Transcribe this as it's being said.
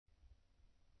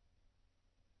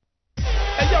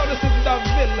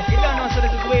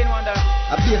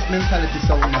A bass mentality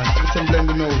sound, man. Everything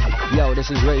blending out. Yo, this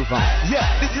is Ray Vaughn. Yeah,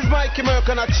 this is Mikey Merck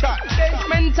on a chat. Bass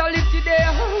mentality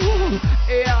there.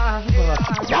 Yeah.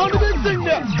 Sound of this thing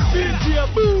there. DJ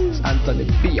Boom.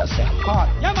 Anthony B, I say hot.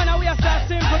 Yeah, man, we are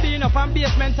starting for being up and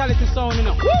bass mentality sound, you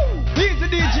know. Woo! He's the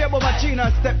DJ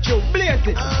Bobachino step show. Blaze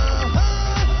it.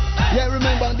 Yeah,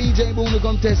 remember DJ Boom, the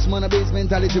contest, man. A bass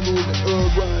mentality movement.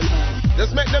 Oh, right, man.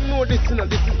 Just make them know this, you know.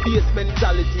 This is bass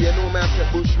mentality. You know, man, say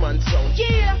Bushman sound.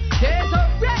 Yeah, there's a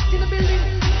rat in the building.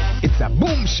 It's a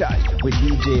boom shot with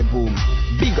DJ Boom.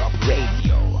 Big up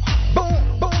radio. Boom,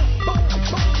 boom, boom,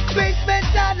 boom. Bass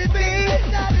mentality.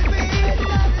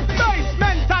 Bass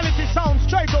mentality sound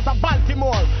straight out of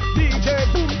Baltimore. DJ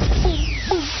Boom, boom,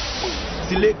 boom.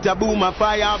 Select a boom a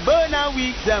fire, burn a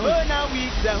week down, burn a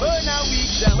week down, burn a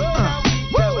week down, burn a week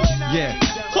down, burn a week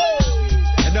down.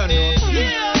 I don't know.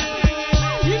 Yeah,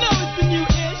 you know it's the new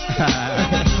ish.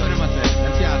 What am I saying?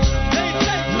 Let's see how.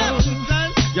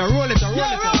 Yeah, roll it.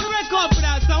 Yeah, roll the record for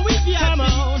that song. We be come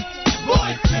on.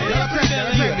 Boy,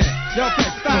 Yo,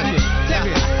 Fred, start it.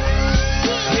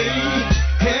 Hey,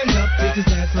 hand up to the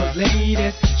dance floor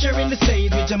ladies, sharing the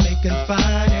stage with Jamaican's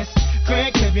finest.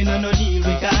 Craig Kevin on no deal,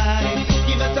 we got it.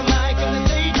 Give us a mic on the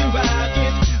stage and rock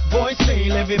it. Voice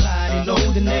fail, everybody know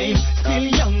the name. Still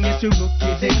young, yes, we're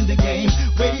rookies in the game.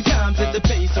 Waiting time to the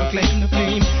pace or claim the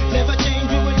fame. Never change,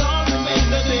 we will all remain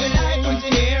the same. Like what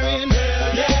you're hearing,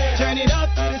 yeah. Turn it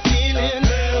up to the ceiling,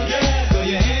 yeah. Throw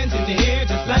your hands in the air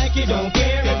just like you don't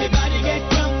care. Everybody get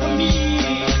drunk for me.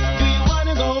 Do you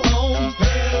wanna go home?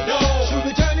 No. Should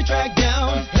we turn the track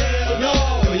down? No.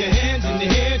 Throw your hands in the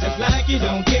air just like you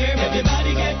don't care.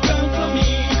 Everybody get drunk for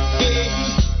me. Hey,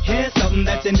 here's something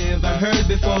that you never heard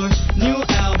before. New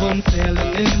album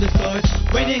selling in the stores.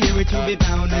 When you hear it, you'll be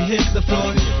bound to hit the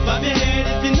floor. Bob your head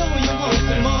if you know you want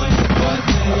some more. Boys,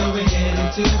 we're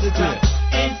heading to the top.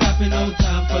 Ain't stopping, no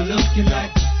time for looking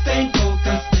back. Staying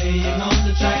focused, staying on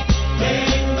the track. Hey,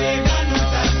 we got no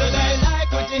time, so they like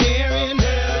what you're hearing.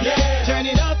 Yeah, turn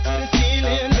it up to the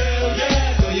ceiling.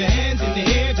 Yeah, throw your hands in the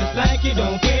air just like you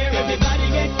don't care.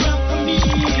 Everybody get drunk for me.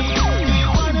 Do you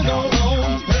wanna go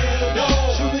home? No.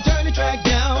 Should we turn the track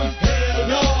down?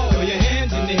 No. Throw your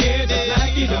hands in the air just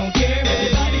like you don't care.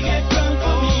 Everybody get drunk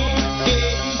for me.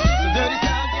 So dirty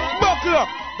sound. Buckle up.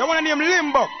 The one named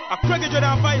Limbo. I crack it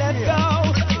down by let's go.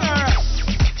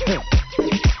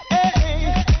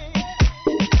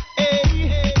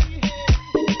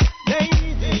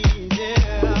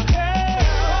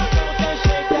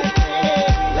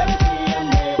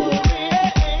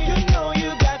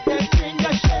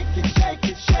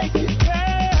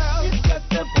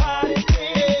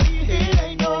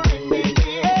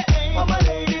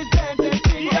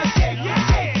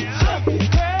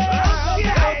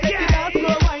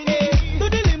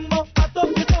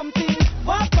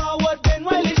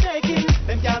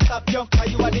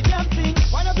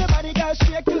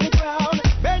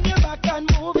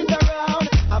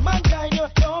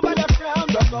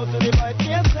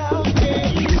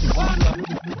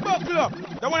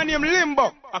 The one named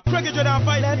Limbo. I crack it down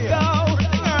by let's go.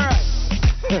 Alright.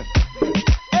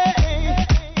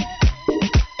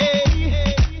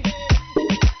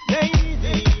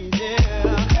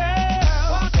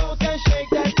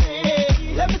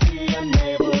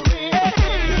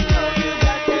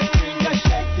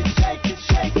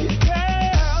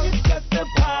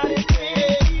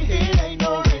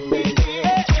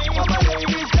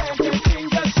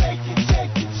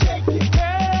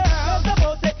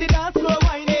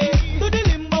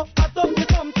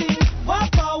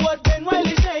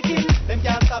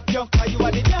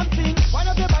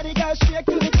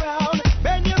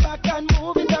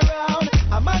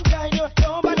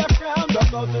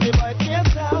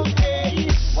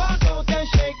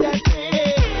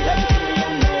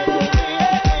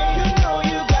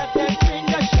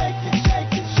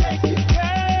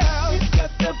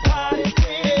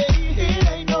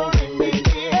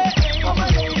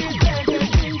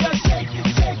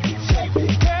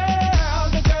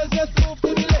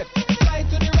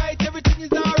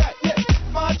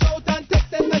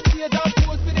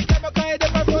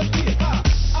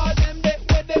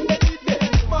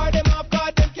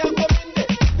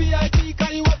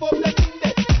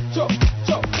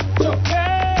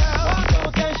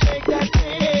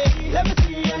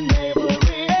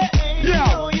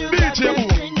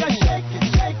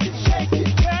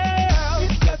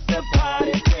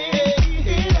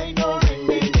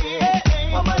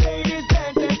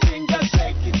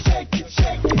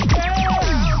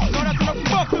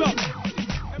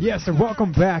 Yes, and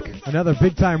welcome back. Another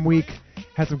big time week.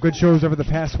 Had some good shows over the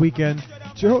past weekend.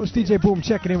 It's your host DJ Boom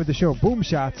checking in with the show Boom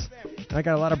Shots. And I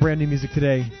got a lot of brand new music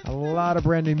today. A lot of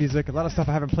brand new music. A lot of stuff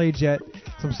I haven't played yet.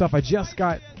 Some stuff I just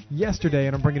got yesterday,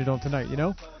 and I'm bringing it on tonight, you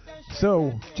know?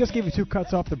 So, just gave you 2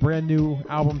 cuts off the brand new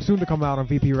album, soon to come out on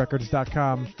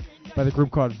vprecords.com, by the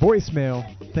group called Voicemail,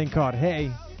 thing called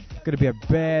Hey. Gonna be a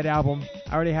bad album.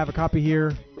 I already have a copy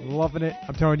here. Loving it.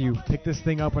 I'm telling you, pick this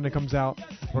thing up when it comes out.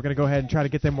 We're gonna go ahead and try to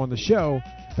get them on the show.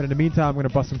 But in the meantime, I'm gonna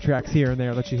bust some tracks here and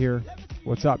there, let you hear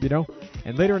what's up, you know?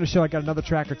 And later in the show, I got another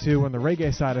track or two on the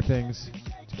reggae side of things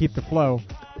to keep the flow.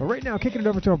 But right now, kicking it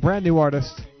over to a brand new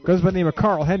artist. Goes by the name of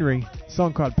Carl Henry. A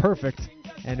song called Perfect.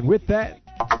 And with that...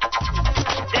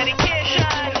 Dedication.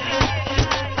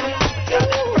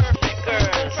 Got this perfect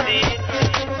girl, see?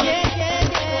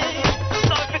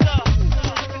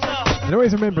 And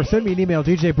always remember, send me an email,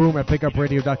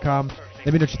 djboom@bigupradio.com. Let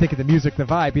me know what you think of the music, the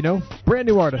vibe, you know? Brand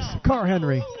new artist, Carl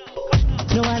Henry.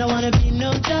 No, I don't want to be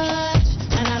no judge,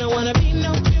 and I don't want to be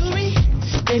no jury.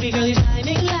 Baby girl, you're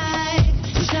shining light.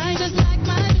 You shine just like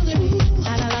my jewelry. And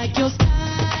I like your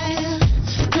style.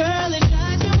 Girl, it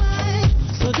drives me wild.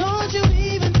 So don't you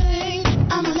even think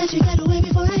I'ma let you get away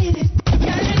before I hit it.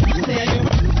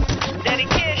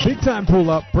 Big time pull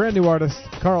up, brand new artist,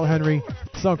 Carl Henry.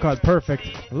 Song called Perfect.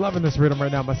 Loving this rhythm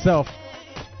right now myself.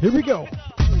 Here we go.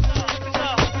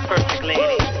 Perfect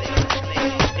lady.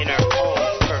 In her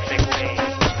own perfect way.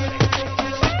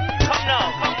 Come now.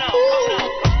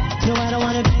 No, I don't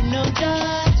want to be no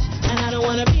judge, and I don't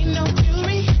want to be no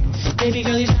jury. Baby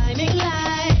girl, you're shining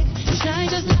light. You shine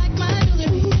just like my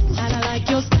jewelry. And I like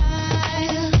your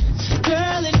style.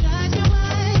 Girl, it drives me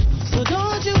wild. So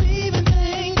don't you even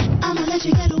think I'ma let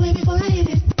you get away before I hit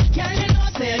it. Can you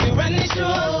not say you run this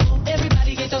show?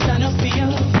 Everybody get your stand up for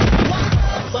you.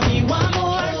 For me, one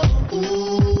more.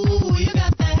 Ooh, you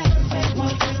got that perfect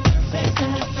one, perfect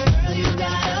style. Girl, you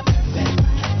got a perfect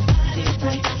body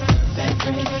type, perfect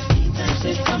frame. Deep and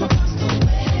shit from across the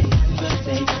way. Good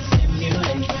thing,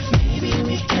 stimulate. Maybe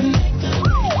we can make a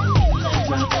way.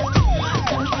 Drop to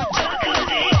myself.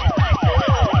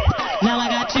 Now I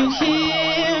got you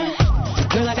here.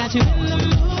 Girl, I got you in the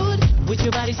mood. With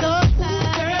your body so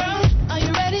fly. Girl, are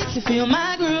you ready to feel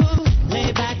my groove?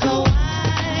 Lay back a while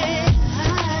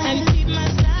and keep my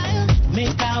style.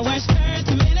 Make hours turn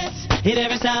to minutes. Hit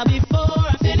every style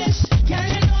before I finish. Can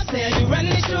you not say you run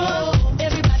the show?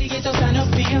 Everybody get your stand up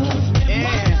for you.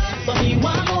 For me,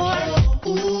 one more.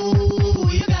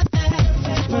 Ooh, you got that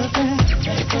perfect.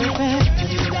 You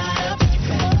got a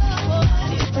perfect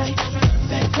body type.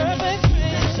 Perfect.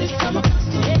 Shit from across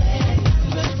the way.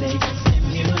 Good thing,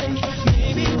 stimulate.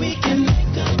 Maybe we can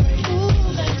make a break. Ooh,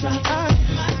 let's drop our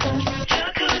my stuff.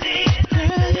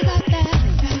 Girl, you got that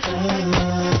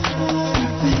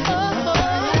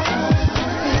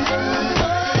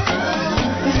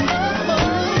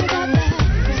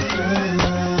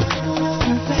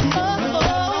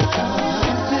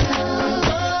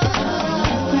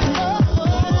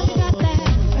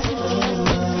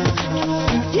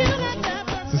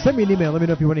So send me an email. Let me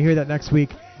know if you want to hear that next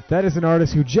week. That is an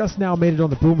artist who just now made it on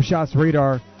the Boom Shots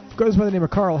radar. Goes by the name of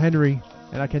Carl Henry.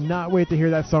 And I cannot wait to hear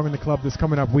that song in the club this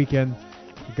coming up weekend.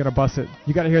 You're going to bust it.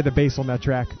 You got to hear the bass on that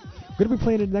track. I'm going to be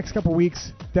playing it the next couple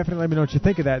weeks. Definitely let me know what you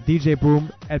think of that.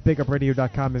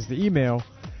 djboom@bigupradio.com is the email.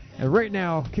 And right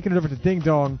now, kicking it over to Ding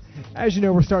Dong. As you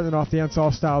know, we're starting off the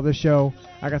dancehall style of this show.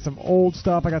 I got some old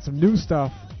stuff, I got some new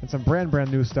stuff, and some brand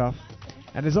new stuff.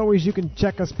 And as always, you can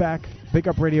check us back,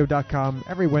 bigupradio.com,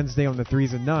 every Wednesday on the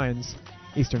 3s and 9s,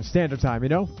 Eastern Standard Time, you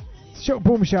know? Show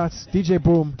Boom Shots, DJ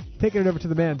Boom, taking it over to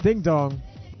the man, Ding Dong.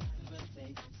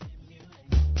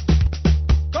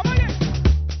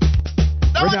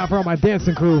 Right now for all my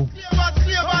dancing crew.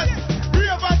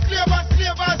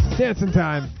 Dancing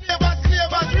time.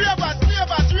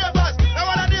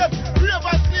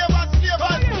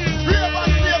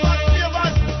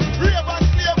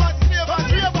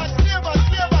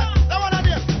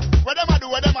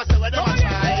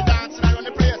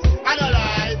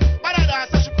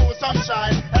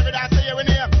 Every dance I hear we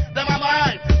name, them a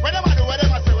mine. When them a do, what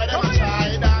them a say, when them a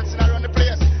try dancing around the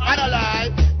place. I don't lie,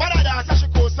 but I dance I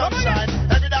should cool sunshine.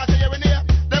 Every dance I hear we name,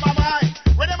 them a mine.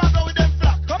 When them a go with them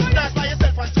flock, dance by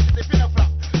yourself and check it if you no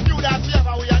flop.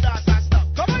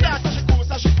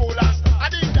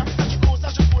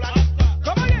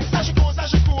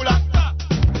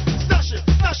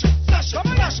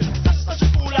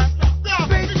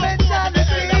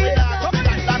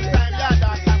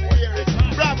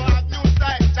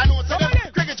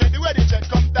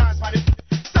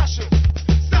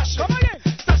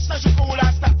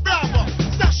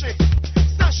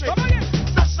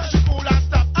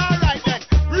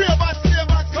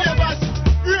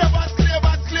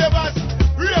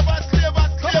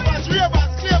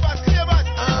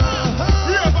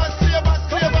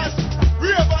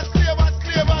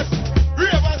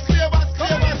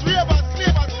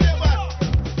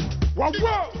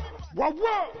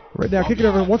 right now, kick it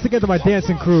over once again to my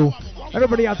dancing crew.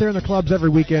 Everybody out there in the clubs every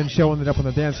weekend showing it up on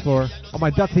the dance floor. On my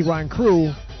Dirty Wine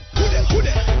crew.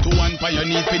 To one by your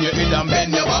knees, pin your head and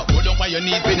bend your back. Put up by your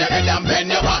knees, pin your head and bend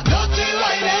your back. Dirty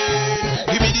whining,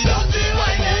 give me the dirty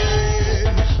whining.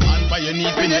 And by your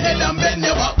knees, pin your head and bend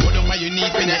your back. Put up by your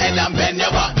knees, pin your head and bend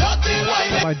your back. Dirty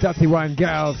whining. My Dirty Wine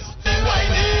gals. Dirty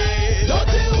whining,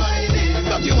 dirty whining,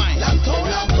 dirty wine. Land town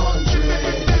and country.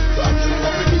 Country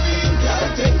up in the beat,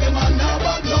 girl, take them on now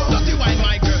back now. Dirty wine,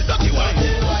 my girl, dirty wine.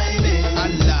 Dirty whining,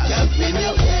 Allah, girl, spin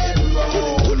your head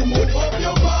round. Put up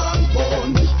your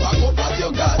backbone.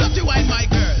 Dirty wine, my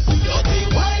girl. Dirty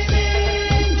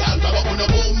whining. Girl, grab up on the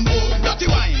boom boom. Dirty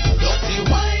wine. Dirty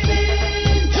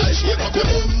whining. Girl, shake up your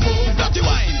boom boom. Dirty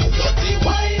wine. Dirty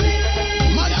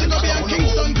whining. Montego Bay and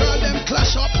Kingston, girl, them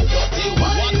clash up. Dirty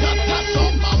wine. What that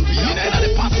up, man? You know that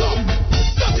they pass up.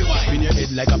 Dirty wine. Spin your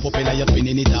head like a propeller, you're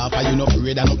spinning it off. Are you not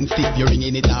afraid of nothing stiff? You're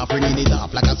ringing it off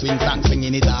like a swing song,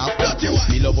 swinging it off. Dirty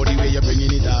wine. Me love the way you're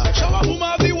bringing it off. Shower boom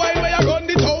off the wine where you run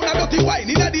the town. A dirty wine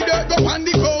inna the dirt, go on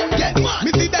the ground. Get mad.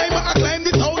 Me see diamond a climb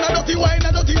the town. A dirty wine,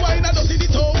 a dirty wine, a dirty the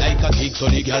town. Like a kick,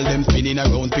 so the girl them spinning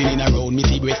around. Me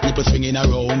see breast nipple swinging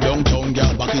around. Downtown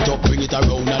girl, back it up, bring it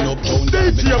around. And uptown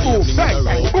girl, bring it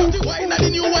around. Dirty wine, and the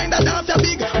new wine that dance a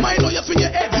big. Mind how you swing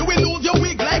your head, you will lose your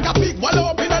wig like a pig.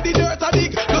 Wallow up inna the dirt a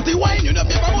dig. Dirty wine, you know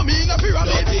never want me in a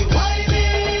pyramid. Dirty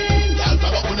whining, girl,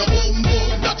 grab up on the boom boom.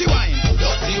 Dirty wine,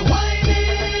 dirty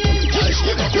whining. Girl,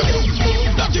 shake up your boom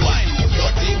boom. Dirty wine,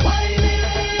 dirty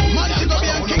whining. Montego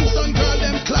Bay and Kingston, girl,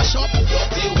 them clash up.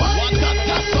 Dirty wine, what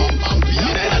that's up, man. You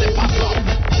know that they pass up.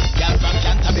 Girl from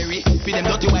Canterbury, feed them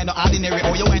dirty wine, no ordinary.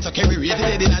 Oh, you wine to carry,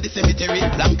 rated in the cemetery.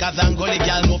 Blancas and gully,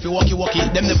 girl, know if you walkie.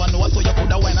 Them never know so you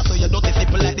coulda wine, so you dirty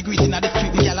simple like the grease in the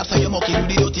street. The girl, so you mucky, do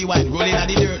the dirty wine, rolling at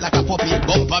the dirt like a puppy.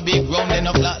 Bumper big, round and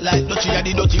a flat like Dutchy,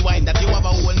 the dirty wine that you have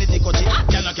a whole nitty cutty.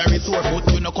 Cannot carry sore foot,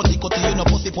 you know cutty, you know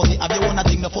pussy. Have you wanna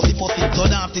think no fussy? So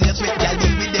now after you sweat, girl,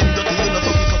 deal with them dirty, you know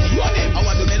sucky. I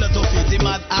want to mellow to fit him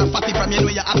as a fatty from you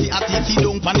know you're atty. See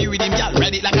don't pan the rhythm, girl,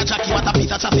 ride it like a jockey. What a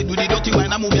piece of chassis, do the dirty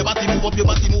wine and move your body, move up your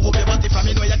body from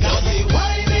you know you're dirty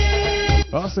whining.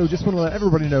 Also, just want to let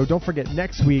everybody know, don't forget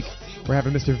next week we're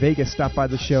having Mr. Vegas stop by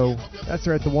the show. That's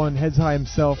right, the one, heads high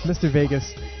himself, Mr.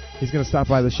 Vegas. He's going to stop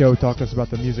by the show, talk to us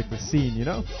about the music, the scene, you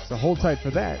know? So hold tight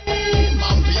for that.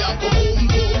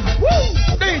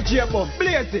 DJ Boom,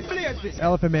 blaze it.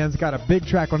 Elephant Man's got a big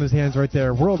track on his hands right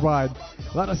there, worldwide.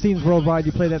 A lot of scenes worldwide.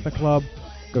 You play that at the club,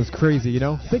 goes crazy, you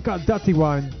know? Think on Dirty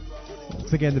Wine.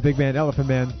 Once again, the big man, Elephant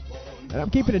Man. And I'm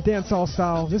keeping it dancehall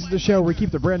style. This is the show where we keep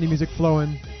the brand new music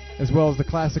flowing, as well as the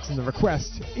classics and the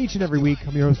requests each and every week.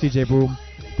 I'm your host, DJ Boom.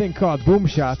 Thing called Boom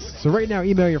Shots. So right now,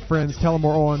 email your friends, tell them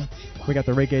we're on. We got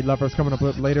the Reggae Lovers coming up a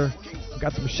little bit later. We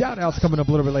got some shout-outs coming up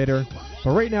a little bit later.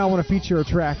 But right now, I want to feature a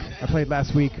track I played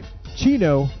last week.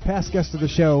 Chino, past guest of the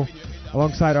show,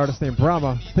 alongside artist named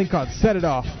Brahma. Thing called Set It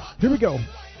Off. Here we go.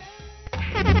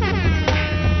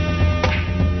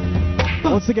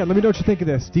 Once again, let me know what you think of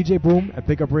this. DJ Boom at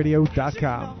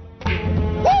BigUpRadio.com.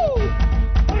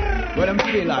 What I'm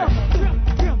feeling like.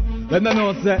 Let me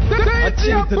know, say, I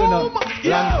ching to the nut,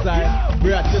 long side,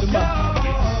 brought to the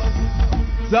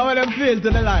mouth. So what them feel to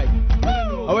the light,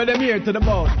 or when them hear to the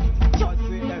bone.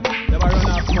 Never run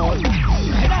off mouth.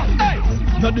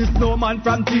 Not this no man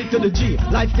from T to the G.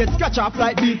 Life get scratch off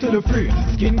like B to the free.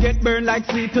 Skin get burned like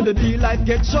C to the D. Life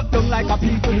get shut down like a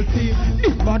P to the C.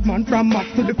 This bad man from Max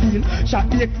to the field.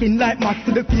 Shot the skin like Max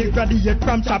to the field. Graduate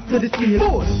from chop to the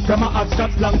steel. From a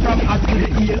abstract slang from ass to the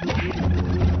heel.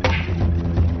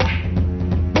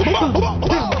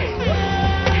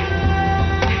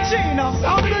 Chino,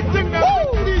 sound the thing now.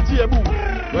 DJ Boom.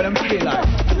 What I'm feeling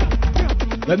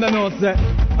like. Let me know, say,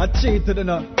 I cheat to the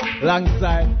nut, long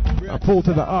side. I pull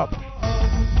to the up.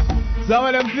 So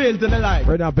what them feel to the light.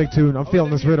 Right now, big tune. I'm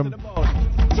feeling this rhythm.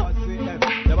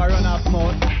 Never run off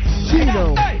mouth.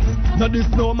 Chino. Not this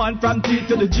no man from T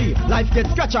to the G. Life get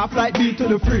scratch off like B to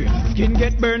the free. Skin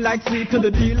get burned like C to the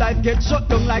D. Life get shut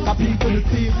down like a P to the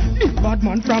C. This bad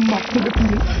man from Max to the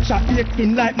field. Shot the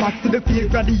skin like Max to the field.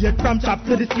 Graduate from chop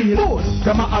to the steel.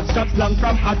 From a abstract slang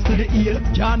from axe to the heel.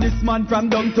 Can this man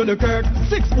from down to the kirk.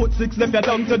 6'6" left you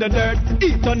down to the dirt.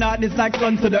 Eat on hard is like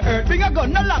sun to the earth. Bring a gun,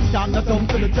 no long time, no thumb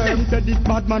to the term. Said this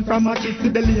bad man from matches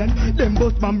to the lane. Them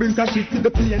boss man bring crashes to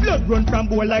the plane. Blood run from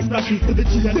boy like flashes to the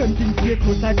chain. Them things get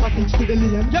put like H to the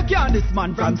lane. You can't this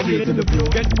man from C to the blue.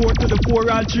 Get 4 to the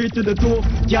 4 and 3 to the 2.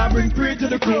 Can't bring 3 to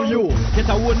the crew, you. Get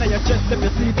a one on your chest if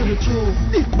you see to the true.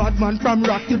 This bad man from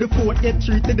rock to the fort, get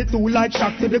 3 to the 2 like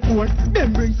shock to the court.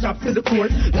 Then bring strap to the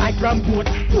court like ramboat.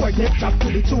 4 get chopped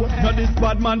to the throat. Now this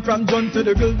bad man from John to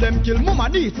the girl, them kill mama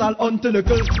this all until the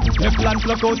girl. Them plans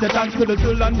look out the thanks to the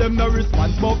soul and them no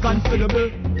response more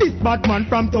considerable. This bad man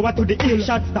from tower to the hill,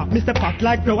 shot stop, Mr. Pack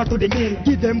like flower to the mill.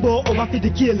 Give them bow over for the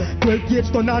kill. 12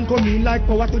 gauge turn and come in like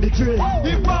power to the drill.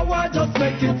 If I were just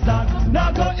make it start,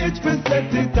 now go itch for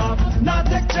set it up. Now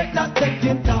take check that take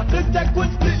it up. The tech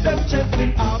will split them chest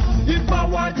in half. If I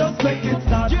were just make it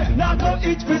start, now go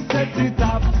itch for set it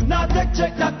up. Now take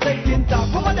check that take it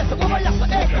up. Come on, let's go over here,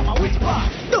 which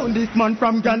part? Down this man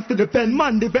from guns to the pen,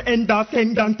 man the end off,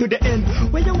 hang down to the end.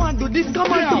 When you want to this,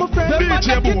 come on to my friend. Them man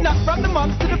that kidnap from the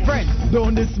moms to the friends.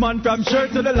 Down this man from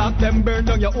shirt to the lock, them burn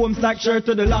down your home stack shirt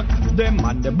to the lock. Them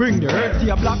man they bring the earth to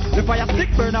your block, the fire stick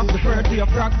burn off the fur to your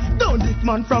frock. Down this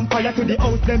man from fire to the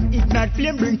house, them ignite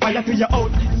flame bring fire to your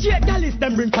house. Straight Dallas,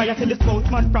 them bring fire to the spouse,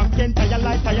 man from Kent, fire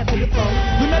light fire to the phone.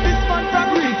 You know this man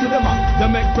from Reed to the map, the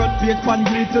make front page pan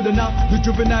bleed to the nap. The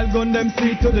juvenile gun them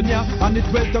see to the near, and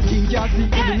it's well to king can't see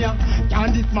to the near.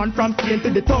 And this man from Spain to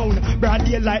the town, broad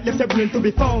daylight left the brain to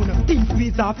be found. Team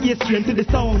squeeze off, ear strain to the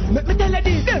sound. Let me tell you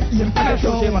this, aim for the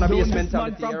Shame on a sound. bass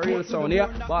mentality, a real sound, yeah.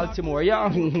 Baltimore, yeah.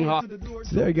 So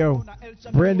there you go.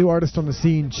 Brand new artist on the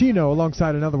scene, Chino,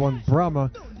 alongside another one,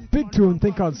 Brahma. Big tune,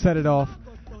 think on Set It Off.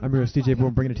 I'm your host, DJ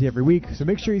Boom, bringing it to you every week. So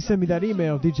make sure you send me that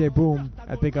email,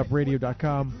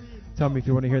 djboom@bigupradio.com. Tell me if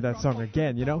you want to hear that song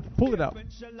again, you know? Pull it up.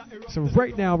 So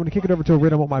right now, I'm going to kick it over to a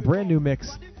rhythm with my brand new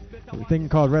mix. A thing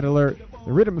called Red Alert.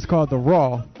 The rhythm is called The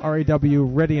Raw, R-A-W,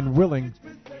 Ready and Willing.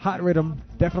 Hot rhythm.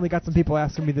 Definitely got some people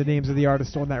asking me the names of the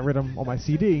artists on that rhythm on my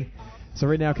CD. So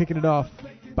right now, kicking it off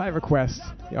by request,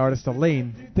 the artist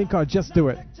Elaine. Thing called Just Do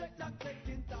It. Just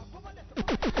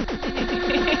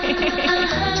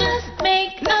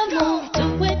make a move,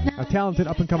 do it now. A talented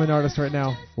up-and-coming artist right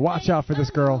now. Watch out for this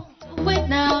girl. Do it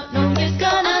now, no, you're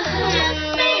gonna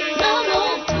just make a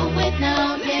move, do it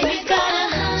now, yeah, you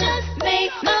gotta just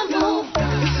make a move.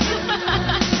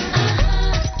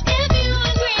 If you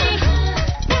agree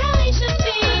that we should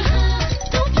be,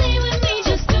 don't play with me,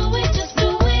 just do it, just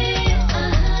do it.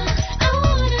 I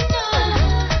wanna know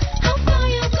how far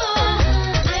you go.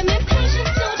 I'm impatient,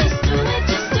 so just do it,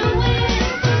 just do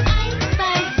it. I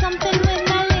like something with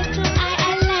my little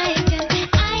I like it.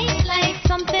 I like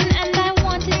something and I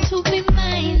want it to be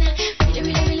mine. Really,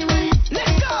 really, really want it.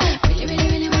 Let's go. Really, really,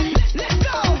 really want it. Let's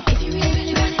go. If you really,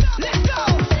 really want it. Let's go.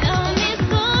 Tell me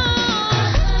so.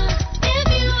 If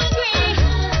you agree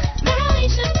that we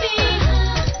should be,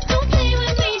 don't play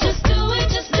with me, just do it,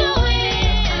 just do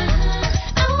it.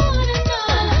 I wanna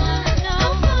know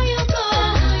how far you go.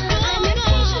 I'm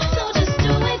impatient, so just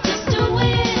do it, just do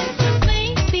it.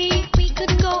 Maybe we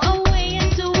could go away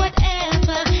and do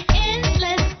whatever.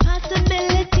 Endless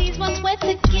possibilities once we're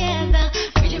together.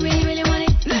 Really, really, really want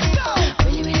it. Let's go.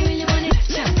 Really, really, really want it.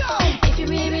 Let's go. If you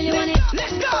really, really want it.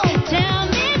 Let's go. Tell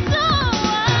me so.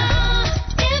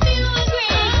 If you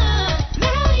agree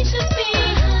that we should be,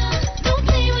 don't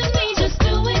play with me, just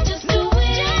do it, just do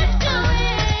it. Just do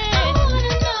it. I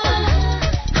wanna know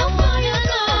how far you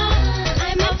go.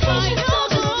 I'm impatient, so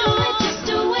just do it, just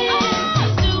do it.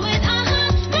 Do it,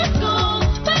 let's go.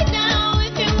 Right now,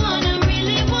 if you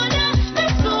really wanna,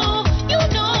 let's go. You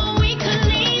know we could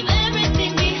leave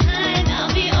everything behind.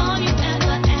 I'll be all you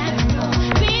ever ask for.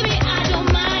 Baby, I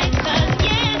don't mind, 'cause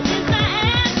yes is my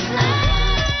answer.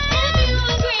 If you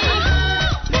agree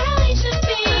that we should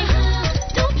be,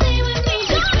 don't play with me,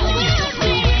 just do it, just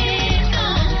do it.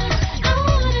 I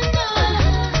wanna know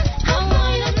how far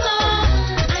you go.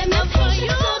 I'm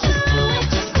impatient, so just do it,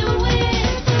 just do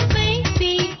it.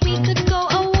 Maybe we could go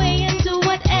away and do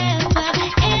whatever.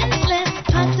 Endless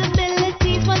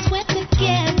possibilities once we're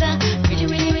together. Really,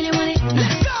 really, really want it.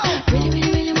 Let's go. Really,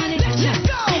 really, really want it. Let's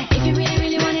go. If you really,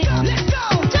 really want it. Let's go.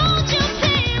 Don't you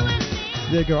play with me.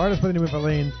 There you go, artist by the name of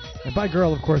Elaine. And by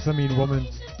girl, of course, I mean woman.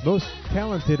 Most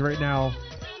talented right now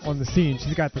on the scene.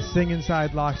 She's got the singing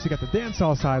side locked. She's got the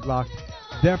dancehall side locked.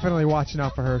 Definitely watching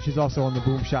out for her. She's also on the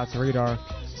Boom Shots radar.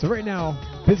 So right now,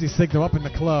 Busy Signal up in the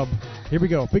club. Here we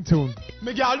go, big tune.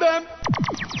 Me gal them,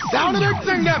 sound of the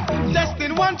thing them.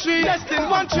 Testing 1 3, testing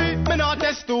 1 3. Me not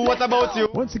test 2. What about you?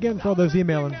 Once again, for all those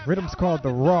emailing, rhythm's called The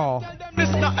Raw.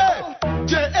 Mr. A,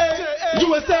 J-A,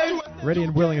 USA. Ready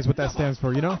and Willing is what that stands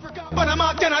for, you know?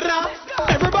 Panama, Canada.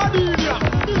 Everybody in ya.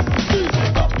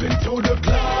 Up into the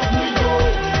club we go.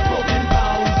 Broken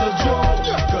pounds of joe.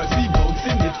 'Cause we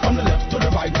bouncing it from the left to the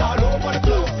right all over the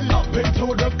place. Up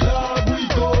into the club we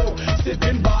go.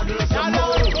 Sipping bottles of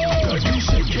more.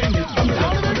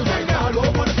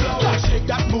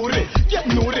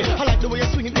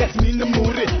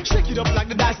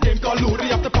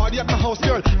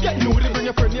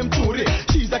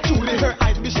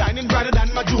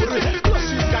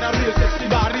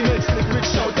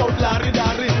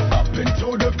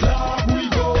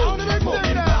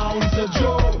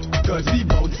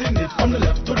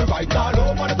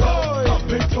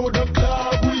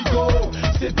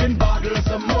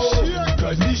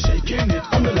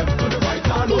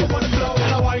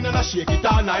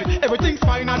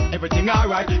 everything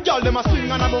alright. Girl, them a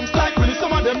swing and a bounce like really.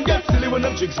 Some of them get silly when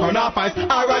them chicks run off ice.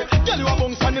 Alright, girl, you a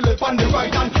bounce on the left and the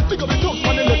right hand. Pick up the toes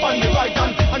on the left and the right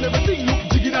hand. I never seen you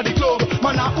jigging at the club.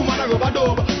 Man a woman a rubber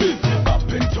dub. Up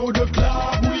into the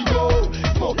club we go,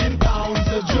 smoking pounds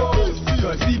of Joe.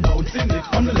 Seriously bouncing it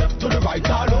from the left to the right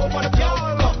all over the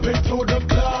club. Up into the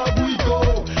club we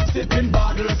go, sipping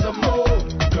bottles of more.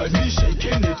 Girls be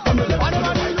shaking it from the left to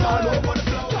the right all over the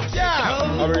club.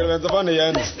 I'm going to on the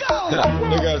end.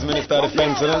 The girls minister of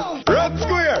defense, you know? Red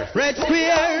Square! Red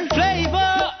Square,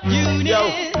 Flavor Unit. Yo.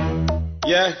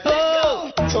 Yeah?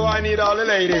 Oh. So I need all the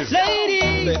ladies.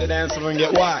 Ladies. Take the dance floor and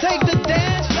get wild. Take the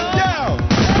dance floor. Yo!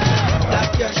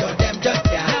 Black girl show them just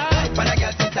can't. But I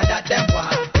got sister that them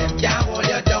want. Them can't hold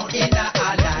you down in a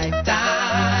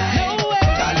lifetime. No way.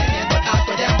 Calling in but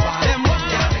after them want. Them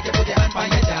can't make you put your hand on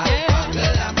your jaw.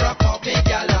 Girl, I'm rock up big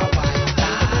girl a white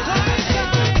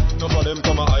time. Some of them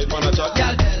come a hype and a chat.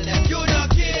 Girl, tell them you no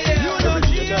care. You no Every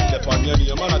day them step on your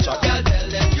name and a chat. Girl, tell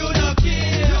them you no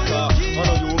care. You no care. I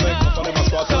know you make up for them a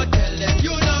squat. So tell them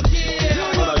you no care.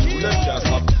 I know you them can't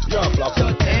stop. You're a flop. So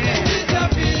tell them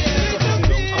disappear.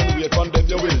 And wait on them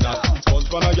you will not. Sponge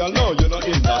for a girl, no, you're not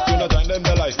in that. You not join them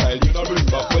the lifestyle. You not bring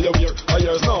back where you wear. A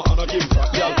years now and a Kim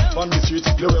track. Girl, on the streets,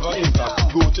 you're ever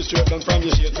intact. Gucci straight down from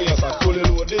your shade to your sack. Fully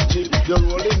loaded jeep. You're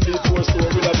rolling the tour store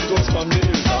with a big span the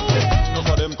impact. None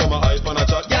of them come a hype and a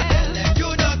chat. Girl, tell them you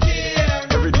no care.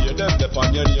 Every day them step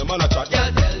on your name and a chat.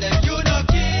 Girl, tell them you no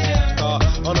care.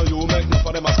 I know you make enough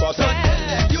for them a squat. So tell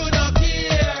them you no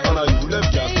care. I know you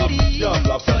left can't stop. You're a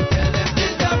flop. So tell them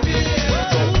disappear.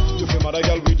 So, you feel mad a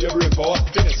girl with your brain power.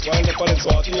 Finish while them for them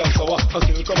salty and sour. And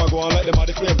still come and go on like them at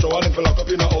the flame thrower. Them feel lock up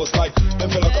in a house like. Them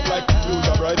feel lock up like blue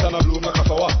job bright and a blue like a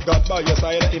flower. God by your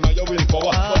side, him and your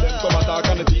willpower. But them come attack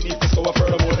and the tea need to scour.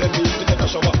 Furthermore, them need to take a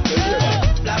shower. They hear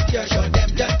that. Black girl show them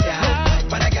just can't.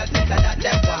 But I got sister that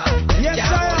them want. Yes,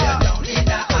 Can't hold you down in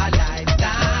a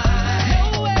lifetime.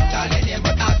 Calling in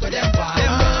but after them want.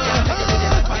 Them can't make you put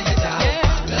your hand on your jaw.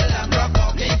 Girl, I'm rock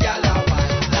up big girl a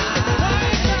white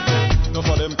line. Enough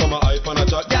of them come a hype and a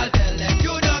chat. Girl, tell them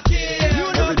you no care.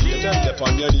 Every day them step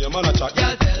on your name and a chat.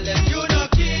 Girl, tell them you no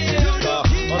care.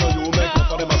 I know you make enough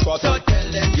for them a squat. So tell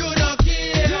them you no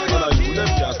care. I know you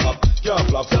them can't stop. You're a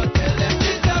flop. So tell them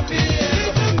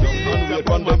disappear. And wait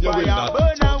on them you will not.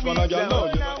 Sponge for a girl, no,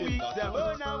 you're not in that.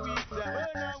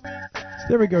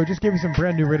 There we go. Just gave you some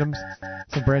brand new rhythms,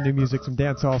 some brand new music, some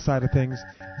dancehall side of things.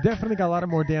 Definitely got a lot of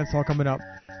more dancehall coming up.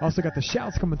 Also got the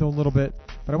shouts coming through a little bit.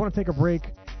 But I want to take a break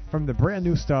from the brand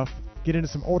new stuff, get into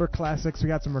some older classics. We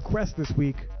got some requests this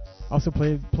week. Also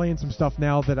playing some stuff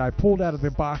now that I pulled out of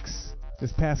the box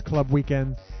this past club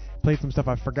weekend. Played some stuff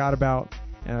I forgot about.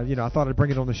 And, I thought I'd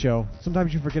bring it on the show.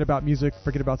 Sometimes you forget about music,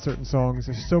 forget about certain songs.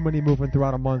 There's so many moving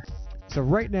throughout a month. So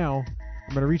right now,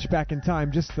 I'm going to reach back in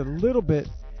time just a little bit.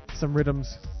 Some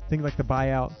rhythms, things like The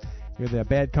Buyout, The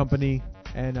Bad Company,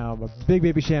 and a Big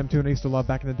Baby Sham tune I used to love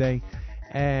back in the day.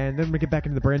 And then we get back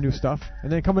into the brand new stuff.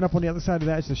 And then coming up on the other side of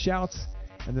that is the shouts.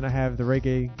 And then I have the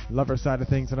reggae lover side of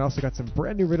things. And I also got some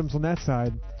brand new rhythms on that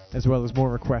side, as well as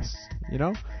more requests,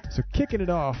 So kicking it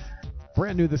off,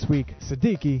 brand new this week,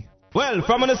 Siddiqui. Well,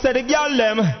 from when I say the girl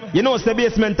them, you know it's the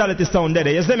bass mentality sound there,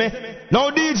 you see me?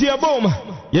 Now DJ Boom,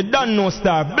 you done no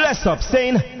star, bless up,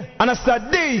 saying, and I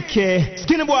said DK,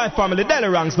 Skinny Boy family,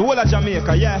 Delarangs, the whole of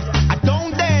Jamaica, yeah. I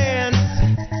don't dance,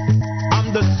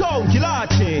 I'm the soul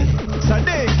Kilachi,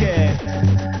 Sadeke.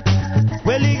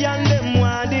 Well, the young them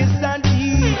want this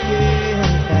Sadeke.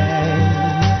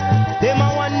 Them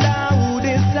a wonder who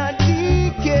this Sadeke.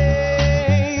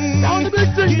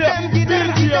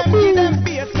 Give them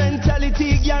bass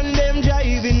mentality, young them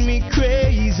driving me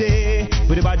crazy.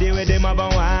 With the body where them have a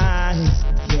wine,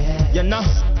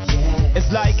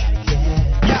 it's like,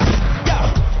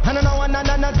 and I know one, and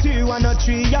a two, and a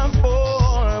three, and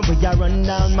four, but you run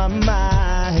down my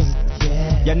mind,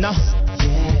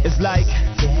 it's like,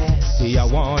 see I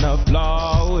wanna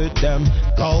flow with them,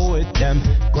 go with them,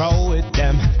 grow with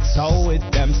them, sow with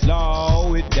them, slow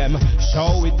with them,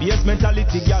 show with bass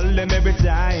mentality, girl them every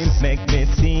time, make me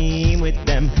team with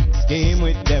them, scheme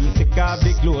with them, take off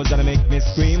the clothes and make me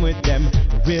scream with them,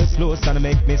 real close and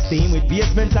make me steam with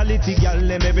bass mentality, girl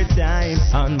them every time,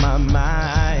 on my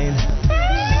mind,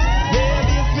 yeah,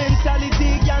 bass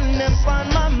mentality, girl them on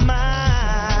my mind,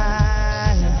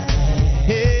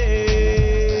 yeah.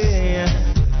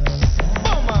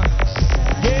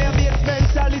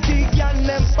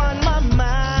 On my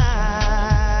mind,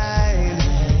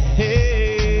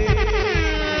 hey.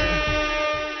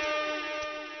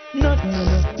 No.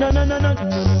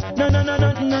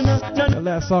 The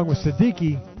last song was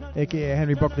Siddiqui, aka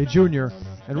Henry Buckley Jr.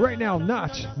 And right now,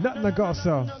 Notch, Nothing to Go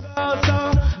So.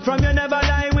 From you never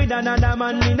lie with another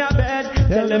man in a bed.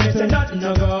 Tell them it's a nothing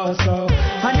no go so.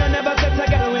 And you never sex a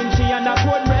girl when she on a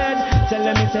cold red. Tell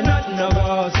them it's a nothing no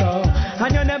go so.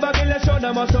 And you never build a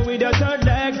shoulder muscle with your third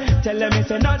leg. Tell them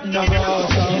it's a nothing no go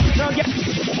so. No get.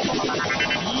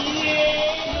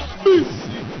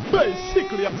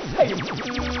 Basically, I'm saying.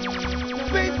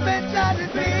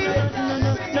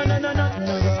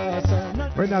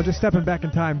 Right now, just stepping back in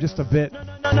time just a bit.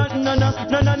 No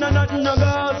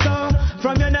go so.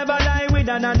 From you never lie with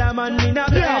another man in a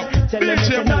bed. Tell them it's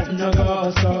a nothing no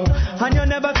go so. And you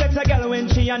never sex a girl when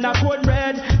she on a cold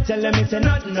red. Tell them it's a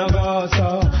nothing no go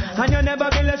so. And you never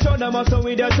build a shoulder muscle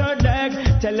with your third leg.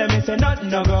 Tell them it's a nothing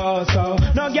no go so.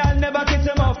 No girl never kiss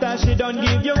him after she don't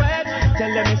give you head.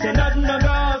 Tell them it's a nothing no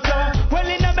go so. Well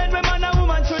in the bed with man and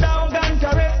woman should have gone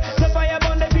caress. So fire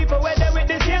burn the people where they with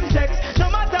the same sex. No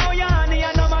matter how you honey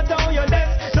and no matter how you deaf.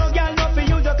 No girl not for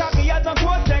use your cocky as a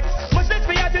quote sex. Must this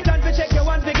be at the time to check you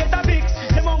want to get a fix.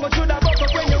 The mongo should have buck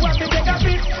up when you want to take a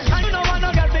fix. And you don't want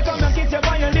no girl to come and kiss you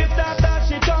on your lips after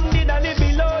she tongue did a lip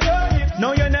below your hips.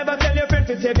 No you never tell your friend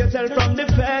to save yourself from the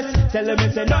feds. Tell them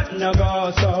it's a nothing no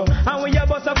go so. And when your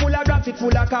bus are full of graphic,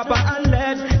 full of copper and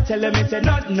lead. Tell them it's a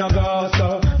nothing no go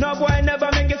so. No boy never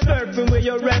make you slurping where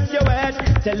you rest your head.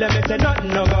 Tell them it's a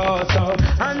nothing no go so.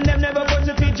 And them never put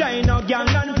you to join no gang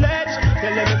and pledge.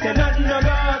 Tell them it's a nothing no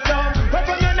go so. But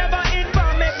when you never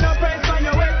inform, make no price on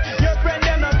your head. Your friend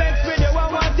them no vex with you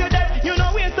and want you dead. You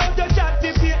know waste out your chat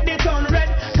to paint the town red.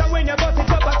 Cause when you bust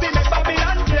it up I see make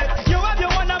Babylon fled. You have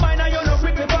your one of mine and you look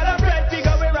quick for the bread.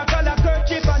 Figure wear a color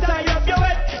kerchief and tie up your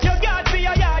head. You got for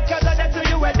your yard cause I dead to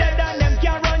you were dead. And them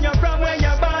can't run you from where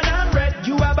you're born and bred.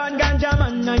 You have a ganja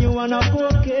man and you wanna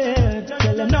cook it.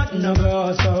 Tell them nothing no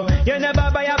go so. You never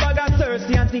buy a bag of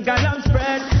thirsty and think a lamb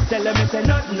spread. Tell them it's a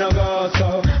nothing no go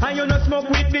so. And you no smoke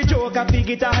with the joke a big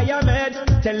it a higher med.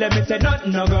 Tell them it's a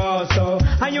nothing no go so.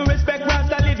 And you respect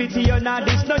Rasta liberty, you're not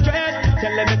this no dread.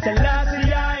 Tell them it's a last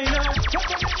I know.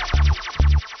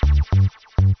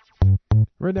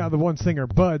 Right now, the one singer,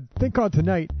 Bud, Think called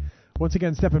Tonight. Once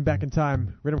again, stepping back in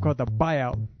time. Rhythm called The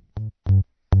Buyout.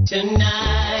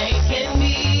 Tonight can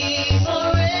be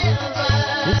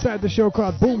forever. Inside the show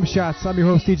called Boom Shots, I'm your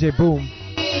host, DJ Boom.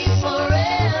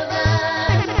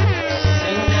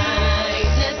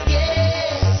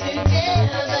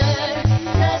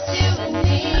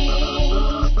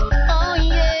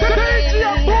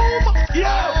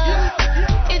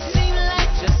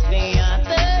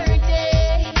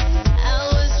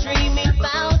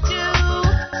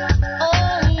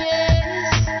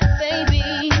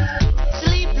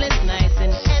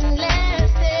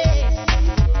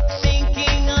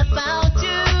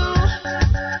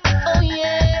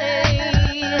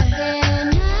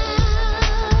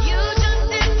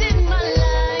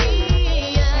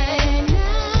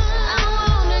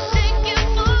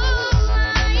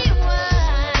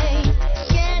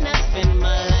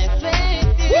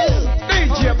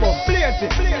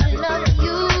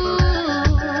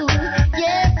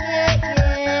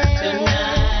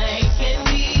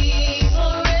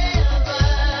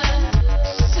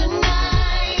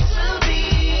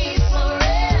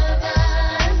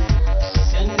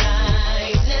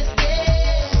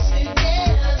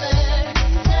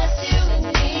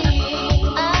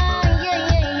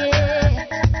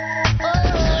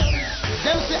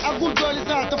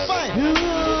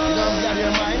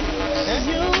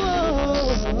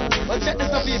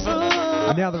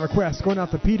 And now the request going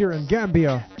out to Peter and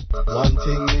Gambia. One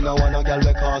thing me no want a girl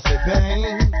we cause it pain.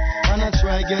 And I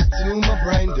try get to my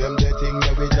brain. Them the thing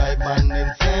that we drive man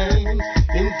insane.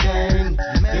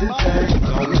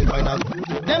 Now me find out.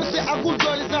 Them say a good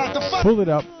girl is not a fight. Pull it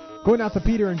up. Going out to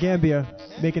Peter and Gambia,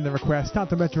 making the request.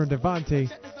 Tonto Metro and Devante.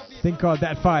 Thing called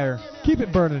That Fire. Keep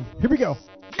it burning. Here we go.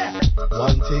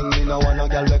 One thing me no want a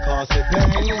girl we cause it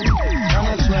pain. And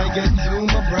I try get to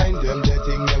my brain. Them the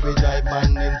thing that we drive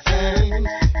man insane.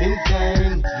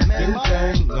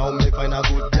 Now me find a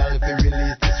good girl if we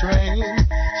release the strain.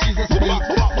 She's a sweet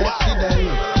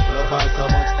accident. Love her so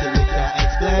much till we can't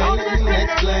explain.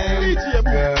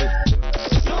 Girl.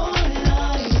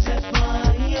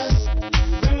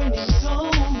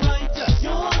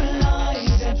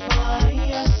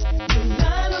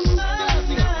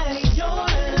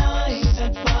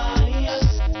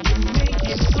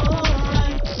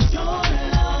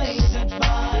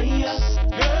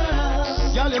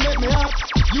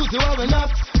 You are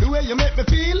enough, the way you make me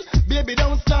feel, baby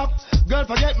don't stop, girl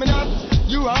forget me not,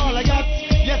 you are all I got,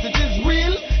 yes it is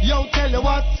real, yo tell you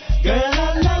what, girl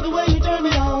I love the way you turn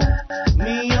me on,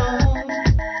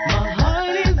 my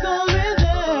heart is always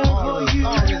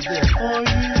there for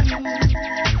you,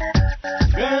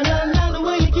 girl I love the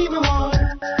way you keep me warm,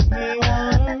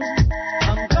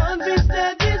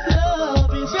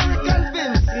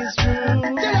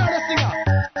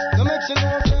 you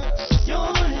know, sir.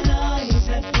 Your lies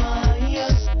at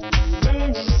fire,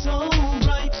 burning so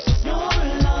bright. Your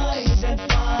lies at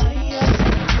fire,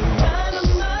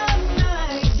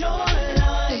 dynamite. Your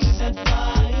lies at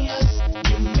fire,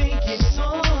 you make it so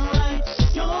right.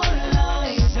 Your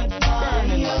lies at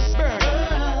fire,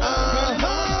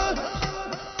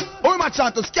 Who am I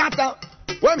trying to scatter?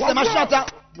 Where am I shatter?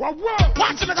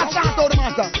 Watch me get shot out the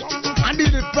matter and do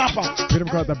it proper. Freedom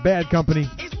called the Bad Company.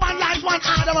 It's one life, one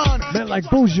other man. Men like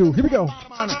Boujou. Here we go.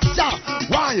 Yeah,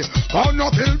 why? Oh no,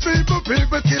 kill people,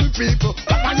 people kill people.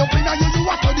 But when you bring a you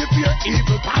have to fear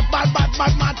evil. Bad,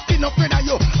 mad, skin up in a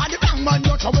you. And the wrong man,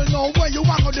 you trouble know where you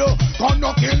want to do. Oh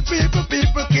no, kill people,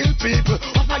 people kill people.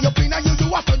 But when you bring a you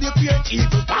have to fear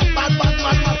evil. Bad,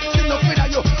 skin up in a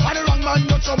you. And the wrong man,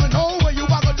 you trouble know where you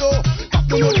want to do.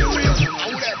 You know the reason.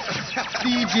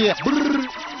 DJ.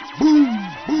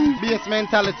 Boom. Bass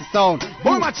mentality sound. Who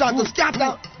am I trying to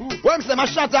scatter? Where am I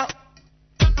shatter?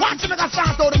 Watch me get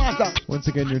shot out the matter. Once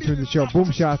again, you're tuned to the show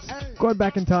Boom Shots. Going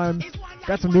back in time.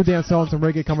 Got some new dance songs and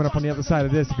reggae coming up on the other side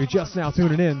of this. If you're just now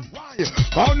tuning in.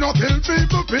 Oh no, kill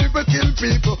people, people kill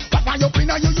people. But when you bring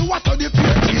a you have to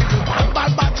fear evil.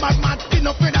 Bad, skin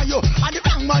up in a you. And the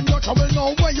wrong man, you trouble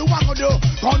know where you want to do.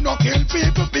 Oh no, kill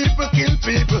people, people kill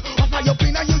people. But when you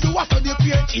bring a you have to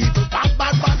fear evil. Bad,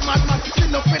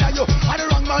 skin up in a you. And the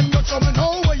wrong man, you trouble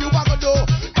know where you want to do.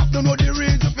 Got to know the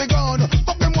reason for gone.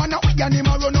 Fuck them one and wagon him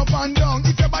a run up and down.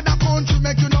 If you bad a country,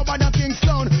 make you know bad a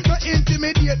Kingston. No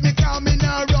intimidate me, calm me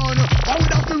now run. I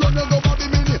would have to run and go Bobby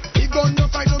Minnie. He gun no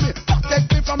fight on me. Protect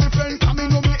me from my friends,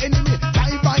 coming on me enemy.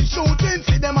 Drive by shooting,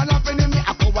 see them and laughing at me.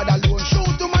 I cover the alone,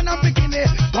 shoot to man and picking it.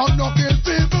 Don't no kill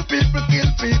people, people kill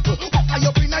people. What are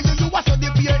you in a you have to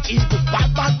fear evil.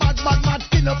 Bad,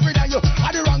 skin up in a you.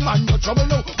 And the wrong man, no trouble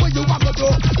now. Where you want to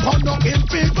go? Don't no kill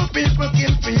people, people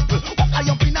kill people. What are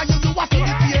you in a you have to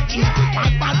fear evil.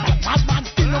 Bad,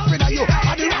 skin up in a you.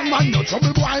 And the wrong man, no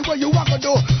trouble boy. Where you want to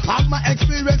do? Have my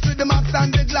experience with the max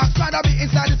and the glass. Rather be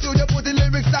inside the studio, put the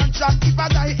lyrics and track. If I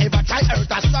die, ever try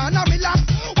hurt a son of me laugh.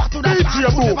 What would I say?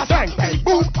 Boom, bang,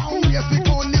 boom. Yes, we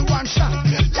only one shot.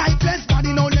 Lifeless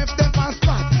body, no left them on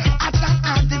spot. Attack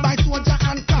anti by soldier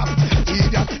and cop.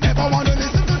 Idiot, never want to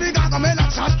listen to the Gargamel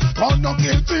shot. Don't no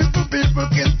kill people, people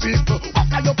kill people. What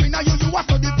are you in a you have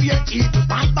to fear evil.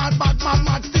 Bad,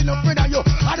 mad, still up in a you.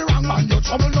 And the wrong man, you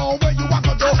trouble know where you want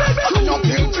to do. Don't no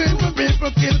kill people,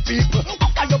 people kill people.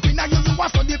 What are you in a you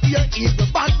have to fear evil.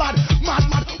 Bad, mad,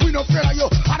 we no fear of you.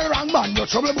 And the wrong man, you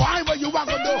trouble boy where you want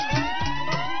to do.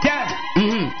 Yeah.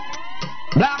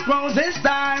 Black Rose this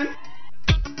time.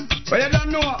 Well, you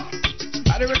don't know.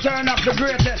 At the return of the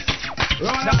greatest.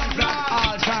 Round of applause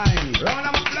all time. Round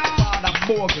of applause. Father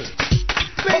Bogle.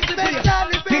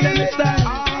 Kill them this time.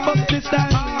 Bust this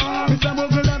time. Mr.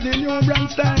 Bogle of the new brand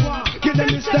style. Kill them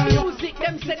this time. Music,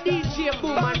 them say DJ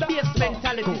Boom and bass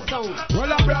mentality sound.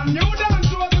 Roll a brand new dance.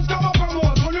 Just come up and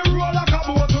roll. When you roll like a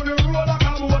boat. When you roll like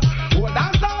a boat. Oh,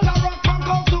 dance all the rock from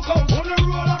coast to coast. When you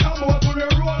roll like a boat. When you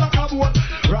roll like a boat.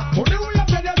 Rock to the way up,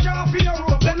 then you jump in your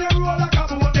rope. Then you roll like a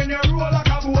boat. Then you roll like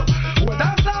a boat. Oh,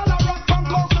 dance all the rock from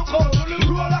coast to coast. When you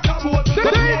roll like a boat. DJ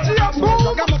Boom.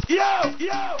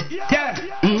 Yeah.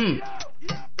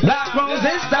 Black Rose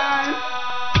this time.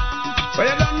 Well,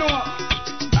 you don't know.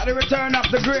 At the return of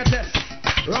the greatest.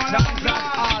 Round of applause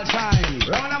all time.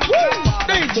 Round of applause.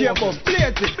 DJ Boom. Play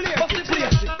it. Bust it, play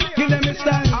it. Give them this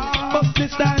time. Bust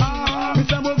this time.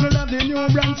 Mr. Bogle of the new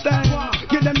brand style.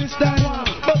 Give them this time.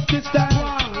 Bust this time.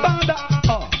 Banda.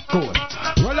 Oh, good.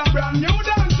 Roll a brand new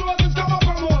dance. Just come up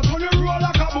and roll. When you roll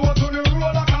like a boat. When you roll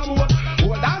like a boat.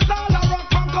 Oh, dance all the rock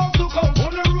from coast to coast.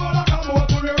 When you roll like a boat.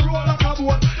 When you roll like a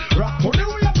boat. Rock to the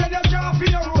way up, then you jump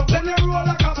in your rope. Then you roll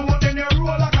like a boat. Then you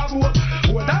roll like a boat.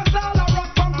 Oh, dance all the rock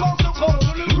from coast to coast.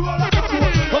 When you roll like a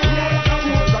boat. Roll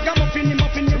like a boat.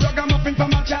 Ragamuffin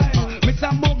from a child.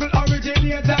 Mr. Bogle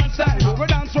originator style. We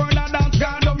dance round and dance,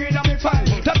 gone down in a me file.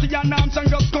 That's the announce and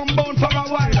just come bound for a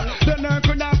while. Then I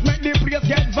could dance, make the place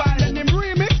get vile. Then him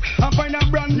remix and find a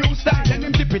brand new style. Then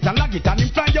him tip it and lag it and him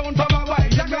fly down for a while.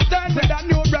 Jaga turn with that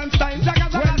new brand style. Jaga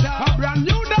a brand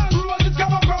new dance. Roses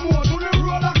come up from boat. When you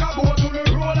roll like a boat. When you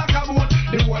roll like a boat.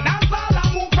 The whole dance all a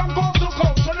move from coast to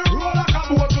coast. When you roll like a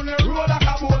boat. When you roll like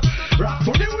a boat. Rock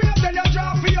to the wave, then you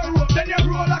drop for your rope. Then you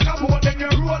roll like a boat. Then you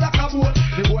roll like a boat.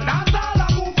 The whole dance all a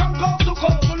move from coast to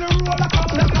coast. When you roll like a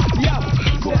boat. Yo,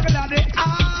 Bogle are the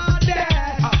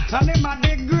hardest, and them are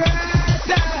the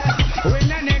greatest. When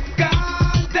any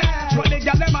contest, when the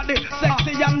girl them are the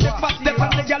sexy and the fastest.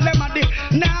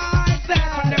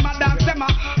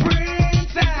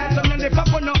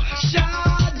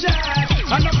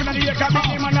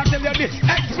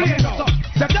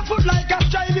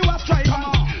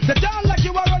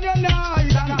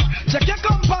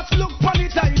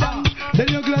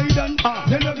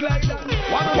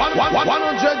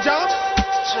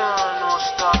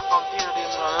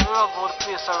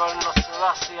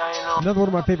 Another one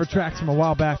of my favorite tracks from a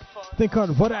while back. Thing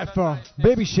called What That For?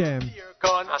 Baby Sham.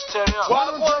 What's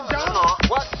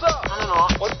up?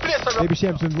 Baby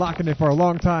Sham's been locking it for a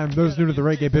long time. Those new to the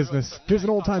reggae business. Here's an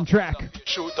old time track.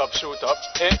 Shoot up,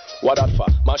 eh? What that for?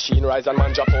 Machine rise and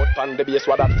man drop out pan the bass,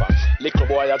 what that for? Little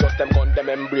boy, I just them gun them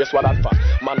embrace, what that for?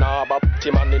 Man about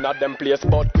team and in a them place,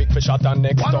 but quick for shot and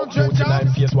next up, beauty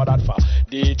nine face, what that for?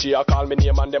 DJ I call me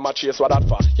name and them a chase, what that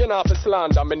for? You know for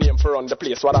slander me name for run the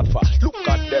place, what that for? Look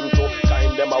at them too,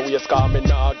 time them a waste, cause me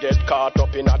nah get caught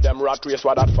up in a them rat race,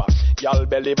 what that for? Y'all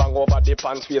belly bang over the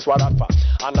pants face, what that for?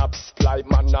 And a like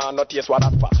man nah no taste, what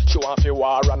that for? She want fi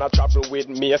war and a travel with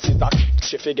me, sister.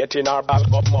 She fi get in her back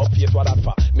up my face, what that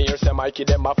for? Me hear say Mikey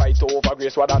them a fight over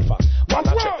grace, what that for?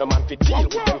 Wanna check the man fi deal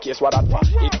with them case, what that for?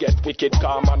 It get wicked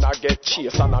calm and I get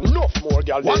chase and enough more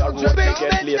girl they a road to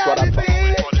get lace, what that for?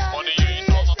 Money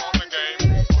ain't all about the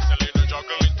game. Selling the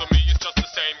juggle into me is just the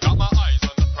same. Got my eyes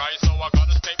on the prize, so I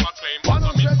gotta stake my claim. What's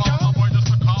a mean for my boy just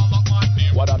to call up my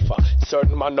name? What that for?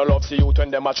 Certain man no love see youth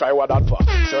when them a try, what that for?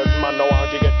 Certain man no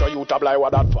want to get to youth a blind,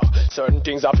 what that for? Certain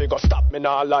things a figure stop me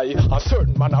nah lie. And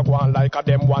certain man a go on like a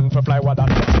them one for fly, what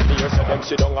that for? Me hear say them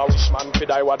sit down a wish man fi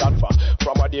die, what that for?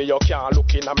 From a day you can't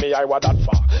look in a me eye, what that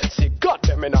for? See God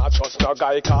them me nah trust no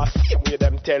guy, cause same way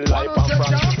them tell life and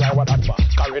Francis fly, what that for?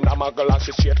 Carrying a muggle and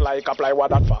she straight like a fly,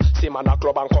 what that for? See man a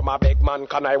club and come a beg man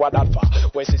can I, what that for?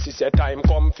 When she say time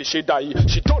come fi she die,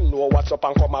 she don't know what's up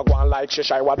and come a go on like she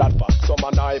shy, what that for? Some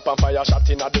man hype and fire shot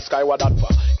in the sky, what that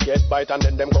for? Get bite and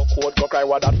then them go cold, go cry,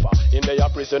 what that for? In the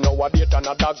prison now a date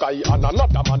another guy and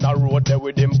another man a road there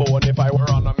with him bone if I were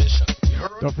on a mission.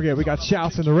 Don't forget, we got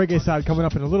shouts on the reggae side coming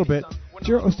up in a little bit. It's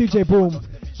your host, DJ Boom.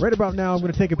 Right about now, I'm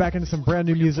going to take it back into some brand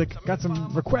new music. Got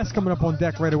some requests coming up on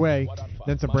deck right away.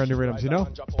 Then some brand new rhythms, you know?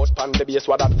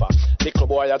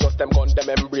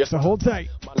 So hold tight.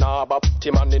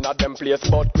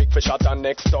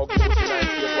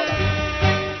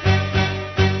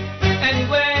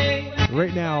 Anyway.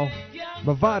 Right now,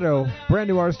 Movado, brand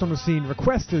new artist on the scene,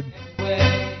 requested.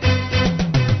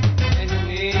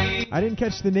 I didn't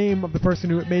catch the name of the person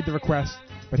who made the request,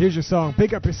 but here's your song.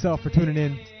 Big up yourself for tuning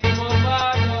in.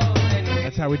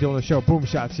 That's how we do on the show. Boom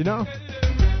shots, you know?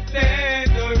 They're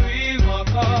the real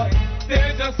McCoy.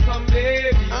 They're just some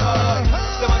baby boy.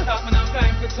 Some talk me now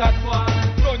time to chat boy.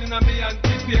 Running on me and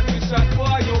prepare to shot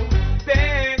boy. Yo,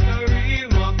 they're the real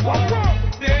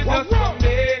McCoy. They're just some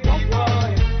baby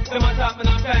boy. Some talk me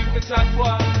now time to chat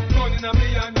boy. Running on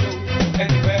me and you.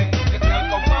 Anyway, you can't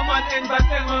come from an end and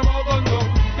tell me how gun go.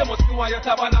 You must know why your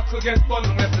tabernacle get fun.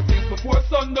 Rest the things before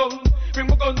sundown. Bring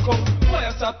my gun come. Why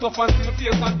you shot tough and see my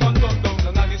face and turn down.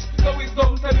 And I this, so it's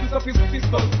down, tell him to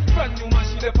pistol. Brand new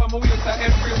machine up on my waist and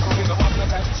embrace. So we don't have no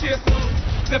time to chase now.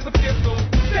 Left the place now.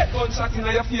 Let gunshot in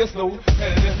your face now.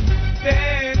 Tell them,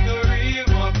 they're the real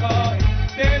McCoy.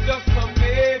 They're just some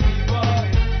baby boy.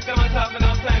 Them a talk me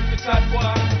now time to chat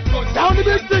boy. Down the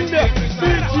big thing there.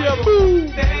 DJ Boom.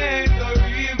 They're the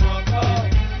real McCoy.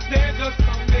 They're just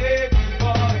some baby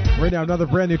boy. Right now, another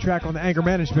brand new track on the Anger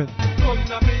Management.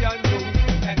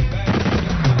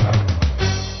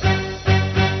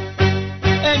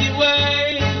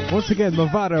 Anyway. Once again,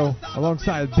 Movado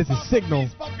alongside This Is Signal.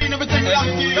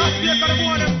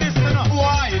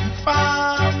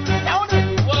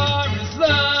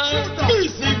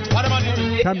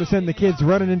 Time to send the kids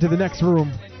running into the next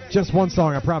room. Just one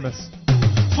song, I promise.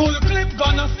 Full clip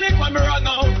gonna stick when me run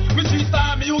out. We three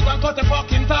star me use and cut the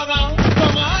fucking tongue out.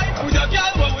 Come on, with your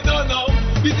girl what we don't know.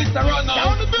 This is the run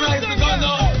out, rise the gun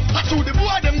out. I show the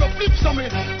boy them no flip some me.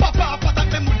 Papa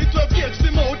attack them with the 12 gauge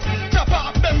the mouth. Chop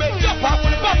off them make chop off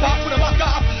with the pop off with the back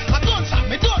off. I don't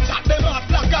shot them out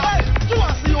black off. You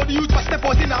want see how the youth was step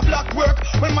out in a black work.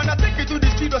 When man I take me to the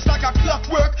street just like a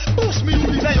clockwork. Push me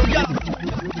you in your girl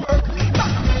work.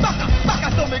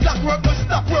 Back so me clock work don't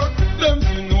stop work. Them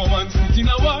see no man sit in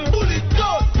a war. Bullet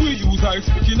gun. We use our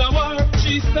speak in a war.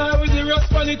 She star with the rust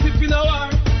on the tip in a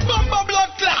war. Bamba blood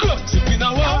clot. Blood chip in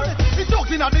a war. We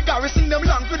talking at the garrison them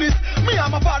long for this. Me and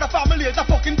my father family is a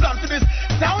fucking plan for this.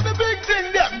 Sound the big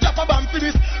thing them drop a bomb for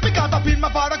this. Because I pin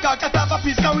my father got a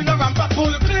piece going around back.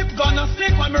 Pull the clip gonna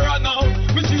stick when me run out.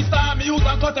 We three star me use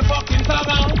and cut the fucking tongue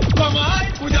out. Come on,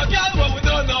 with your girl what we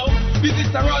don't know. This is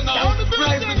the run out.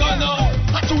 Rise the gun out.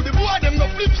 I show the boy them no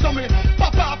flip some me.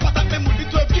 Papa attack them with the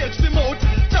 12 gauge the mouth.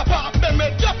 Chop off them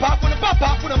make chop off with the pop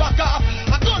off with the back off.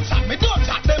 I don't shot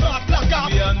them out black off.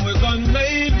 And we gun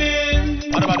raving.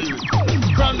 What about you?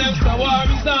 From them the war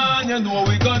is on, you know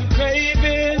we gun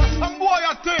craving. What's some boy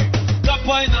I think? The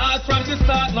point out from the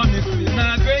start, long is still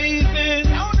not grazing.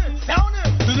 Sound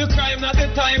it. Do the crime not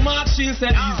the time mark, she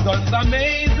said these guns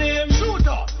amazing. Shoot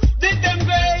up. Did them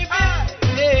gravy.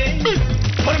 Hey.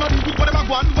 What them a do, what them a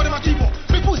go on, what them a keep up.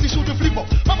 Me pussy shoot to flip up.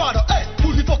 My father, hey,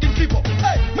 pull the fucking clip up.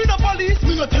 Hey, me no police,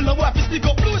 me no tell no boy to stick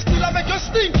up. Blue still I make you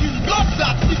stinking blood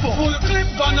that stick up. Full clip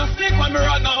on a stick when me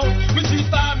run now. Me see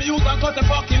star me use and cut the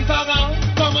fucking tongue out.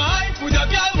 Come on, with a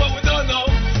girl what we don't know.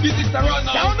 This is the run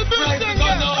now. Down the building,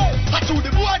 yeah. I told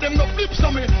the boy them no flip so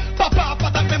me. Papa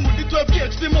attack them with the 12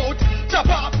 gauge the mouth. Chop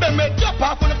off them head, chop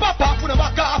off when the pop off when the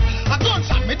back off. A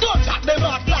gunshot me, don't shot them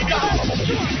off like that.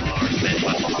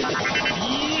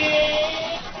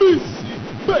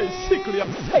 Basically,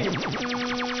 I'm saying.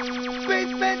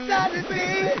 Space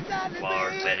mentality.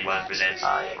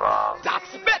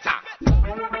 That's better.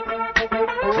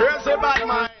 Crazy bad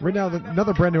man. Right now,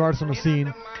 another brand new artist on the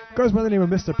scene goes by the name of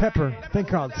Mr. Pepper. Thing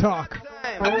called Talk.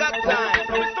 At that time,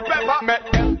 Mr. Pepper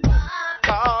met them.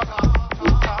 Talk,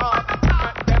 talk,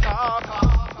 met them talk.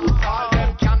 All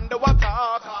them can do a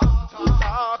talk,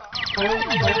 talk.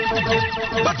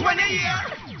 But when you hear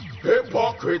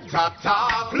hypocrite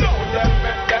talk, load them,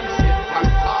 make them sit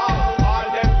and talk. All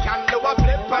them can do a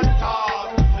flip and talk.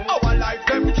 Our life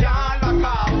them can't lock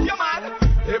off. You man,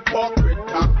 hypocrite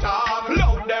talk,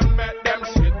 load them, make them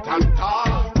sit and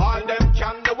talk. All them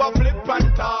can do a flip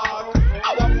and talk.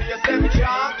 Our face them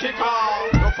can't kick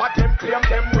off. No for them claim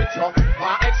them with you.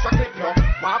 Want extra clip you.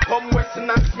 Want come Western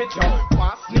and Smith you.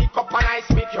 Want sneak up and I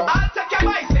speak you. I'll take your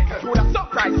bicycle. You the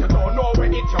surprise you don't know where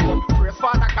it you. Praise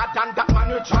Father God and that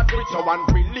man you chat with you. And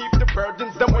relieve the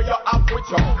burdens them where you have with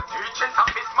you. The teachings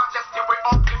of His Majesty will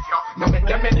uplift you. Now make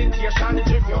the meditation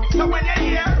give you. So when you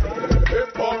hear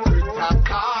hypocrite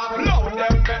talk, load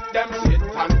them, make them sit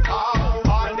and talk.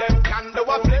 All them can do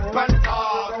a flip and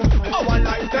talk. Our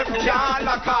life them can't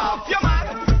lock off. You man,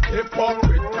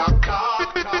 hypocrite talk.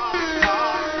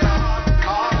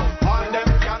 All them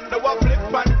can do a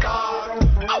flip and talk.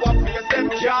 Our face them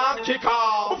can't kick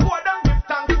off. Before them give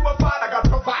thanks to a Father God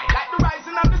provide. Like the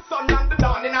rising of the sun and the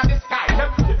dawning of the sky.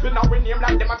 Them if you know we name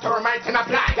like them a termite in a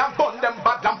fly. And burn them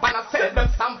bad lamp and a sell them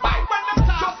some by. When them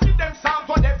talk, just give them sound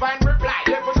for their fine reply.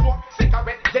 Never smoke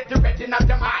cigarette, get the red in of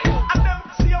them eye. And them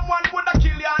same one would a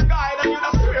kill you and guide. And you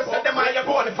the swear said them are you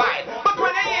bonafide. But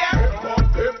when they hear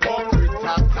hypocrite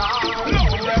talk,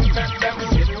 load them, make them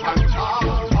sit and talk.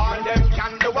 All them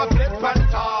can do a flip and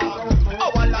talk.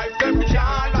 Our life them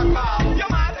can't lock off. You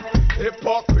mad?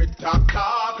 Hypocrite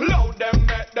talk, load them,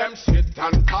 make them sit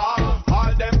and talk.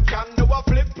 All them can do a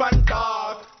flip and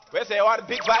talk. We say what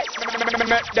big vibes,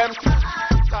 make them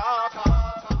talk.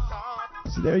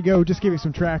 So there you go. Just give you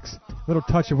some tracks. A little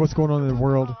touch of what's going on in the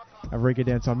world of reggae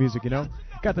dancehall music, you know.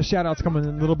 Got the shout-outs coming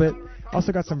in a little bit.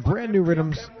 Also got some brand new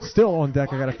rhythms still on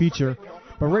deck I got to feature.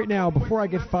 But right now, before I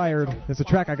get fired, there's a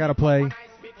track I got to play.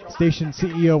 Station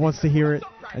CEO wants to hear it.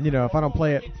 And, you know, if I don't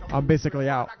play it, I'm basically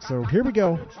out. So here we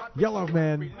go. Yellow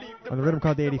Man on the rhythm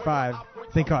called the 85.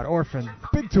 Thing called Orphan.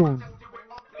 Big tune.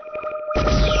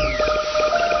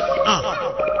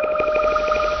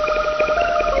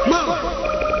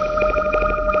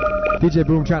 DJ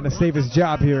Boom trying to save his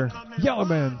job here. Yellow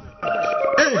Man.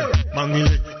 Hey,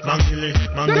 bangili, bangili,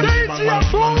 bangili, bang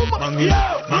bang bang, bangili,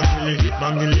 bangili,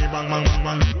 bangili, bang bang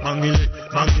bang, bangili,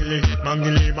 bangili,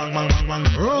 bangili, bang bang bang bang.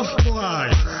 Rough boy,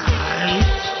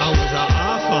 I was a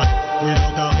orphan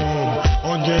without a home.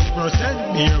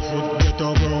 100% barefoot ghetto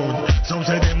grown. Some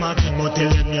say them a king, but tell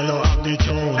them yellow have the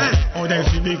throne. Oh, they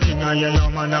see the king a yellow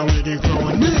man a with the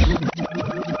crown.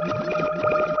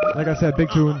 Like I said, big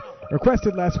tune.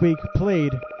 Requested last week,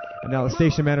 played, and now the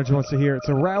station manager wants to hear it.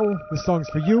 So Raul, this song's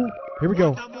for you. Here we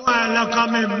go.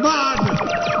 Bangili,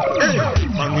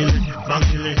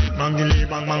 bangili, bangili,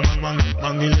 bang bang bang,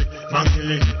 bangili,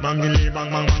 bangili, bangili, bang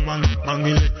bang bang,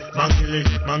 bangili, bangili,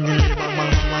 bangili, bang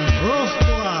bang bang. Rough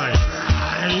boy,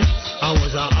 I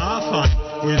was a orphan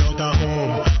without a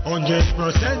home. 100%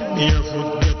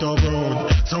 barefoot ghetto grown.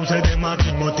 Some say them a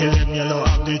king, but tell them yellow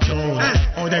have the throne.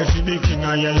 Oh, they see the king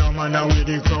a yellow man a with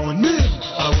the crown.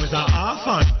 I was a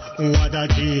orphan who had a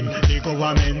dream. The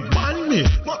government banned me,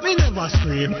 but me never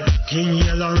scream. King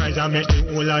Yellow rise and make the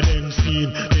whole of them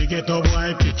scene. They get a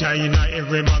boy picture in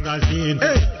every magazine.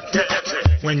 Hey, tell them say,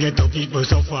 when ghetto people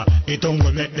suffer, it don't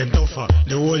go make them tougher.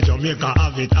 The whole Jamaica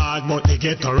have it hard, but they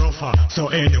get a rougher. So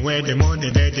anyway, the money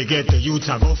there they get the youths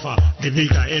a gopher. The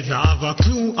bigger heads not have a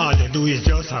clue, all they do is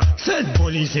just send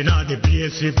police in all the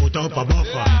place, we put up a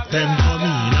buffer. Them come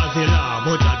in as the law,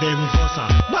 but a them fusser.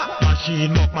 Back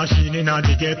machine in all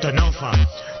the ghetto nuffer.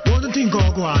 One don't think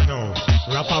I'll go on now.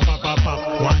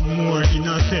 Rap-a-pap-a-pap. One more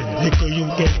innocent. Little you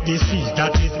get disease.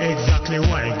 That is exactly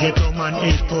why ghetto man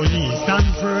hate police. Stand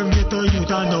firm, ghetto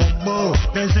youth and no bow.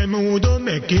 They say me who don't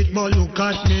make it, but look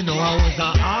at me now. I was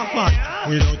a half-man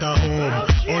without a home.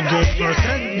 100%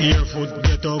 barefoot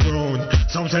ghetto grown.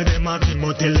 Some say they mark him,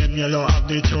 but tell them yellow have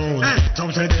the throne.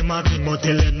 Some say they mark him, but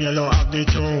tell them yellow have the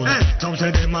throne. Some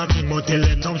say they mark him, but tell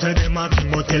them. Some say they mark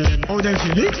him, but tell them. Oh, them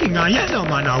see the king and yellow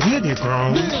man, I wear the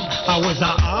crown. I was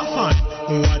a half-man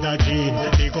who had a dream.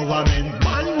 The government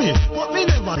banned me, but me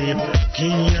never dream.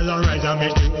 King Yellow Rise and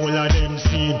make the whole of them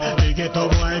seem. They get a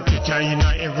boy picture in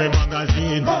every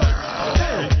magazine.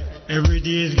 Every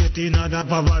day is getting another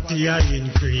poverty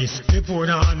increase. The poor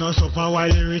now no suffer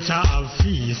while the rich have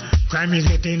fees. Crime is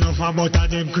getting enough about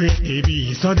them create the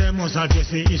beast. So they must address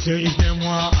the issue if them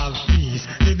want have peace.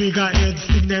 The bigger heads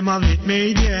think them have it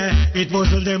made, yeah. It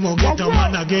puzzle them or get a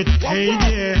man a get paid,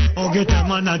 yeah. Or get a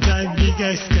man a drive big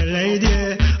Escalade,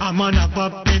 yeah. A man a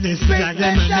pop in his like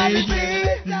lemonade.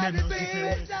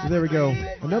 There we go.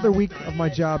 Another week of my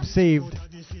job saved.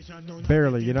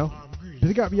 Barely, you know.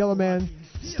 Pick up Yellow Man.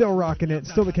 Still rocking it,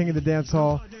 still the king of the dance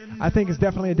hall. I think it's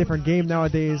definitely a different game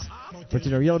nowadays, but you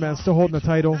know, Yellow Man's still holding the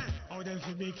title.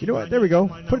 You know what? There we go.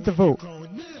 Put it to vote.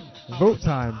 Vote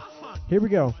time. Here we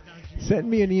go. Send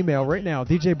me an email right now,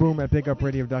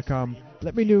 djboom@bigupradio.com.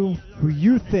 Let me know who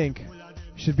you think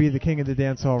should be the king of the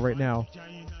dance hall right now.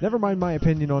 Never mind my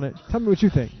opinion on it. Tell me what you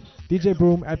think.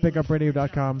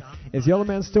 djboom@bigupradio.com. Is Yellow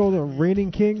Man still the reigning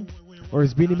king? Or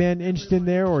is Beanie Man inched in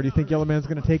there? Or do you think Yellow Man's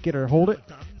going to take it or hold it?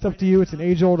 It's up to you. It's an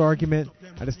age-old argument.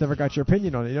 I just never got your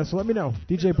opinion on it. You know, so let me know.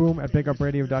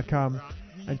 djboom@bigupradio.com.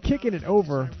 And kicking it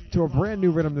over to a brand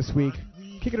new rhythm this week.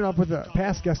 Kicking it up with a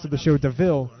past guest of the show,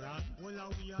 DeVille.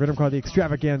 Rhythm called the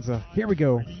Extravaganza. Here we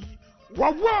go.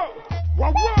 Whoa, whoa,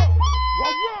 whoa, whoa,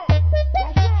 whoa,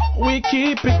 whoa. We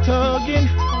keep it tugging.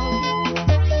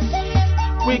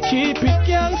 We keep it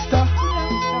gangsta.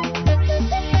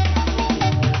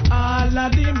 All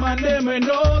of them and them we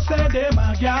know say them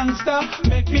a gangsta.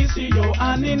 Make me see your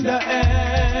hand in the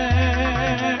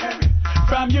air.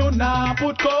 From you now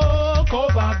put coke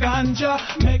over ganja.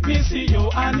 Make me see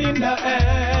your hand in the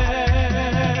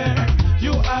air.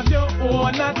 You have your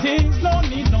own things, no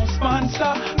need no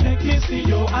sponsor. Make me see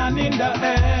your hand in the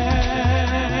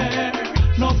air.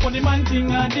 No funny man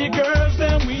thing and the girls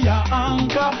them we are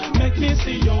anchor. Make me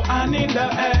see your hand in the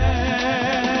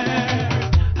air.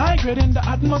 High grade in the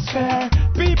atmosphere.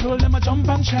 People them a jump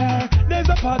and share. There's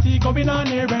a party going on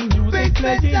here and music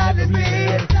playing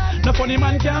everywhere. No funny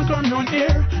man can't come round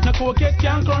here. No coquette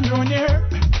can't come round here.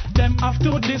 Them have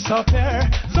to disappear.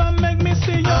 So make me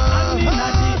see your hand in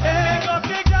the air. Make up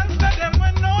the gangster them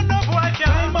when no boy can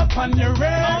climb up on your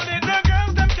rail. Only the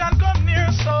girls them can come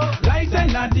near. So light in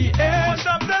the air. Push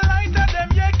up the lighter them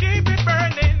yeah keep it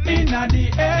burning in the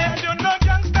air. If you know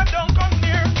gangster don't come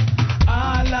near.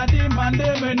 All of them and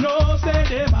them we know say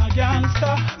them a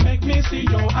gangster. Make me see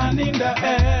your hand in the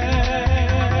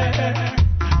air.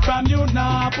 From you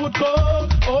now put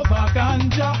coke over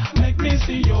ganja. Make me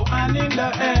see your hand in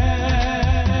the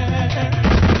air.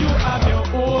 You have your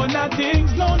own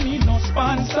things, no need no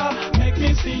sponsor. Make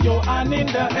me see your hand in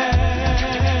the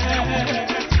air.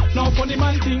 No funny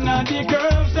man thing and the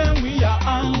girls then we are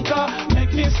anchor.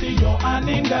 Make me see your hand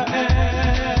in the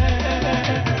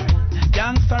air.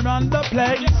 Gangster on the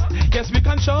place, yes we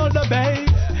control the bass.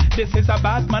 This is a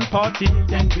Batman party,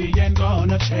 and we ain't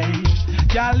gonna change.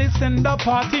 Y'all listen the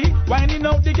party, winding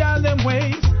out the gal them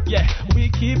ways. Yeah, we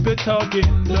keep it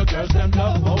tugging, the girls them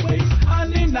love our ways.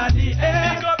 And in the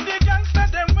air, pick up the gangster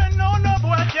them when no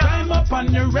boy can climb up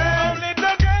on your rail. Only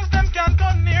the girls them can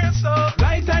come near, so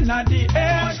light in the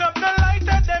air. Push up the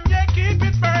lighter them, yeah, keep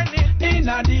it burning in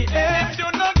the air. If you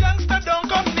no gangster, don't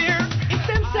come near.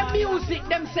 Them say music,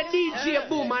 them say DJ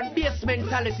Boom and bass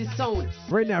mentality sound.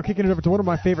 Right now, kicking it over to one of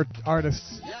my favorite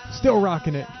artists, still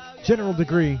rocking it, General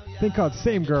Degree, thing called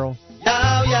Same Girl. Yo,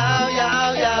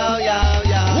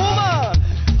 woman!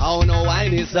 I know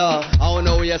wine is up, I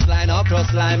know waistline up,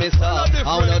 cross line is up,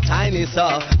 I know tiny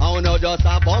up, I know just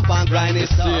a bump and grind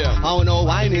is up, I know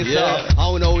wine is up,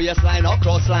 I know waistline up,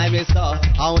 cross line is up,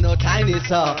 I know tiny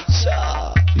up,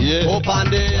 sure. Yeah. Up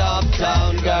on the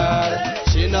uptown girl,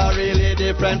 she not really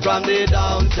different from the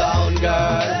downtown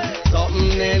girl.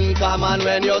 Something in common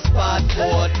when you spot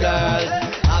both girls.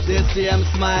 Have the same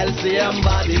smile, same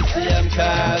body, same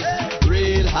curves.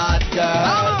 Real hot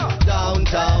girls,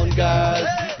 downtown girls.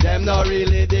 Them not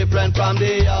really different from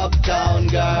the uptown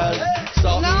girls.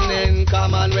 Something in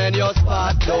common when you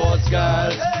spot those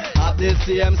girls. Have the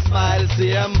same smile,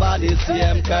 same body,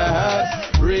 same curves.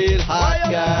 Real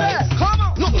hot girls.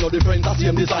 Nothing know the friends are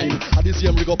same design. At the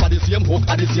same rig up, at the same hook,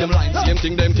 at the same line. Same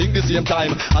thing, them think the same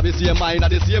time. At the same mind, at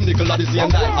the same nickel, at the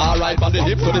same dime. Alright, from the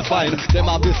hip to the spine. Them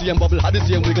have the same bubble, at the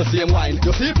same wiggle, same wine.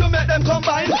 You see if you make them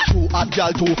combine. Two hot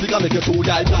gal, two figure, make you two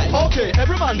guy blind. Okay,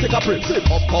 every man take a trip.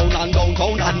 Uptown and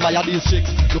downtown, admire these chicks.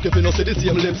 Look if you know see the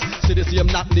same lips, see the same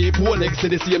knot knee, poor legs,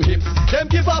 see the same hips. Them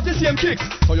give off the same kicks,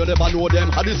 so you never know them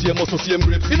had the same muscle, same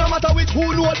grips. It no matter which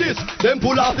who know this, them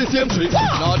pull off the same tricks.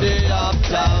 Now the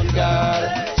uptown girl,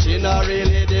 she not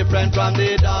really different from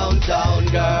the downtown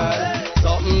girl.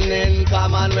 Something in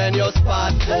common when you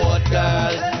spot both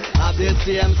girls. Have the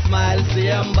same smile,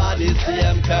 same body,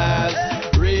 same curves.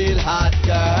 Real hot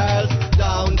girls,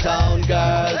 downtown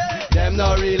girls. Them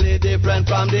not really different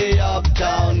from the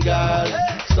uptown girls.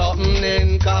 Something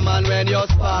in common when you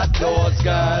spot those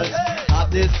girls. Have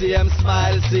the same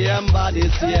smile, same body,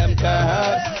 same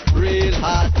curves. Real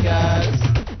hot girls.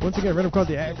 Once again, rhythm called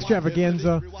the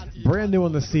Extravaganza, brand new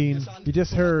on the scene. You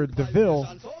just heard DeVille,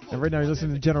 and right now you're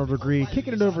listening to General Degree,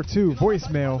 kicking it over to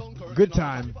voicemail. Good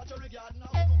time.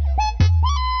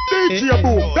 DJ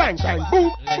Boom, bang, bang,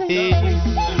 boom.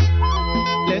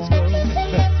 Let's go.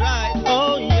 That's right.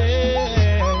 Oh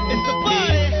yeah. It's a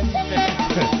party.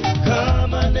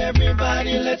 Come on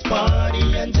everybody, let's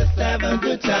party and just have a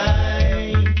good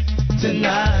time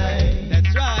tonight.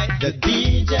 That's right. The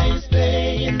DJ's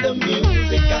playing the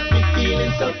music, got me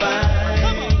feeling so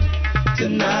fine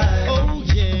tonight. Oh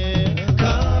yeah.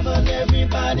 Come on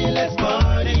everybody, let's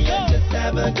party and just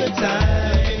have a good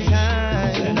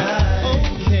time tonight.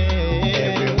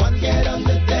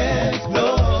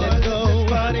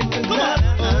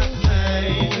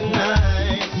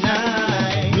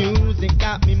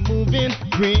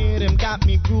 Rhythm got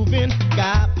me grooving,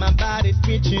 got my body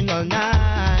twitching all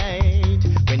night.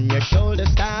 When your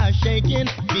shoulders start shaking,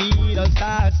 feet all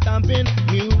start stomping,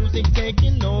 music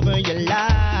taking over your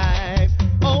life.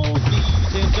 Oh,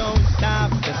 DJ, don't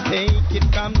stop, just take it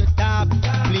from the top.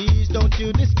 Please don't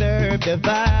you disturb the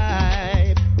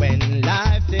vibe. When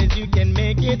life says you can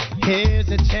make it, here's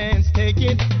a chance, take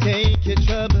it. Take your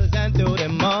troubles and throw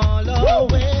them all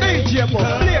away. DJ, come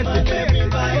on,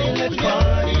 everybody, let's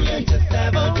party and just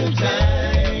have a good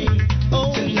time.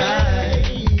 Oh, tonight,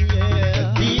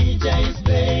 yeah. The DJ's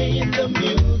playing the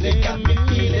music, got me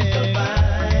feeling so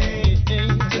fine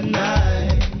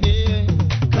tonight. Yeah.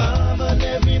 Come on,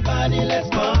 everybody, let's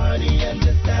party and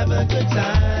just have a good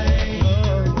time.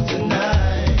 Oh,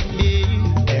 tonight,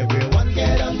 yeah. Everyone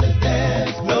get on the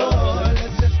dance floor.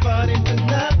 Let's just party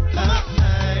tonight.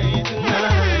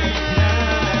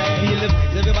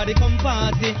 Everybody come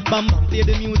party, bam bam play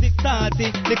the music starty.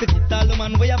 Little kids all the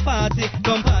man where you party,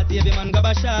 come party every man grab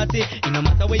a shotty. It no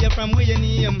matter where you from, where you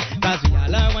name, cause we all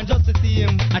are one just the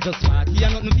same. I just party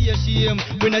and nothing to be ashamed.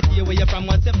 We not care where you from,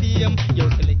 what's your fame.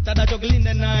 Yo selector that juggle in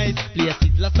the night, play a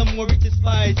sizzler some more Richie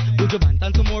Spice, Buju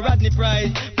Banton some more Rodney Price.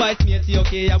 Spice matey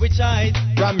okay, I will try.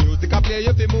 From music I play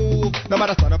you fi move, no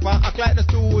matter stand up and act like the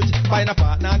stooge. Find a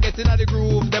partner and get in the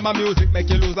groove, them a music make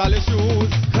you lose all your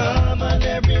shoes. Come on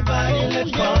everybody,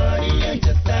 let's party and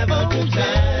just have a good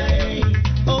time.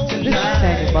 Oh, this is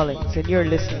Sandy Mullins, and you're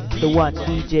listening to the one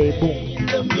DJ Boom.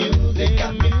 The music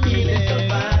got me feeling so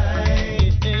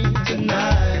fine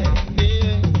tonight.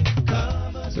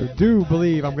 So do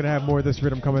believe I'm going to have more of this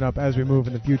rhythm coming up as we move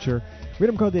in the future.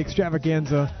 Rhythm called the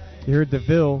Extravaganza. You heard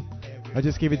DeVille. I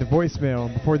just gave you the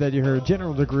voicemail. Before that, you heard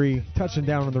General Degree touching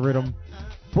down on the rhythm.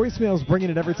 Voicemail's bringing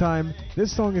it every time.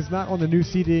 This song is not on the new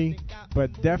CD, but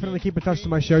definitely keep in touch to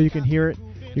my show. You can hear it.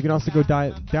 You can also go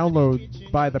download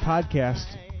by the podcast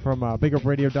from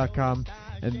bigupradio.com,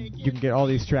 and you can get all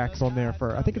these tracks on there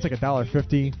for, I think it's like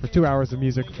 $1.50 for 2 hours of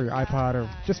music for your iPod or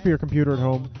just for your computer at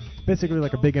home. Basically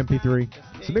like a big MP3.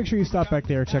 So make sure you stop back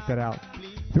there and check that out.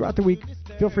 Throughout the week,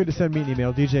 feel free to send me an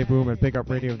email,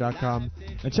 djboom@bigupradio.com,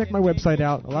 and check my website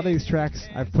out. A lot of these tracks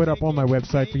I've put up on my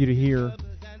website for you to hear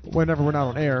whenever we're not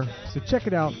on air. So check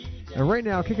it out. And right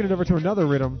now, kicking it over to another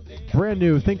rhythm, brand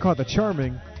new thing called The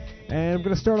Charming. And I'm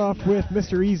going to start off with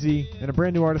Mr. Easy and a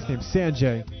brand new artist named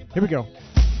Sanjay. Here we go.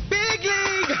 Big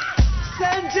League,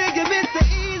 Sanjay and Mr.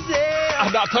 Easy.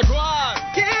 And Dr. Guan.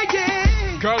 Yeah,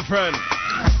 yeah. Girlfriend,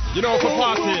 you know, for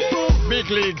party, Big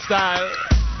League style.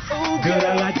 Oh, girl,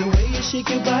 I like the way you shake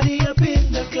your body up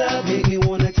in the club. Make me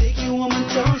want to take you home and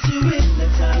toss you in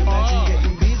the tub. Got you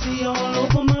getting busy all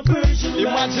over my Persian.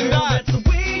 Imagine that. That's the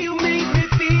way you make me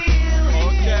feel.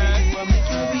 Okay. I'll make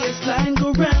your waistline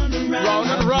go round and round. Round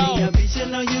and round. I bet you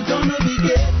know you're gonna be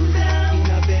getting down.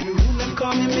 In a bedroom and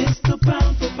call me Mr.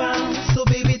 Pound for Pound. So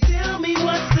baby, tell me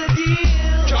what's the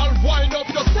deal. Girl, wind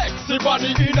up your sexy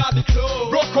body in the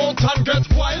club. Rock out and get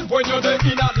wild when you're there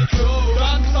in the club.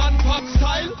 Dance and pop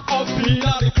style up in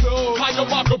the club. Kind of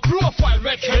mark up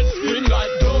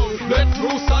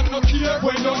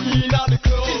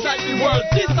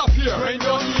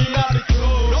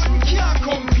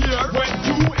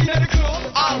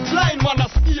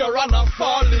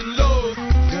fall in love.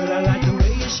 Girl, I like the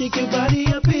way you shake your body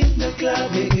up in the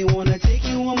club. Make me wanna take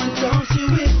you home and toss you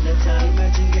in the tub.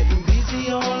 Imagine getting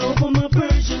busy all over my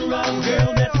Persian rug.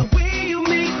 Girl, that's the way you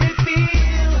make me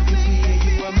feel.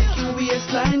 You are making your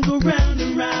waistline go round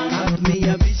and round. Have me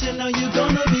a vision, now you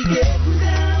gonna be getting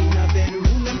down. In a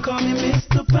bedroom, them call me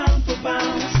Mr. Pound for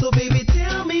Pound. So baby,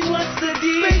 tell me what's the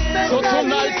deal. So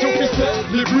tonight you be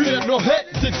celebrate, no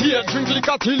hesitate. Drink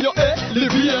liquor till you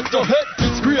elevate your head.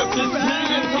 It's great, this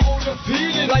feeling, how you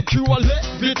feeling like you are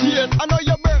levitate. I know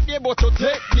your birthday, but you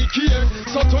take the care.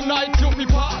 So tonight you be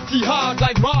party hard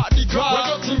like Mardi Gras. When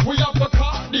you think we have a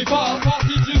carnival,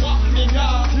 party till morning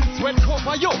hour. Since when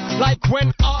cover you, like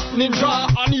when art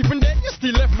ninja. And even then you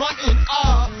still left man in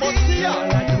art. But see ya. I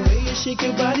like the way you shake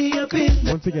your body up in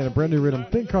the Once again, a brand new rhythm,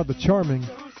 thing called The Charming.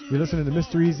 You're listening to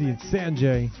Mr. Easy and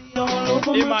Sanjay.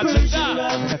 Imagine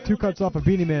that. I got two cuts off of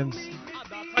Beanie Man's.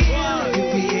 You are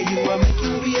making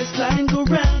your waistline go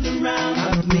round and round.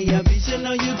 Have me a vision,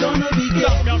 now you gonna be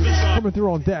getting Coming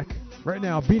through on deck. Right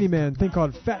now, Beanie Man, thing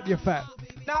called Fat You Fat.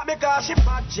 Not because she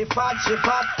fat, she fat, she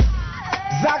fat.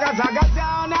 Zaga, zaga,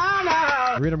 down, now,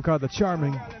 now. A rhythm called The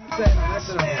Charming.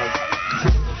 Listen to me.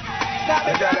 Not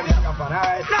because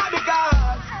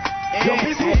you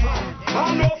be so fat.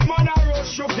 Enough man a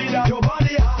rush you feel that your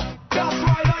body hot. That's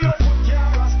why now your foot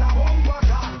can't rasta bumper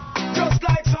car. Just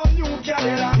like some new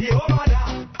Cadillac, the Humada.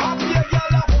 Happy a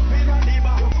girl a pump in a the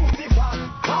back, tooty fat.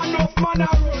 Enough man a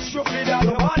rush you feel that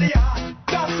your body hot.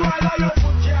 That's why now your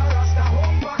foot can't rasta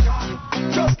bumper car.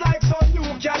 Just like some new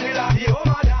Cadillac, the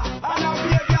Humada. And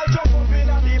happy a girl jump up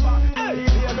in a the back. Hey,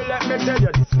 baby, let me tell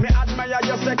you this. Me admire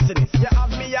your sexiness. You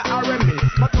have me a R&B.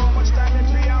 But how much time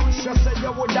in me I wish you say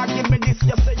you woulda give me this.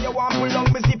 You say you want pull down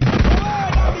me zip.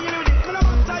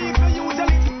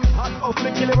 Off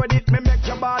me kill it with it, me make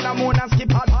your ball and moon and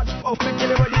skip hot. Off me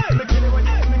kill it with it, me kill it with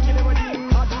it, me kill it with it.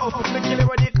 Off me kill it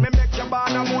with it, me make your ball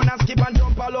and moon and skip and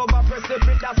jump all over, press the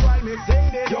fit. That's why me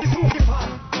sing it. You skip hot.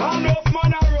 Enough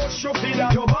man a rush you feel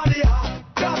that your body hot.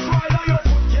 That's why now your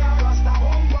foot can't rasta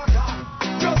bumper car.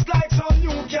 Just like some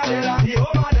new Cadillac, the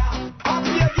Humada.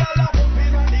 Happy a girl a pump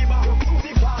in a the back,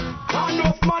 tooty fat.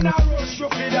 Enough man a rush you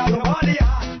feel that your body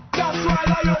hot. That's why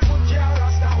now your foot can't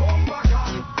rasta bumper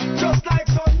car. Just like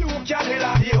some new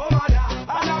Cadillac, the Humada.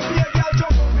 And a big girl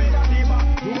jump up in a the back.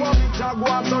 You want me to go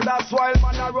on, so that's why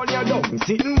man a run you down.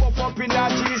 Sitting up in a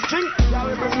G-string, girl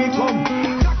bring me come.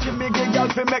 Tacky me gay girl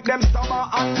fi make them stammer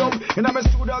and dumb. In a me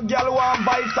studio, girl want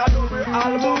buy a double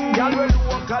album. Girl will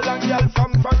local and girl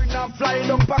from foreign and fly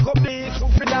down. Pack up the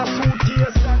soup in a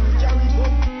suitcase and carry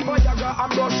come. Viagra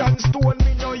and brush and stone,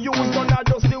 me no use none of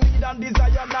dusty weed and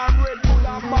desire and Red Bull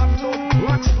and Magnum.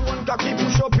 Rock stone cocky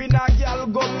push up in a girl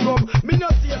gum. Me no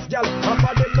taste girl,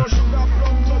 after them no sugar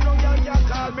plum. So no girl can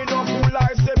call me no fool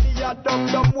or say me a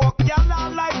dumb walk. Girl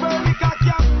not like Bernica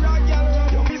camera, girl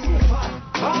you be so fat.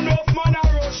 Enough man a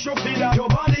rush you feel that your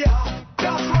body hot.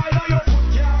 That's why now your foot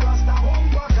can't rasta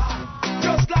bumper car.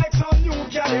 Just like some new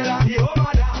Cadillac, the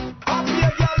Humada. Happy a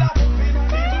girl a pump in a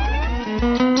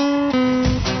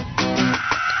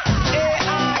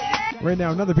the Right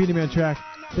now, another Beanie Man track.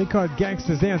 They called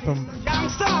Gangsta's Anthem.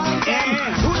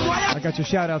 I got your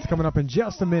shout-outs coming up in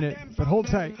just a minute, but hold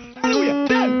tight.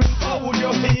 How would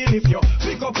you feel if you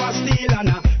pick up a steel and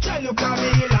a try look at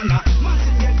me and a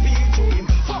massive get feel to him?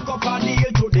 Fuck up a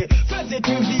deal today, felt it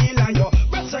reveal and your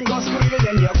breasts and go squeal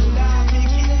and you could have me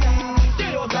killed.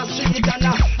 Dead out the street and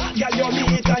a girl you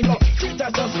meet and you treat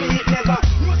her so sweet, never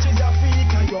know she's a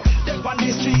freak and you step on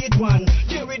the street one,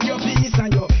 deal with your piece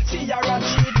and you see her a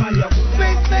cheat man, you could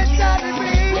have me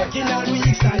killed. Working all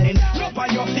week standing up on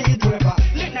your feet, whoever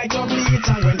late night you bleach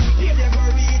and when here they go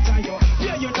reach and you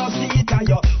here you no see it and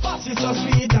your boss is so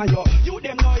sweet and you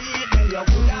them no eat then you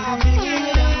could have been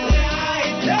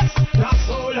life. That's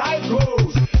how life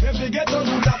goes. If you get on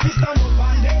with a fist and up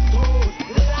on them toes.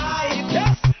 Life,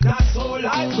 that's how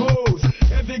life goes.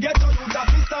 If you get on with a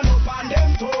fist and up on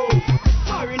them toes.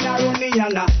 Foreign around me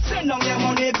and send down your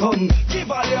money come. Give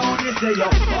all your money say yo.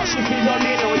 Oh she feel on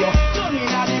me now yo. Done in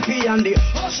a the P and the.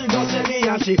 Oh she go say me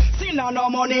and she. See now no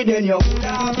money then you could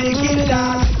have been killed.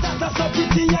 That's a so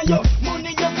pretty and yo.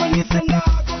 Money you when you send her.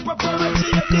 Go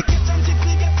preparatory in the kitchen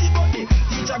gypsy get the body.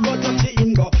 Teacher go touch it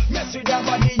in go. Mess with her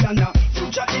body and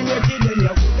future in ready then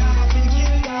you could have been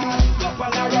killed. Go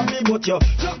pan a rabbi but you.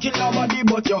 No kill nobody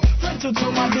but you. Friend to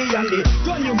somebody and the.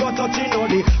 Gun you go touch in all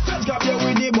the. Friends grab you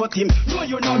with the but him. No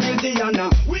you not guilty and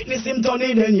witness him turn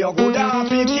it then you could have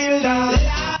been killed.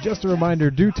 Just a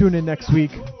reminder, do tune in next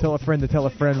week. Tell a friend to tell a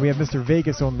friend. We have Mr.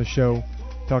 Vegas on the show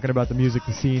talking about the music,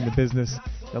 the scene, the business,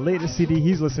 the latest CD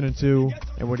he's listening to,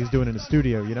 and what he's doing in the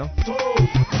studio, you know?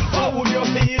 How would you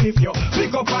feel if you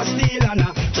pick up a steel and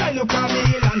try look a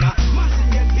meal and massive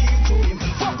get feel to him?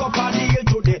 Fuck up a deal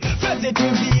today, felt it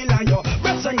reveal and your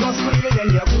breaths and go squeal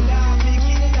and you could have me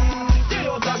killed. Get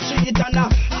out the street and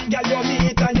girl you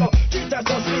meet and you treat her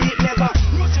so sweet, never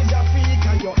rushes your feet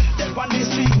and you step on the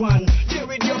street one. Deal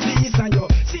with your peace and you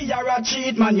see you're a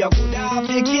cheat man, you could have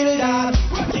me killed.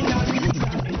 Working on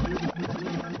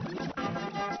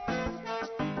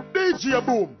DJ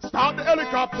Boom, start the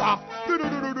helicopter.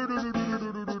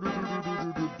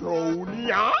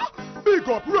 Adonia. Big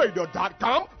up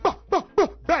radio.com.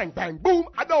 Bang, bang, boom,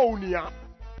 Adonia.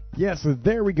 Yeah, so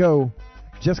there we go.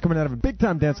 Just coming out of a big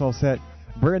time dancehall set.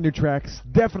 Brand new tracks.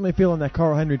 Definitely feeling that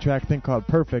Carl Henry track, thing called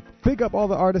Perfect. Big up all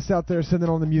the artists out there sending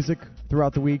on the music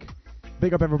throughout the week.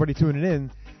 Big up everybody tuning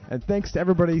in. And thanks to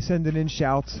everybody sending in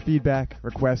shouts, feedback,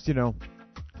 requests,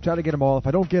 Try to get them all. If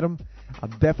I don't get them, I'll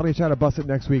definitely try to bust it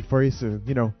next week for you. So,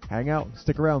 hang out,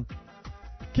 stick around.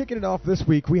 Kicking it off this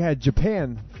week, we had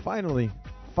Japan. Finally.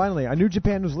 I knew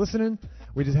Japan was listening.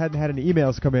 We just hadn't had any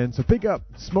emails come in. So big up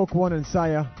Smoke One and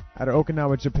Saya out of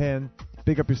Okinawa, Japan.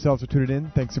 Big up yourselves for tuning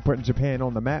in. Thanks for putting Japan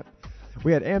on the map.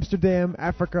 We had Amsterdam,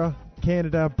 Africa,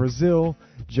 Canada, Brazil,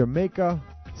 Jamaica,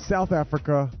 South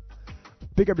Africa.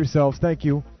 Big up yourselves. Thank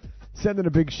you. Sending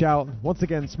a big shout. Once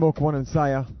again, Smoke One and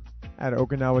Saya out of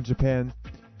Okinawa, Japan.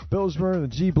 Bilsmer, the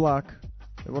G Block.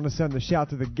 I want to send a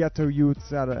shout to the Ghetto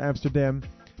Youths out of Amsterdam.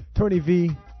 Tony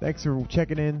V, thanks for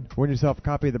checking in. Win yourself a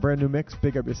copy of the brand new mix.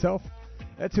 Big up yourself.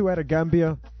 Etu out of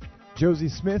Gambia. Josie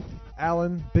Smith,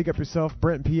 Alan, big up yourself.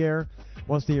 Brent Pierre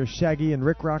wants to hear Shaggy and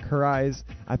Rick Rock, Her Eyes.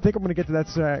 I think I'm going to get to that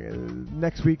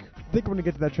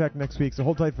track next week. So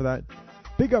hold tight for that.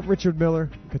 Big up Richard Miller,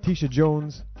 Katisha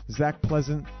Jones, Zach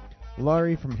Pleasant,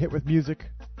 Laurie from Hit With Music.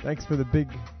 Thanks for the big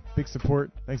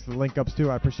support. Thanks for the link ups too.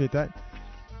 I appreciate that.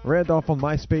 Randolph on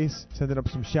MySpace, sending up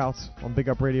some shouts on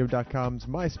BigUpRadio.com's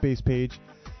MySpace page.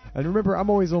 And remember, I'm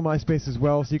always on MySpace as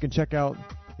well, so you can check out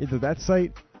either that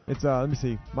site. It's,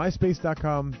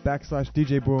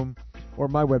 MySpace.com/DJ Boom, or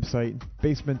my website,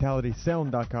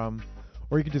 BassMentalitySound.com,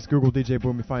 or you can just Google DJ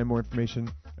Boom and find more information.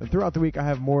 And throughout the week, I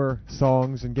have more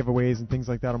songs and giveaways and things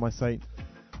like that on my site.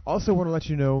 Also want to let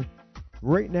you know,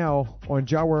 right now on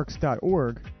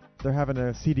jawworks.org, they're having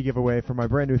a CD giveaway for my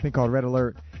brand new thing called Red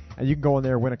Alert, and you can go on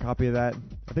there and win a copy of that.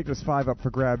 I think there's 5 up for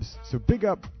grabs, so big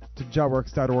up to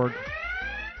jawworks.org.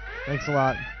 Thanks a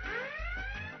lot.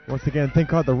 Once again, thing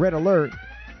called the Red Alert,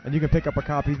 and you can pick up a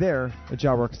copy there at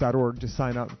jawworks.org. Just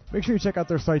sign up. Make sure you check out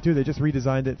their site too. They just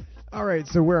redesigned it. All right,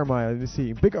 so where am I? Let's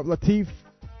see. Big up Latif.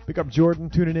 Big up Jordan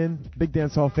tuning in. Big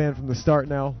dancehall fan from the start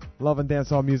now. Loving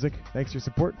dancehall music. Thanks for your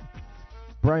support.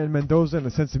 Brian Mendoza and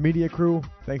the Sense of Media crew.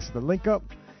 Thanks for the link up.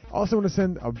 Also want to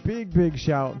send a big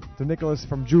shout to Nicholas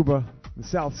from Juba in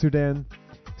South Sudan.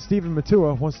 Stephen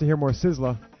Matua wants to hear more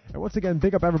Sizzla. And once again,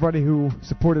 big up everybody who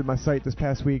supported my site this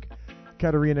past week.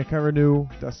 Katarina Karanu,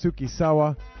 Dasuki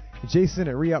Sawa, Jason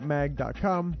at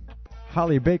reupmag.com,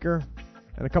 Holly Baker,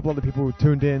 and a couple other people who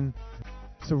tuned in.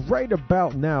 So right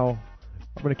about now,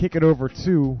 I'm going to kick it over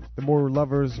to the more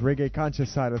lovers, reggae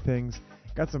conscious side of things.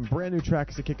 Got some brand new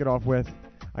tracks to kick it off with.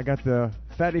 I got the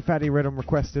Fatty Rhythm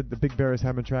requested, the Big Bears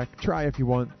Hammond track. Try if you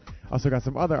want. Also got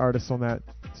some other artists on that.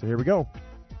 So here we go.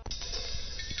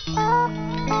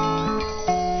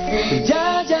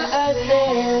 Jaja I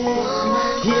say,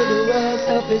 hear the words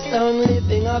of his son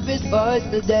lifting up his voice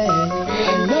today.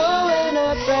 I know when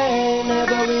I pray,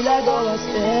 never will I go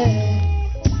astray.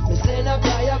 Me send a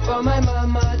prayer for my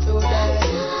mama today.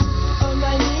 On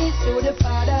my knees to the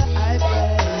Father I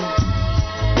pray.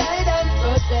 Guidance,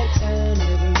 protection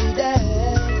every day.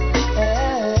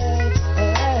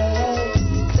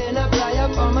 Send a prayer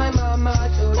for my mama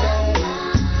today.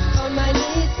 On my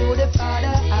knees to the Father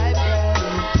I pray.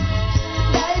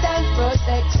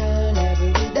 Protection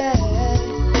every day.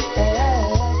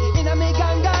 In a me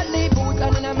godly boots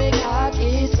and in a me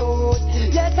khaki suit.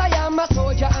 Yes, I am a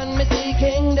soldier and me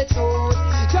seeking the truth.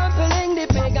 Trampling the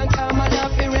pagan common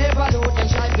of the revolute and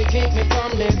try to keep me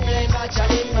from the flame that shall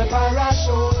hit my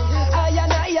parachute. I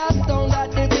have stone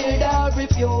that the builder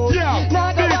refuse.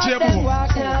 Now go out them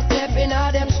walk, now step in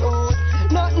all them shoes.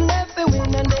 Nothing left to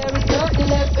win and there is nothing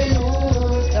left to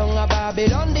lose. Down a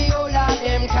Babylon, the whole of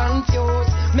them confused.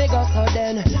 Me go so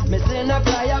then, me send a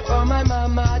prayer for my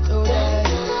mama today.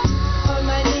 On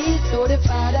my knees to the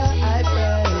Father I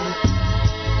pray.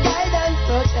 Guidance,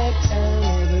 protection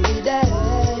every day.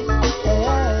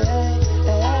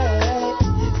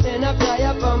 Send a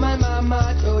prayer for my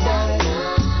mama today.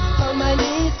 On my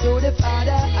knees to the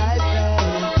Father I pray.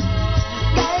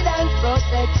 Guidance,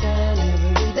 protection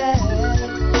every day.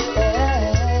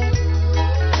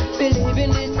 Believe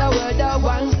in this a word, the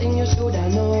one thing you should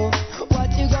know.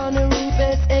 What you gonna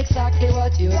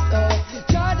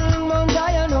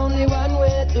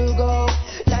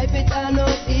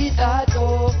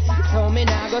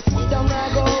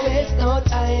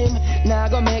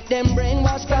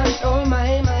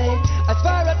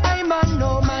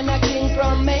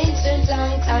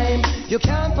You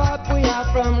can't pop, we are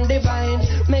from divine.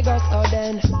 Make us so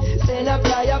then. Send a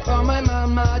prayer for my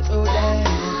mama to them.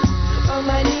 On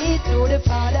my knees to the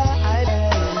Father I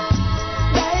beg.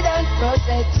 Guidance,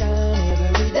 protection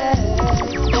every day.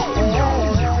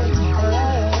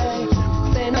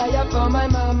 Send prayer for my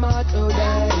mama to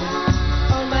them.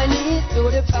 On my knees to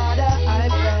the Father I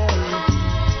pray.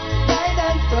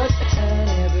 Guidance, protection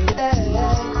every day.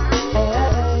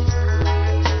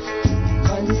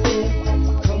 One step,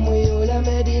 come we all are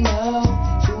ready now.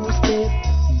 Two step,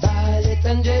 Violet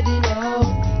and ready now.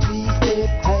 Three step,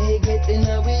 I get in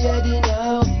now we ready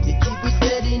now. You keep it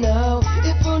steady now.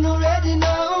 If you're not ready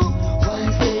now.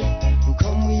 One step,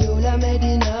 come we all are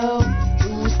ready now.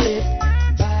 Two step,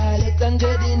 Violet and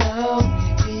ready now.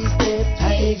 Three step,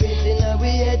 I get in now we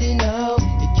ready now.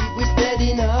 You keep it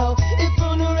steady now. If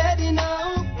you're not ready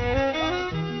now.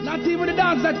 Not even the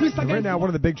dogs that twist And against. right now, one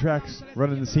of the big tracks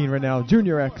running the scene right now,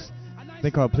 Junior X. They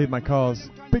call it Plead My Cause.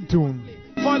 Big tune.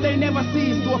 For they never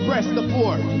cease to oppress the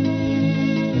poor.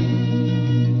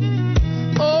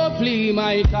 Oh, plead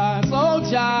my cause, oh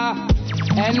Jah,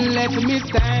 and let me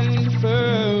stand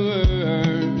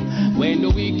firm when the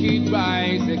wicked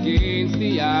rise against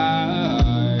the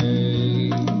eye.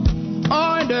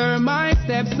 Order my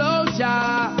steps, oh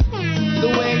Jah, the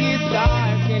way is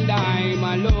dark and I'm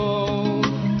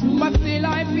alone, but still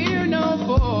I fear no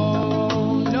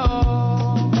foe, no.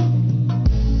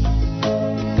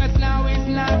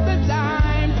 Not the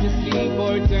time to sleep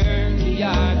or turn the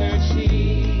other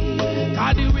cheek.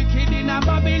 Cause the wicked in a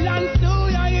Babylon still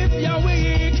if you're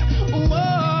weak.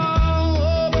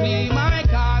 Whoa, plead my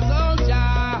cause, oh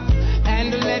Jah,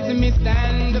 and let me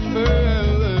stand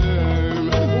firm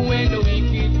when the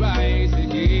wicked rise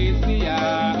against the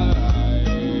eye.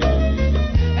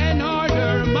 And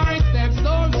order my steps,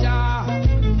 oh Jah,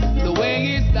 the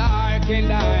way is dark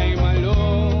and I'm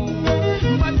alone,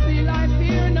 but still I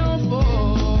fear no foe.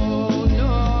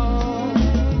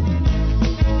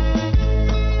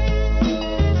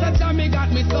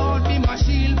 Me sword, be my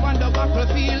shield on the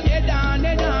battlefield. Head on,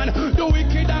 the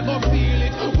wicked I go feel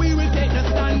it. We will take the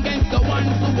stand against the ones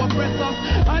who oppress us,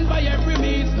 and by every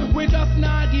means we just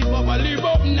not give up. Live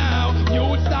up now. You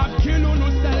stop killing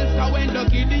yourself, cause when the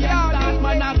Gideon start,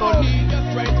 man, I go need your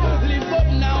strength. Live up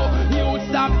now. You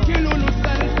stop killing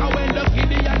yourself, cause when the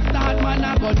Gideon start, man,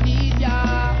 I go need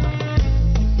ya.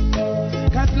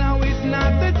 Cause now is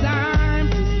not the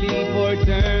time to sleep or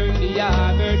turn the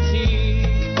other cheek.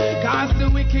 Cause the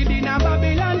wicked in a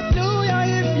Babylon slew ya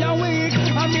if you're weak.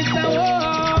 And Mr.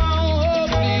 Oh,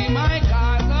 plead my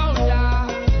cause, oh Jah,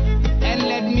 and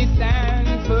let me stand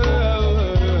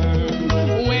firm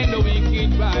when the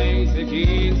wicked rise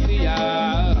against the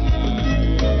eye.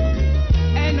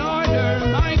 And order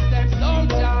my steps, oh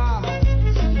Jah,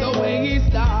 the way is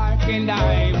dark and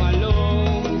I'm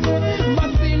alone, but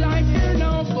still I fear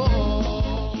no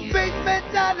foe. Big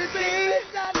mentality.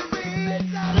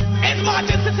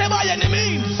 Emergency say by any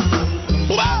means.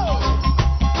 Wow.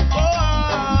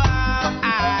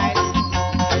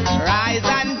 Rise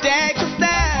and take a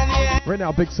stand. Yeah. Right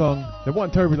now, big song. The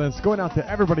one Turbulence going out to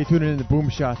everybody tuning in to Boom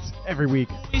Shots every week.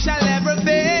 We shall never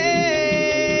fail.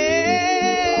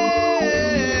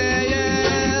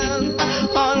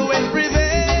 Always prevail.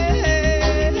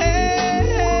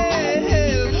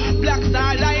 Black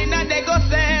Star Line and they go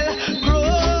sell.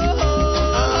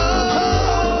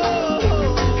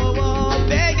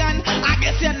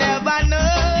 You never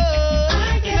know.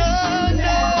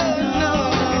 No.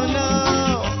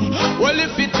 Well,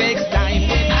 if it takes time,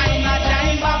 I'm a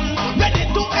time bomb, ready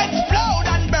to explode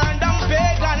and burn down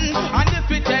pagan. And if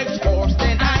it takes force,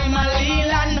 then I'm a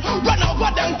Leland, run over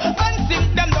them and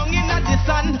sink them down in the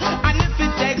sun. And if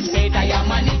it takes faith, I am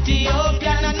an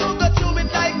Ethiopian, and who go through it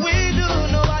like we do,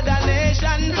 no other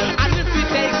nation. And if it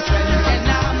takes strength, then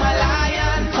I'm a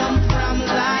lion, come from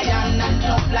Zion and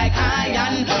tough like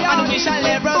iron. And we shall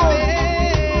never fail.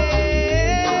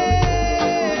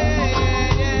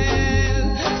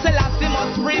 Selassie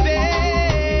must prevail.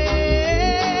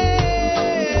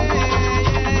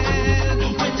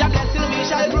 With your blessing we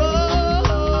shall grow.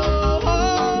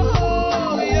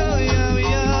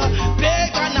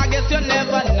 Pagan, I guess you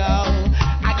never know.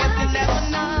 I guess you never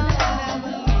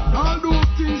know. All those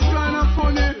things kind of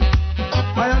funny.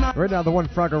 Right now, the one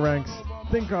Frogger ranks. I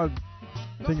think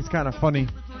it's kind of funny.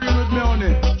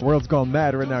 The world's gone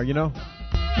mad right now, you know?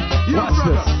 Watch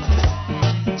this.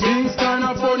 Things kind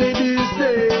of funny these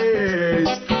days.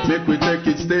 Make we take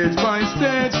it stage by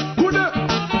stage.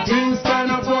 Things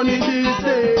kind of funny these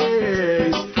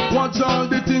days. Watch all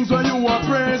the things when you are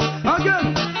praised.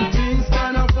 Again. Things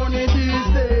kind of funny these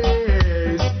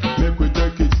days. Make we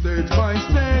take it stage by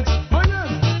stage. Oh yes.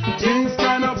 Things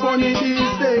kind of funny these days.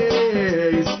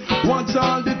 days. Watch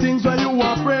all the things when you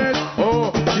afraid.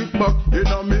 Oh, sit back in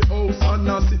a me house and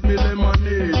I sip me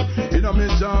lemonade. In a me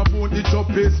jawbone, it up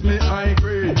is me high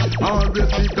grade. Always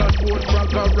be that boat,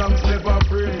 Franca ranks never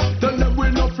afraid. Tell them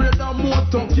we no afraid of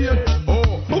motorcade.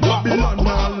 Oh, Babylon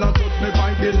all and touch me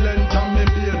by the length of me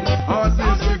beard. As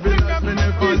is civilized, me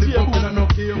never live up in a no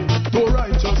cave. To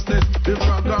righteousness, the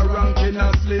Franca rank in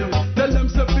a slave. Tell them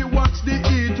say we watch the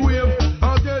heat wave.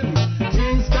 Again,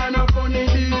 things kinda funny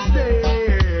these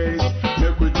days.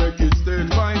 Make we take it stage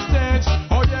by stage.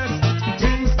 Oh yes,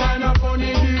 things kinda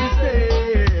funny these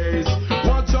days.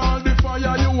 Watch all the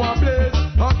fire you ablaze.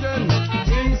 Again,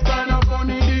 things kinda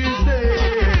funny these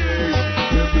days.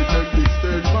 Make we take it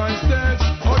stage by stage.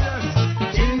 Oh yes,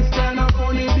 things kinda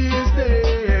funny these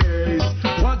days.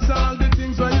 Watch all the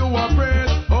things when you afraid.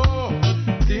 Oh,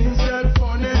 things get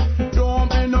funny. Don't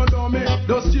be no dummy.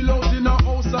 Just chill out in a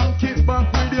house and kick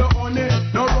back with your honey.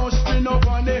 No rush for no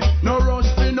money, no rush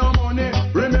for no money.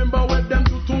 Remember what them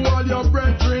do to all your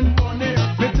brethren funny.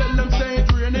 Me tell them say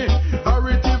it rainy, or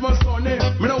it even sunny.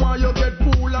 Me no want you get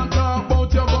fool and talk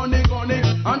about your gunny.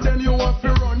 And then you have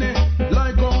to run it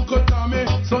like Uncle Tommy.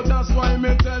 So that's why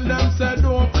me tell them say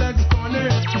don't flex funny.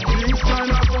 Things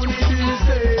kinda funny these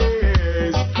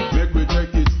days. Make we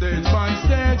take it stage by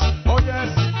stage. Oh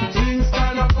yes, things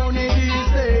kinda funny these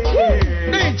days.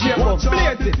 Watch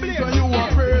out the things when you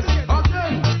are first.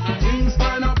 Again, things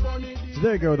kinda funny. So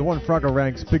there you go, the one Frogger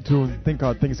Ranks, big tune,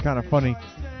 Things Kinda Funny.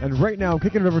 And right now, I'm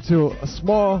kicking it over to a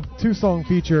small 2-song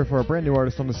feature for a brand new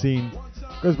artist on the scene.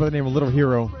 Goes by the name of Little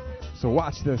Hero. So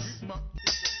watch this.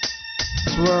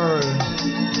 Swirl.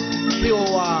 Pure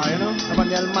war, you know? Upon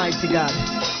the Almighty God.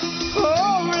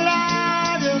 Oh,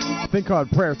 Lord. Thing called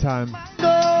Prayer Time.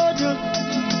 God,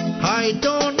 I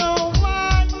don't know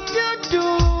what to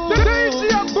do.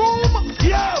 DJ Boom.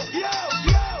 Yo.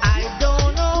 I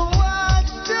don't know what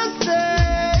to say.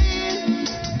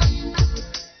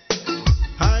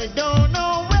 I don't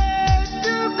know where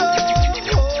to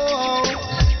go.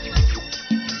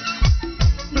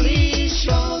 Please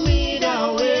show me the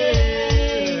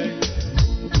way.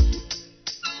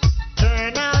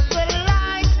 Turn out the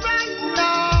lights right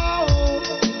now.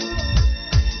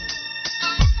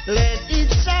 Let it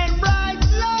shine bright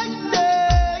like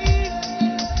day.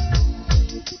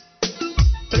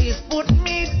 Please put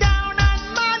me down on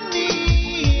my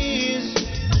knees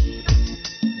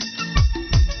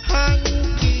and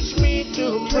teach me to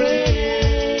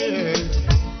pray.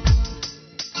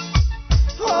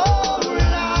 Oh Lord,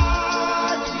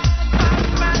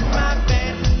 I'm at my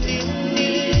bending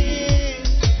knees.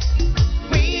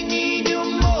 We need you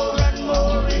more and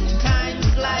more in times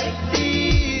like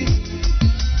these.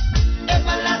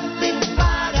 Everlasting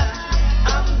Father,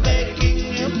 I'm begging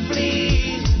you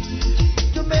please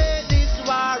to make this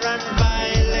war and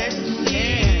violence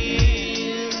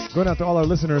cease. Going out to all our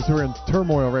listeners who are in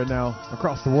turmoil right now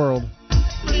across the world.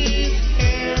 Please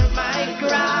hear my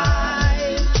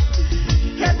cry.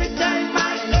 Every time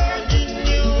I hear the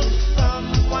news,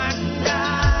 someone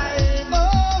dies.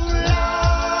 Oh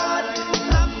Lord,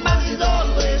 somebody's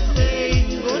always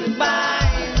saying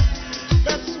goodbye.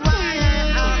 That's why I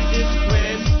ask this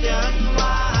question,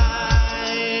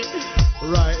 why?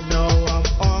 Right now I'm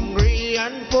hungry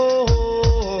and poor.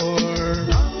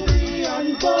 Hungry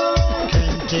and poor.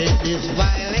 Can't take this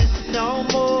violence no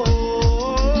more.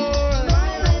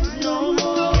 Violence no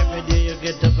more. Every day you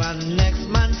get up on next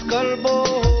man's skull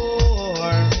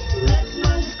bore. Next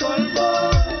man's skull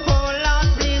bore. Oh Lord,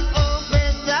 please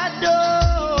open the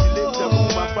door. Lift the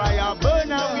boom and fire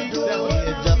burn and we sell.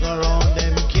 It's up around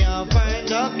them, can't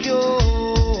find a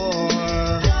cure.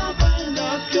 Can't find a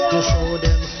cure. To show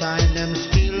them sign, them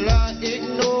still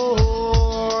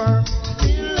ignore.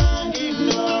 Still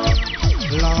ignore.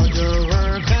 Lord, your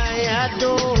work I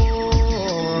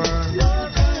adore.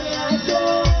 Work I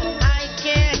adore. I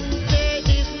can't take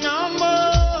this no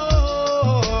more.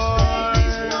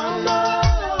 No more.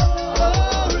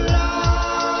 Oh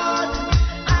Lord,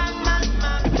 I'm at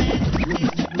my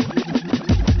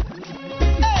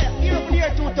Hey, you're up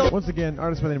here, Tuto. Once again,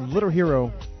 artist by the name of Little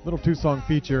Hero, little 2-song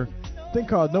feature. Thing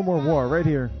called No More War, right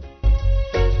here.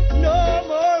 No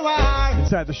more war.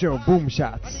 Inside the show, Boom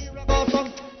Shots.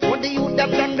 When the youth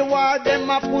have done the war, them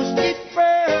a push it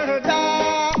further.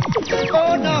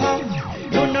 Oh no,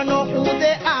 you don't know who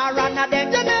they are, and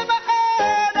them you never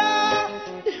heard of.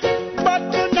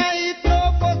 But tonight,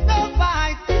 no fuss, no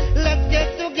fight. Let's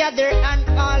get together and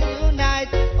all unite.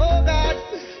 Oh God,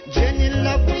 Jenny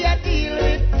love we a deal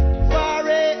with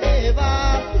forever.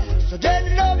 So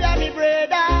Jenny love ya me brother,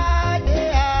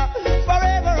 yeah,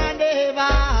 forever and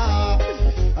ever.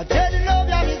 Jenny love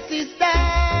ya me sister,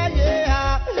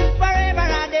 yeah, forever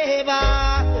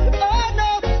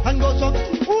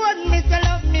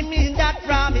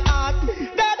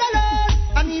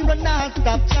can't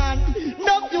stop chant.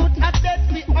 No youth are dead,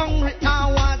 be hungry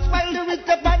and want. While the rich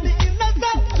up and the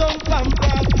innocent don't come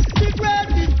from. The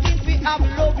greatest thing we have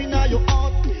love in your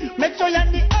heart. Make sure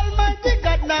you're the Almighty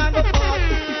God now go forth.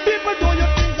 People do your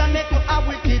things and make you have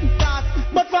wicked thoughts.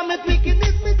 But from it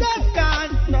wickedness we just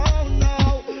can't. No,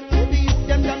 no. To the youth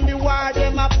them done the war,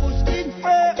 them are pushed in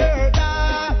further.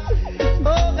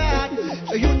 Oh God,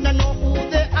 you don't know who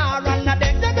they are and not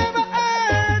them they never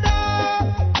heard of.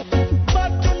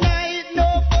 But tonight,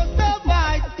 no fuss no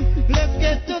fight. Let's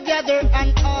get together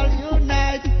and all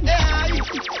unite. Yeah,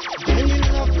 any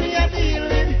love me a deal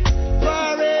with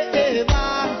forever.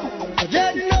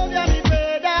 Just love ya, me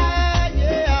brother,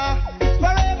 yeah,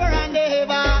 forever and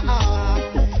ever.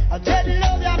 Just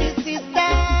love ya, me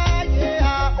sister,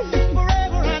 yeah,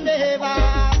 forever and ever.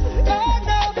 Oh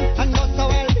no, and not so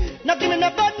well. Not give me no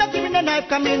gun, not give me no knife,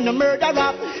 come in no murder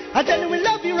rap. I tell you we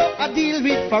love you, I deal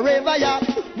with forever, yeah.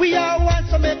 We are one,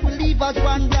 so make we leave as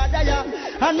one brother, yeah,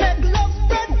 and make love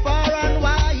spread far and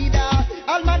wider.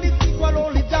 All man is equal,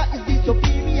 only Jah is the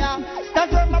superior.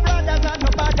 That's why my brothers and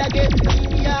nobody get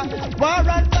media. War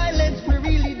and violence, we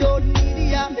really don't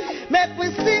need ya. Make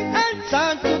we sing and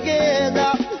chant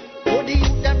together. Oh, the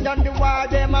youth them done the war,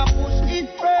 them a push it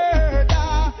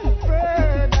further,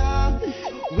 further.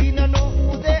 We don't know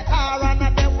who they are and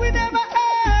of them we never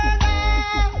heard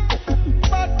of.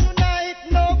 But tonight,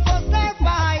 no fuss or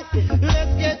fight.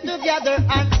 Let's get together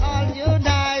and all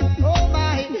unite. Oh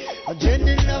my,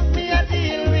 Jenny love me a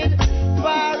deal with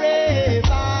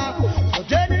forever. So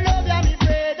Jenny love ya, me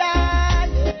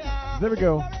brother. There we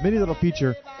go, mini little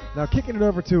feature. Now kicking it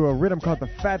over to a rhythm called the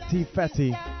Fatty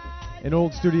Fatty, an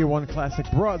old Studio One classic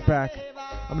brought back.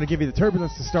 I'm going to give you the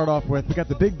Turbulence to start off with. We got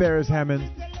the Big Bears Hammond,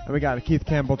 and we got a Keith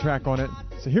Campbell track on it.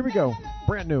 So here we go,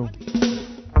 brand new.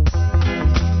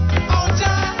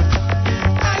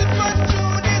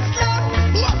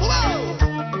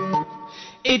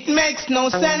 It makes no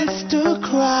sense to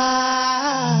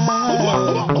cry.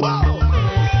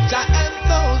 Jah help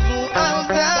those who have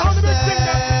themselves.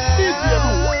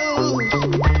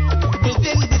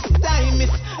 Within this time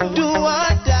it's do or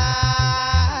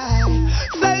die.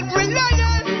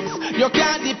 Self-reliance, you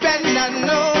can't depend on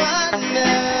no one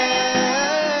else.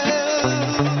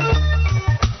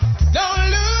 Don't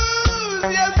lose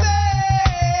your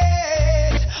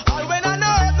faith. All when I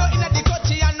know nothing at the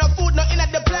country and no food, nothing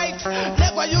at the plate.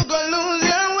 Never you go lose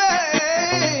your way.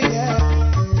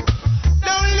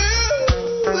 Don't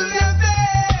lose your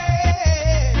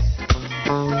faith.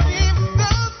 Keep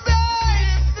the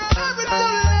faith. Never too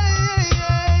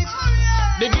late.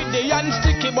 The Gideon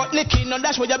sticky but nicky, no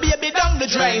dash where your baby down the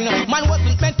drain. Man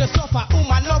wasn't meant to suffer,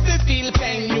 woman love to feel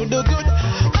pain. You do good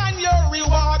and your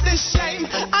reward is shame,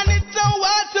 and it's so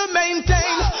hard to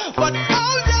maintain. But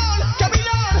hold on, carry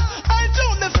on, I'll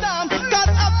tune the storm, 'cause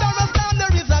after a storm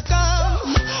there is a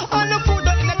calm. All the food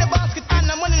not in the basket and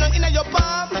the money not in your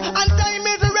palm, and time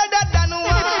is redder than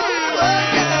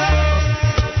one.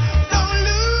 Don't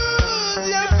lose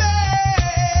your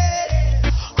faith.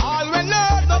 All when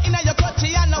love not in your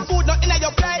country and no food not in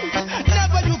your plate.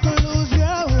 Never you can lose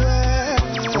your way.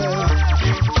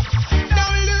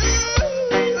 Don't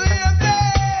lose your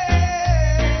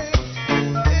faith.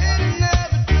 It's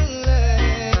never too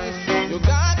late. You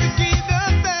got to keep the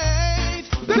faith.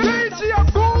 The DJ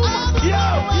Boom.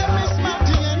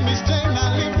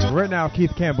 Right now,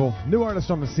 Keith Campbell, new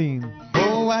artist on the scene.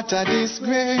 Oh, what a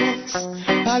disgrace.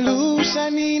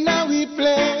 Pollution in our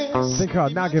place. Thing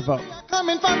called Not Give Up.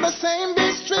 Coming from the same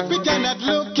district, we cannot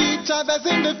look each other's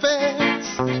in the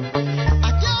face.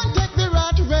 I can't take the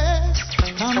rat race.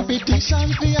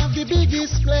 Competition, we have the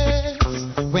biggest place.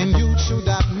 When you should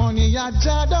have money, a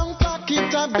jar down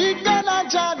pocket, a big gun, a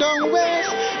jar down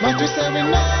waist. But we say we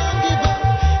not give up,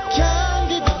 can't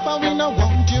give up, and we no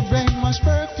want your brainwash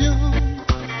perfume.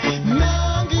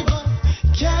 Not give up,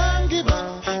 can't give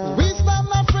up. Wisdom,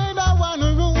 afraid I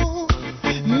wanna rule.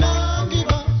 Not give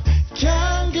up,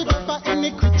 can't give up. For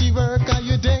iniquity work all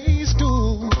your days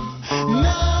too.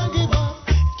 Not give up,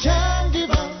 can't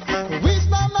give up.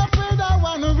 Wisdom, afraid I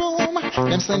wanna room.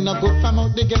 Them say no good from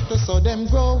out the ghetto, so them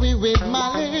grow we with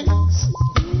malice.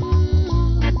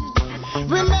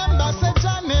 Remember, say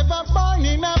Jah never born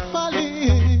in a palace.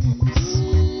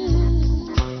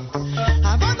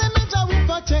 Have other major with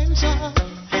potential.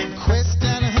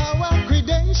 Question our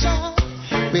credential.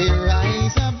 We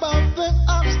rise above the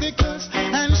obstacles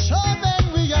and show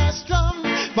them we are strong.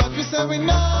 But we say we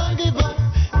not give up,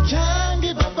 can't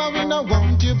give up, and we not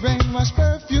want your brainwash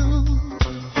perfume.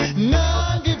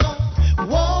 Not give up,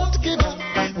 won't give up.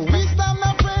 Wisdom,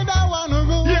 afraid I wanna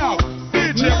rule. Yeah,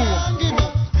 DJ Not give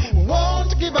up,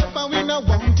 won't give up, and we not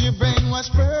want your brainwash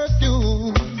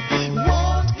perfume.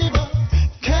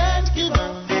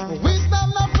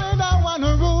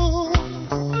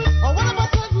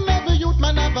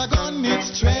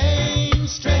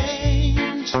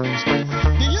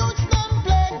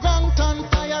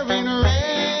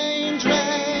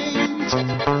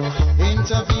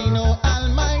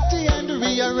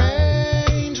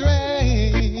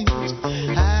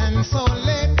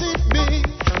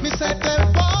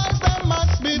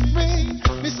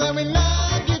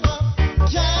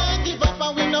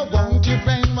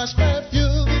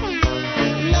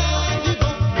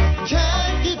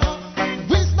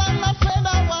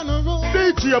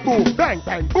 DJ Boom, bang,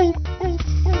 bang, boom, boom,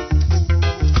 boom.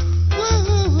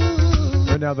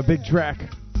 Right now, the big track.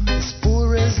 As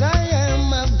poor as I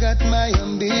am, I've got my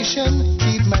ambition.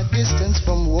 Keep my distance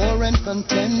from war and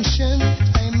contention.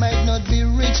 I might not be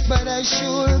rich, but I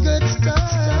sure got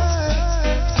style.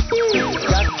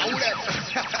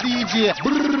 DJ,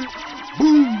 brr,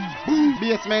 boom, boom,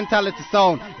 bass mentality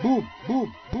sound, boom,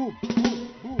 boom, boom.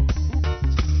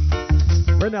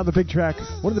 Right now, the big track,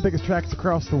 one of the biggest tracks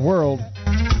across the world.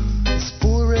 As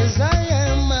poor as I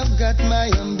am, I've got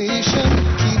my ambition.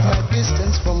 Keep my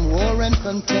distance from war and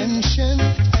contention.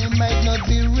 I might not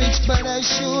be rich, but I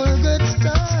sure got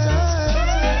style.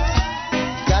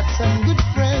 Got some good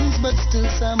friends, but still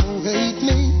some who hate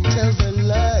me. Tell their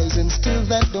lies, and still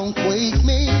that don't quake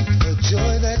me. The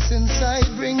joy that's inside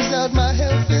brings out my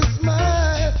healthy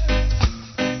smile.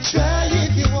 Try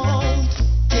if you want,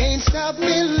 can't stop me.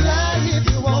 Lie if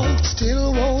you want,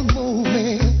 still won't move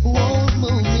me. Won't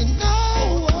move me,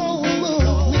 no, won't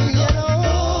move me at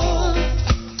all.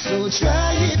 So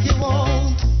try if you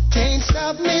want, can't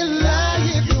stop me. Lie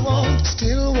if you want,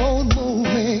 still won't move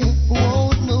me.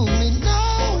 Won't move me,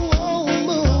 no, won't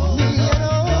move me at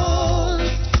all.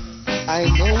 I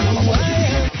know who I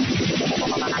am.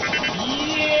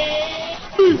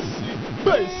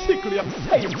 Basically, I'm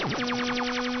saying.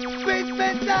 Street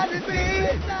mentality.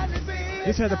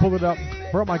 Just had to pull it up.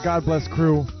 Brought my God Bless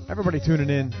crew. Everybody tuning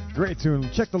in. Great tune.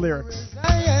 Check the lyrics.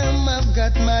 I am, I've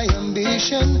got my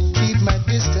ambition. Keep my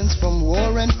distance from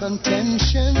war and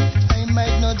contention. I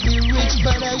might not be rich,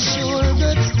 but I sure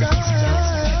got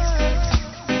style.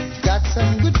 Got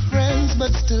some good friends,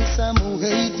 but still some who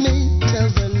hate me. Tell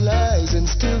their lies, and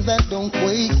still that don't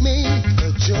quake me.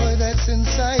 The joy that's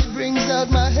inside brings out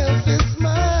my healthy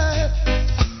smile.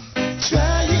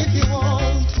 Try if you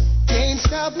want, can't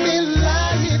stop me.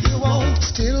 Lie if you want,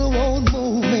 still won't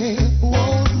move me.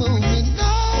 Won't move me,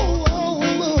 no,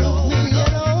 won't move me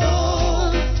at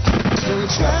all. So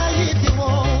try if you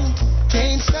want,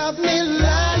 can't stop me.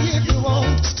 Lie if you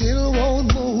want, still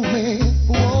won't move me.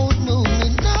 Won't move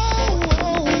me, no,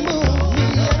 won't move me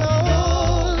at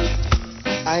all.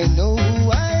 I know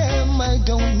who I am, I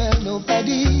don't melt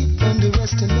nobody.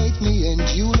 Underestimate me and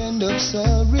you'll end up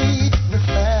sorry. The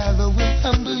Father will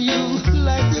humble you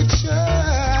like a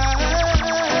child.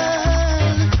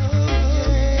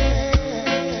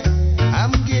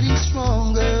 I'm getting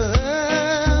stronger,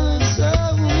 so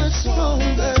much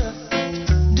stronger.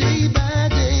 Day by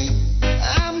day,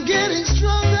 I'm getting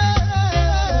stronger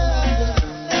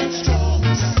and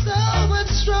stronger, so much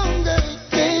stronger.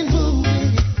 Can't move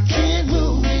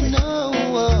me, no.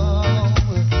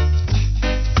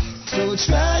 So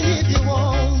try if you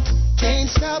want, can't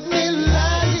stop me.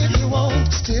 Lie if you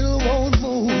want, still won't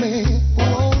move me.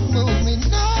 Won't move me,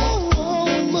 no,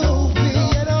 won't move me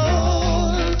at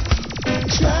all.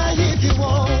 Try if you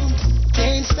want,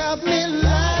 can't stop me.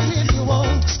 Lie if you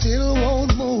want, still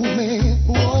won't move me.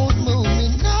 Won't move me,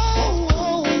 no,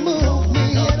 won't move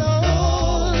me at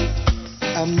all.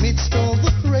 Amidst all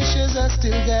the pressures, I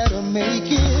still gotta make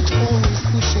it. Always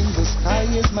pushing the sky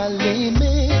is my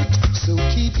limit. So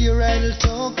keep your idle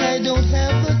talk, I don't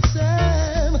have the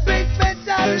time.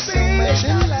 There's so much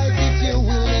in life if you're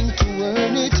willing to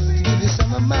earn it. Give you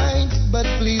some of mine, but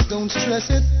please don't stress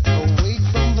it. Awake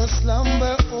from the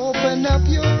slumber, open up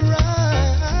your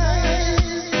eyes.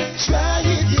 Try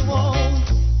if you want,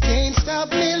 can't stop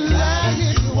me. Lie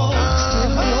if you want,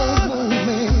 still won't move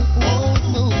me. Won't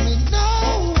move me,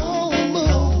 no, won't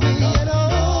move me at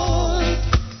all.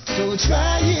 So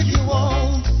try if you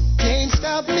want, can't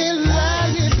stop me.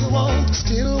 Lie if you want,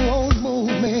 still won't move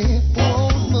me.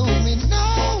 Won't move me,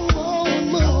 no, won't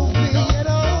move me at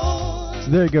all.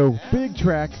 So there you go. Big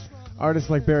track. Artists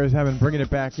like Bears Heaven bringing it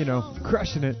back,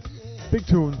 crushing it. Big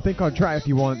tune. Think called Try If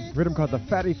You Want. Rhythm called the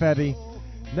Fatty Fatty.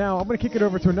 Now, I'm going to kick it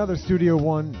over to another Studio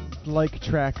One-like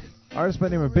track. Artist by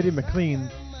the name of Biddy McLean.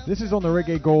 This is on the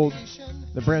Reggae Gold,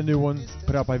 the brand new one,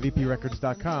 put out by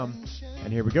VPRecords.com.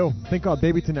 And here we go. Think called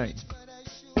Baby Tonight.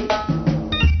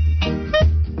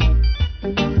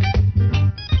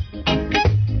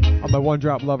 On my One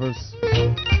Drop lovers.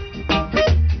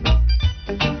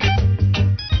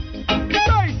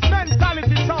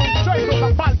 Mentality sound straight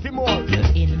out of Baltimore.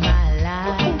 You're in my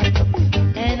life,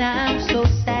 and I'm so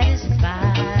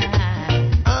satisfied.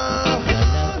 Your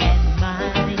love and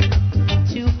mine,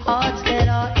 two hearts that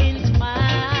are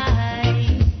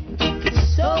entwined.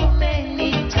 So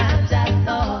many times I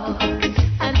thought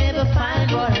I never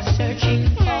find what I'm searching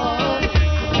for. I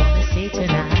wanna say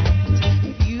tonight,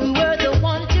 you were the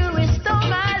one to restore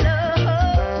my love.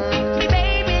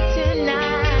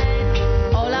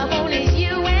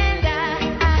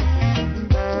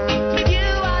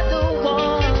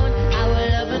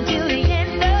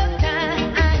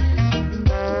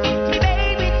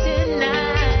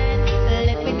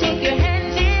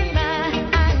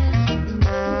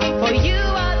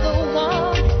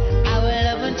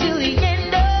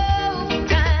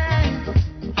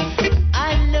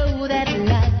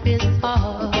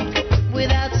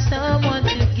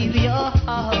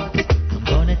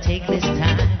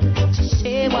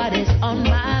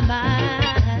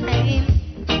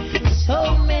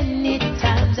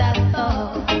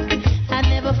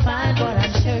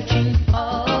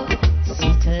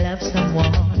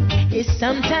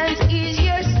 Sometimes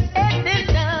easier said than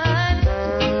done.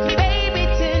 Baby,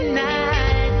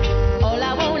 tonight, all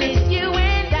I want is you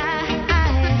and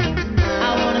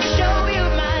I want to show you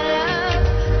my love.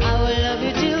 I will love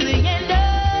you till the end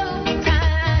of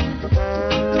time.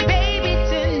 Baby,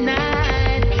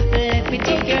 tonight, let me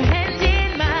take your hand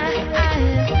in mine.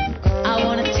 I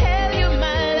want to tell you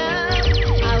my love.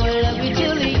 I will love you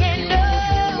till the end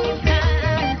of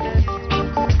time.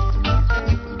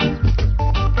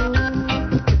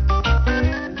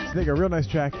 So they got a real nice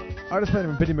track. Artist by the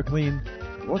name of Biddy McLean.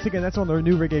 Once again, that's on their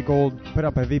new Reggae Gold, put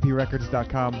out by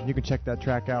VPRecords.com. You can check that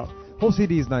track out. Whole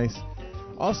CD is nice.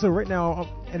 Also, right now,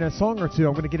 in a song or two,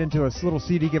 I'm going to get into a little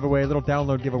CD giveaway, a little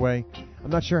download giveaway.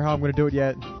 I'm not sure how I'm going to do it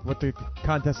yet, what the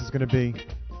contest is going to be.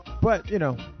 But, you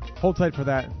know, hold tight for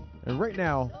that. And right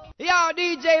now... Yo,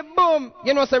 DJ Boom!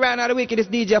 You know, say right now the wickedest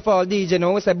DJ for all DJ.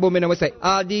 No, we say Boom, and we say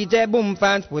all DJ Boom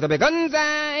fans put up a guns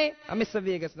eye. I'm Mr.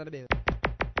 Vegas, not a bit.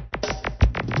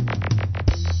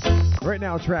 Right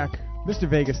now, track, Mr.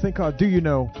 Vegas, thing called Do You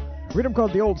Know? Rhythm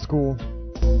called The Old School.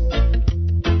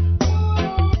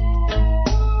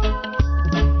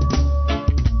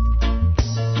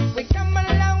 We come a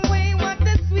long way, what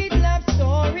a sweet love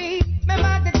story.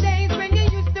 Remember the days when you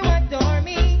used to adore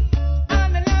me. All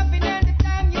the loving and the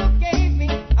time you gave me.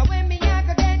 And when me I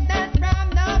could get that from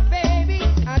now, baby.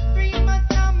 At 3 months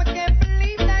now, I can't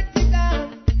believe that you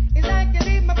gone. It's like you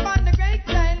leave me on the great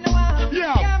side of the wall.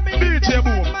 Yeah, Can't believe DJ that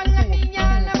Boom. man like me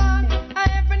all along. I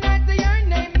every night to your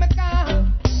name I call.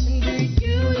 Do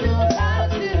you know how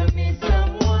to miss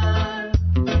someone?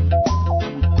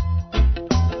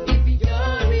 If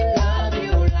you're in love,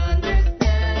 you'll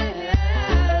understand.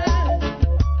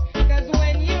 'Cause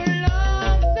when you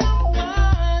love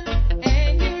someone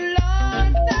and you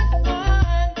lost that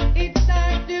one, it's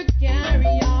hard to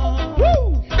carry on. Woo!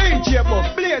 DJ Boom,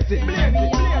 blaze it, blaze it,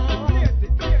 blaze it, blaze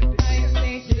it, blaze it. I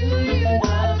say, do you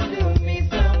love to miss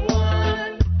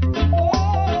someone?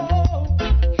 Oh,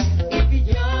 if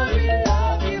you're in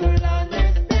love, you'll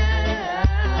understand.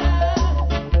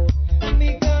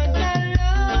 Because I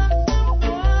love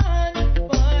someone,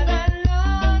 but I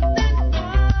lost that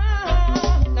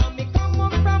one. Now me come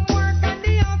home from work and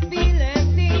the house feel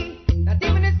empty. Not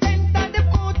even the scent of the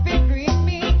food fit greet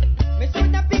me. Me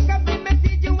shoulda pick up the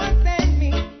message you want send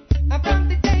me. And from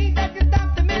the day that you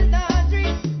stopped the mill laundry,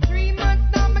 3 months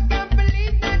now I can't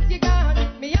believe that you gone.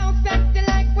 Me house empty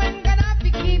like when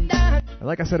Gaddafi keep that. And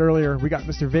like I said earlier, we got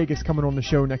Mr. Vegas coming on the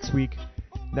show next week,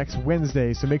 next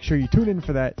Wednesday, so make sure you tune in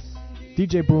for that.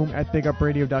 DJ Boom at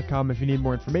BigUpRadio.com if you need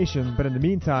more information. But in the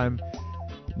meantime,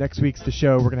 next week's the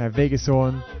show. We're going to have Vegas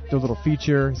on, do a little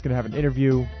feature. He's going to have an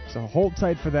interview, so hold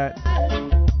tight for that.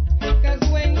 'Cause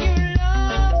when you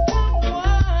love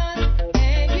someone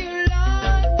and you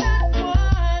lost that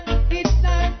one, it's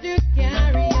hard to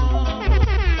carry on.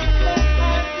 So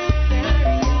hard to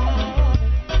carry on.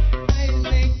 I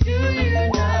say, do you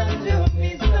love to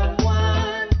miss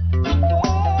someone?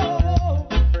 Oh,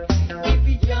 if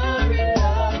you're in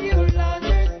love, you'll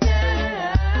understand.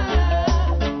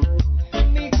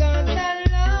 Because I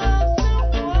love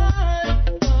someone,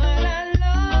 but I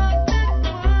lost that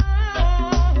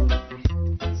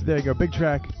one. So there you go, big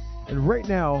track. And right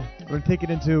now, I'm going to take it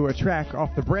into a track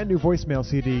off the brand new voicemail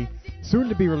CD, soon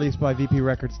to be released by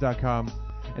VPRecords.com.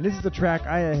 And this is the track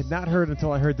I had not heard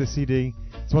until I heard this CD.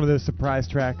 It's one of those surprise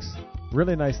tracks.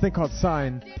 Really nice thing called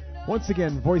Sign. Once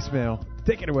again, voicemail.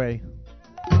 Take it away.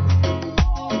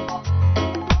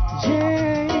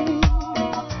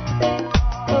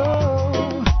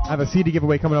 I have a CD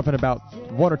giveaway coming up in about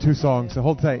 1 or 2 songs, so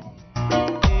hold tight.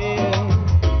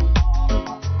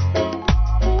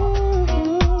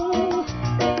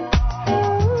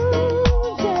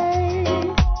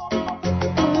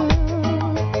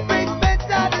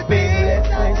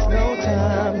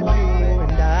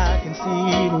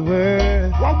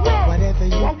 Whatever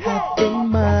you have in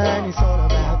mind, it's all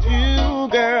about you,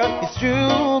 girl. It's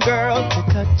true, girl. Your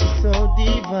touch is so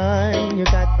divine, you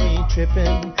got me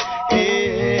tripping.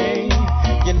 Hey,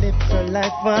 your lips are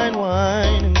like fine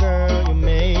wine, and girl, you're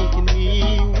making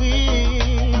me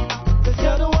weak. 'Cause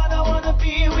you're the one I wanna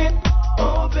be with.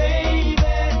 Oh, baby,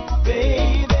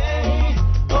 baby.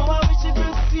 Oh, I wish you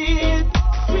could see it.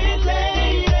 Sweet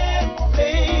lady,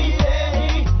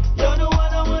 lady. You're the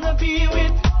one I wanna be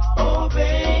with. Oh,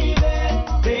 baby,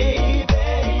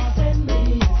 baby. Send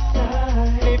me a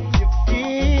sign if you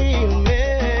feel me.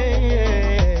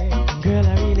 Girl,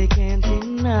 I really can't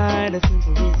deny the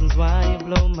simple reasons why you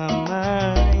blow my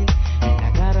mind. And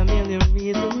I got a million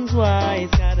reasons why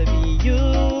it's gotta be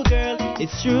you, girl.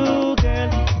 It's true, girl.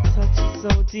 Your touch is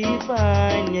so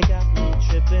divine, you got me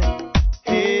tripping.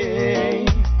 Hey,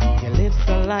 your lips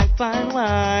are like fine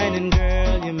wine, and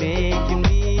girl, you're making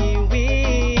me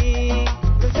weak.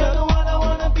 'Cause you're the one I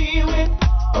wanna be with.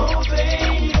 Oh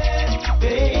baby,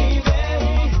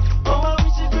 baby. Oh, I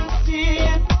wish you could see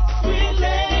it, sweet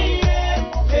lady,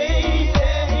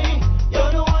 baby.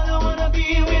 You're the one I wanna be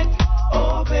with.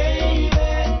 Oh baby,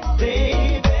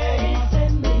 baby.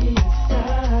 Send me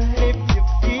aside if you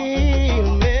feel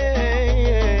me.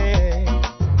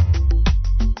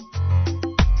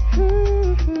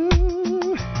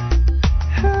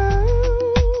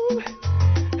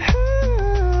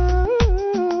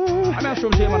 I'm not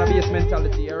from Jam on a bass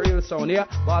mentality, a real sound, yeah?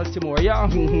 Baltimore, yeah?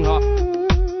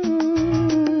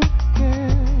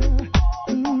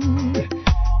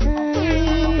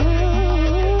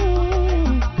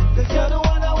 Cause you're the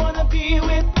one I wanna be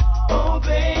with. Oh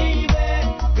baby,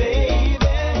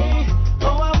 baby.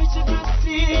 Oh, I wish you could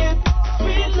see it,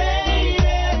 sweet lady,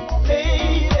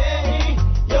 lady.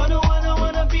 You're the one I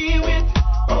wanna be with.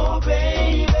 Oh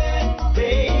baby,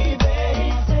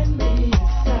 baby. Send me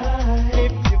aside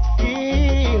if you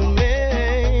feel me.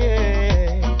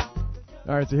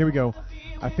 Alright, so here we go.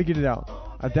 I figured it out.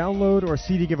 A download or a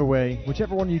CD giveaway,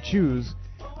 whichever one you choose.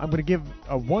 I'm going to give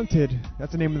a Wanted,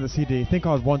 that's the name of the CD, think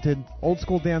called Wanted, old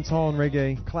school dance hall and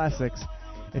reggae classics.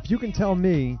 If you can tell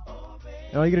me,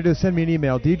 and all you got to do is send me an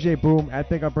email,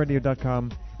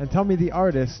 djboom@bigupradio.com, and tell me the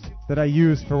artist that I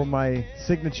used for my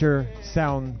signature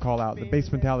sound call out, the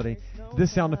bass mentality.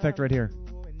 This sound effect right here.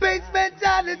 Bass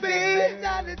mentality.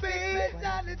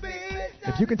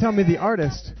 If you can tell me the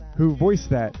artist who voiced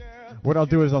that, what I'll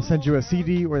do is I'll send you a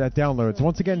CD or that download. So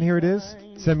once again, here it is.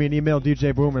 Send me an email,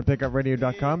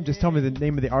 djboom@bigupradio.com. Just tell me the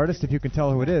name of the artist if you can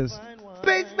tell who it is,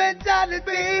 Bass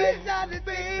mentality.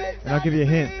 and I'll give you a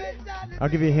hint.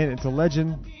 It's a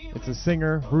legend. It's a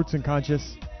singer, roots and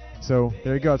conscious. So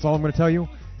there you go. That's all I'm going to tell you.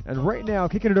 And right now,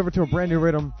 kicking it over to a brand new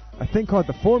rhythm, a thing called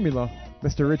The Formula,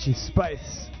 Mr. Richie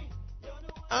Spice.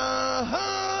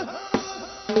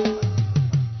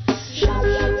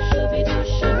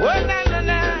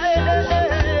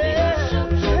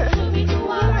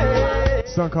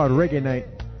 Song called Reggae Night.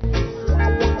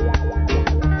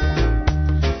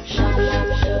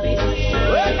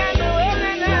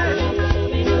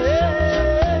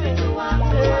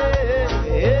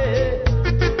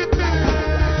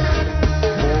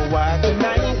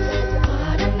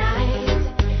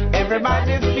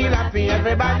 Everybody feel happy,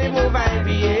 everybody move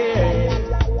happy, yeah.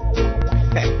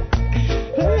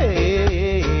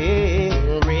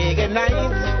 Reggae night,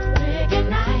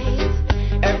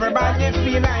 everybody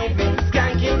feel happy,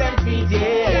 skanking them feet,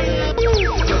 yeah.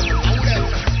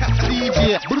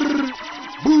 DJ, brr,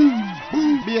 boom,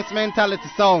 boom, bass mentality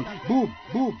sound, boom,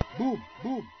 boom, boom,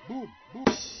 boom, boom, boom.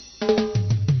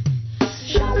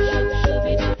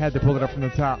 Had to pull it up from the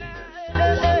top.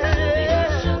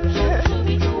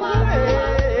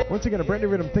 Once again, a brand new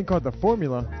rhythm thing called The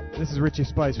Formula. This is Richie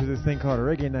Spice with this thing called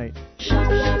Reggae Night.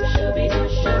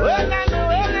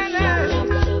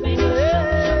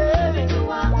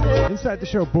 Inside the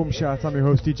show, Boom Shots. I'm your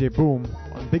host, DJ Boom,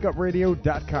 on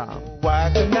BigUpRadio.com.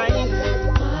 What a night,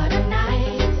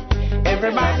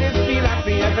 everybody feel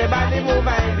happy, everybody move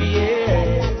happy,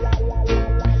 yeah.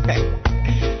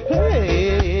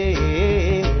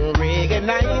 Reggae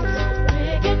night,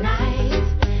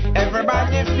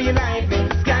 everybody feel happy,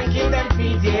 skanking them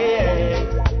feet, yeah.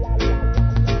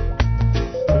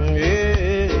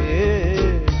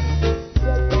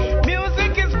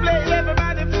 Music is played,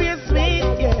 everybody feels sweet,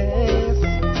 yes.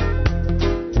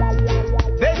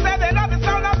 They say they love the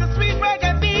sound of the sweet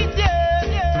reggae beat,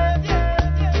 yeah.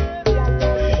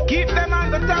 Keep them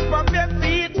on the top of their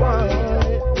feet, boy.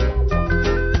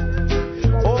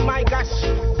 Oh my gosh,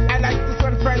 I like this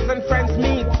when friends and friends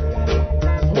meet.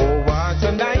 Oh, what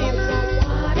a night.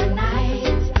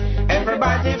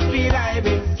 Everybody feel like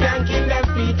it's skanking their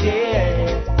feet, yeah.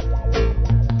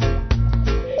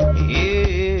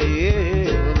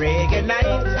 Reggae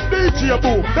night. DJ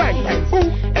Boom, bang, bang, boom.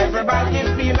 Everybody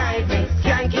feel like it's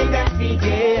skanking their feet,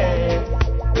 yeah.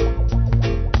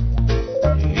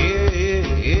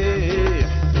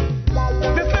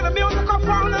 This little music I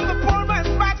found in the poor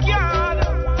man's backyard.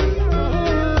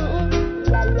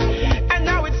 And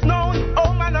now it's known,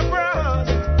 oh man abroad.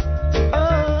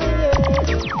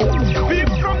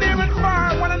 People from near and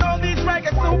far wanna know these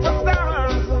reggae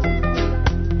superstars.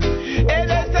 And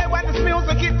they say when this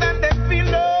music hits them, they feel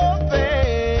no pain.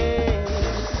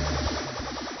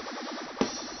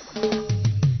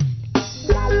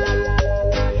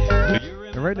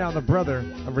 And right now, the brother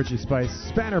of Richie Spice,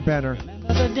 Spanner Banner.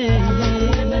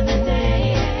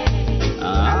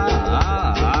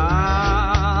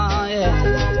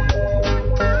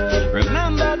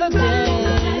 Remember the day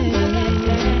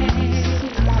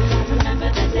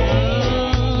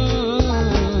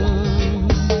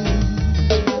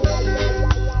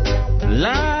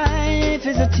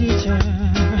a teacher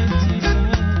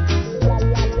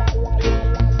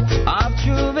of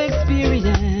true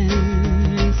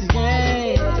experience,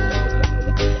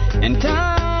 yeah. And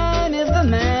time is the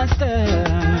master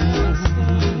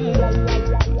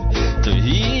to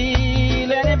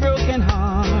heal any broken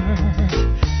heart,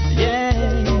 yeah.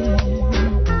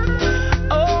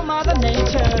 Oh, Mother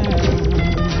Nature,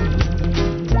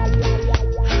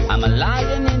 I'm a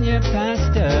lion in your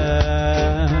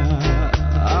pasture.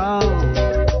 Oh,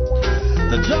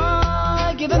 the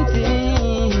joy-giving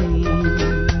things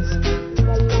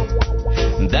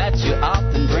that you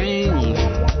often bring,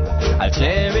 I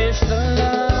cherish the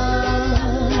love,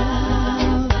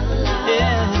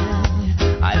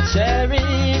 yeah. I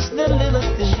cherish the little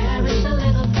things,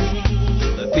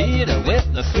 the bitter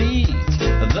with the sweet,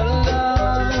 the love.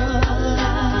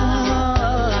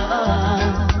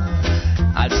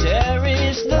 I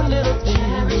cherish the little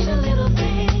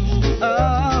things.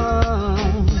 Oh,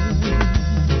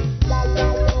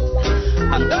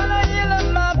 I'm gonna heal up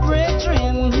my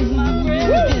brethren.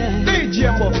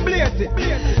 DJ Mo, blaze it. I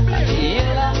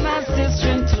heal up my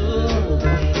sister too.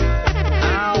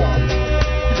 Ow.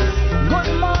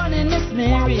 Good morning, Miss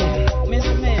Mary. Miss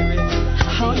Mary,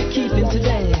 how you keeping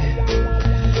today? I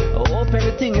hope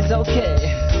everything is okay.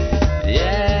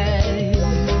 Yeah.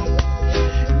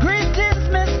 Greetings,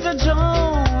 Mr.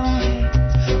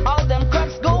 Jones. All them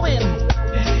cracks going.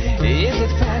 Is it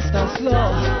fast or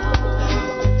slow?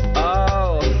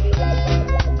 Oh,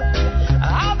 I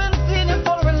haven't seen you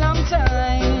for a long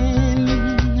time.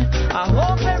 I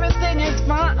hope everything is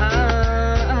fine.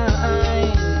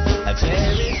 I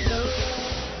cherish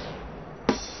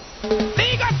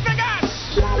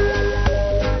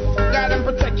God and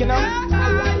protect, you know.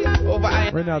 Over I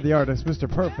Right now, the artist, Mr.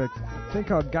 Perfect, thing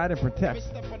called Guide and Protect.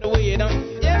 the way, you know.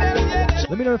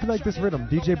 Let me know if you like this rhythm.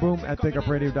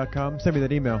 DJBoom@BigUpRadio.com. Send me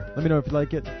that email. Let me know if you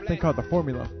like it. Thing called The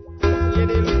Formula. DJ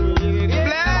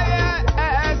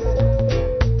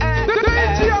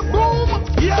Boom,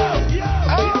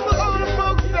 yeah. All the older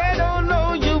folks said, oh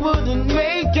no, you wouldn't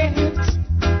make it,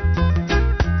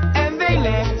 and they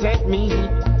laughed at me.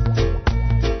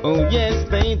 Oh yes,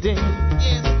 they did.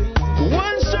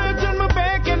 One shirt on my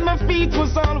back and my feet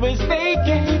was always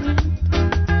naked,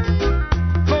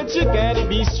 but you gotta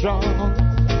be strong.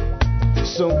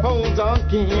 So hold on,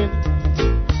 kid.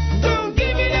 Don't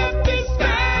give it up this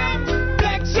time,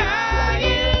 black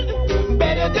child.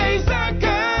 Better days are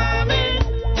coming,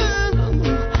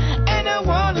 and I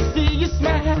wanna see you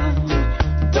smile.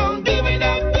 Don't give it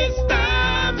up this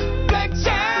time, black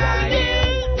child.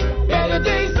 Better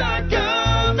days are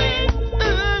coming,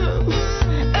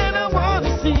 and I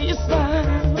wanna see you smile.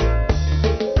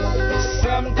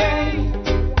 Someday,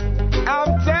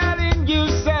 I'm telling you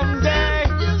someday,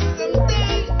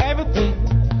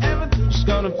 everything's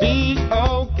gonna be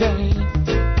okay.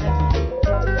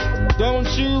 Don't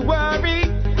you worry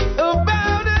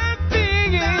about a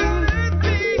thing.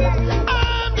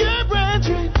 I'm your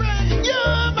brethren,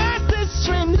 you're my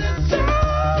sister. So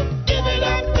give it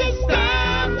up this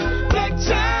time, black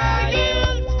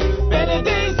child. Better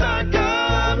days are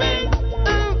coming,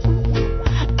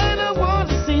 and I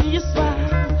wanna see you smile.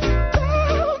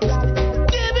 Don't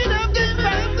give it up this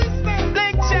time,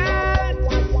 black child.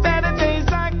 Better days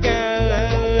are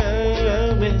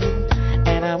coming,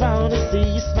 and I wanna see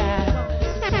you smile.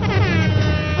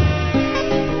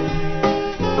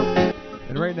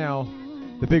 And right now,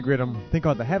 the big rhythm, thing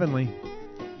called The Heavenly.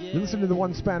 You listen to the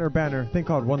One Spanner Banner, thing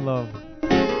called One Love.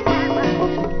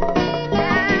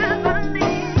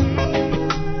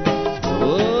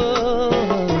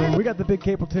 We got the Big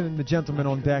Capleton and the Gentleman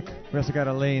on deck. We also got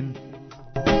Elaine.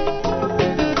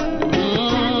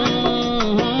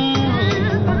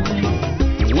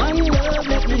 One love,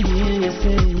 let me hear you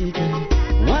say it.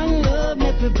 One love,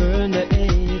 let me burn the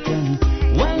ache.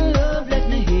 One love, let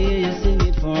me hear you sing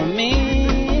it for me.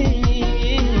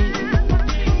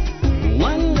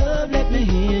 One love, let me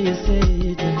hear you say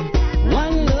it.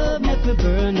 One love, let me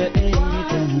burn the ache.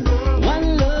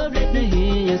 One love, let me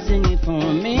hear you sing it for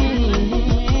me.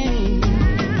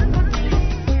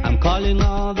 I'm calling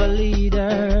all the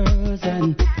leaders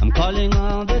and I'm calling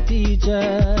all the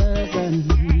teachers and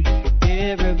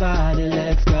everybody,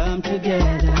 let's come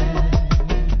together.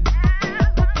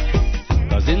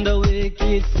 'Cause in the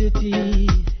wicked city,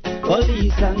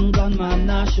 police and gunmen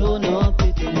now show no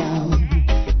pity now.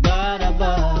 God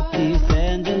above, peace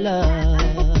and the love.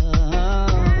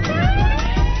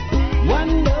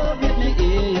 One love, let me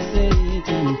hear you say it.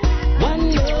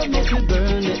 One love, let me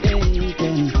burn the ache.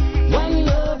 One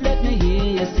love, let me hear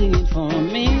you sing it for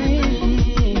me.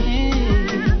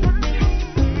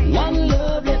 One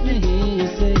love, let me hear you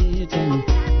say it.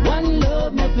 One love,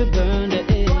 love me to burn the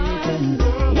hate.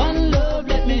 One love,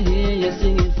 let me hear you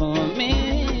sing it for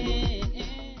me.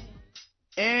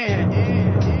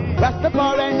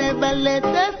 Rastafari never let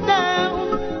us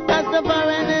down.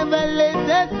 Rastafari never let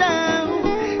us down.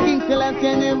 King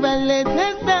Selassie never let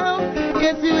us down.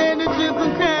 Yes, you wear the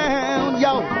triple crown.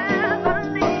 Yo.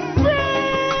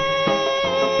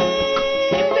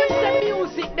 If them say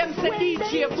music, them say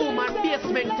DJ Boom and bass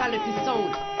mentality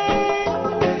sound.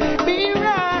 Be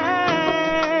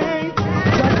right.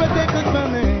 God protect us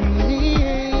from enemy,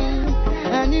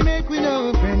 and He make we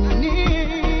no friend.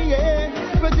 Yeah.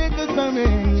 Protect us from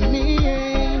enemy,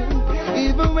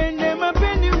 even when them up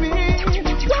in the way.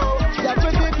 God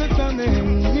protect us from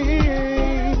enemy,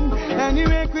 and He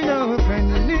make we no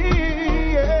friend.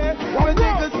 Yeah.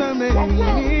 Protect us from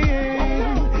enemy,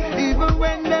 even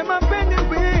when them up in the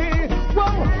way.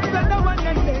 Whoa, that's the one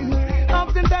that they.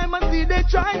 Oftentimes I see they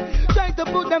try to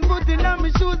put them foot in on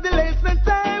me shoes, the lace and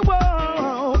tie.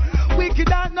 Whoa, wicked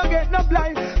heart no get no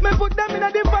blind. Me put them in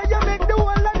a the fire, make the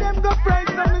whole of them go fright.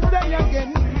 So me say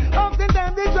again,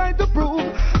 oftentimes they try to prove,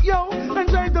 yo, and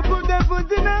try to put their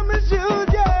foot in on me shoes,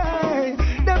 yeah.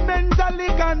 Them mentally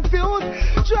confused.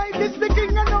 Try this the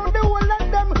king and now the whole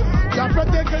of them. God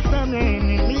protect us from the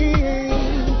enemy,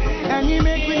 and He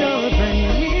make me no friend.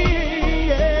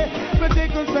 Yeah,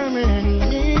 protect us from the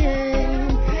enemy,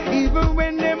 even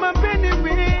when them up in the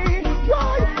way.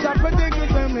 Why? God protect us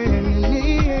from the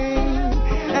enemy,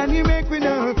 and He make me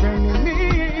no friend.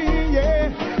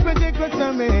 Yeah, protect us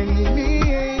from the enemy,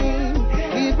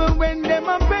 even when them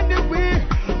up in the way.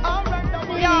 All right, now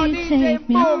we Take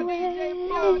me away.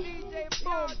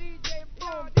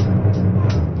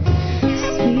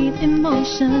 Sweet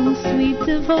emotion, sweet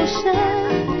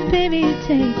devotion, baby,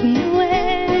 take me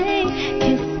away.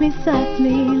 Kiss me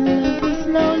softly, love me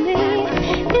slowly.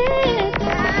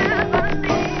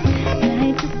 It's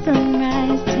night to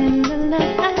sunrise, tender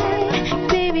love,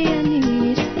 baby, I need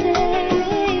you to stay.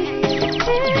 It's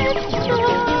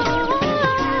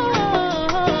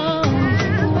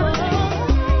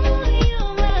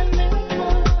you're my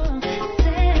miracle,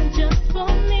 sent just for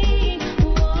me.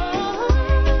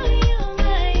 You're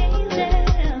my angel,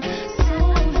 so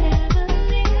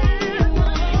heavenly.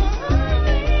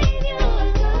 Rain your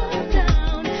love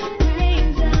down, rain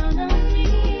down on me.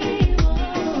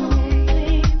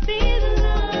 Baby, the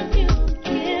love you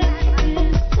give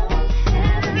is so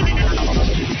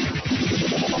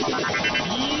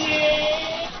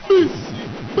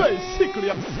Basically,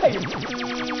 I'm saying.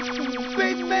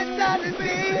 Sweet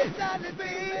mentality.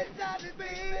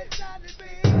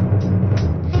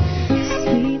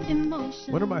 sweet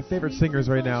emotion. One of my favorite singers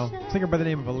right now, singer by the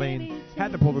name of Elaine,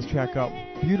 had to pull this track up.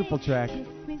 Beautiful track,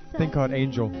 thing called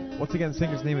Angel. Once again, the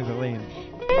singer's name is Elaine.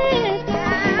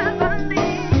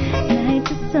 Night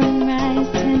to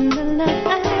sunrise, tender love,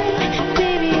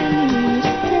 baby, I need you to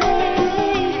stay.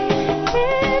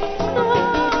 It's so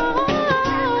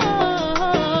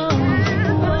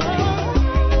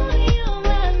you're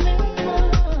my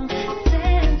miracle,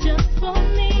 sent just for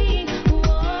me.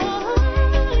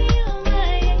 You're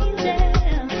my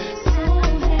angel, so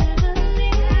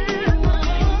heavenly.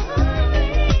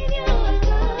 Rain your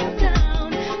love down,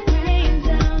 rain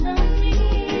down on me.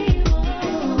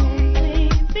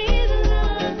 Baby, the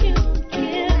love you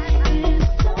give is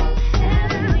so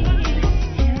heavenly.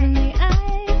 Heavenly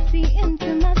eyes see into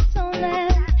my soul,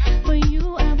 and for you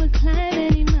I would climb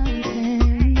any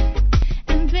mountain.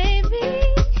 And baby,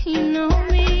 you know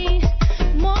me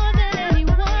more than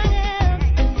anyone else.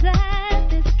 Beside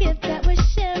this gift that we're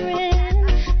sharing,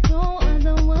 no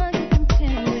other one can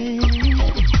compare it.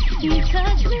 You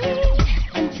touch me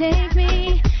and take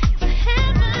me to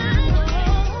heaven.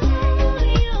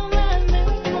 You're my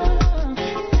miracle,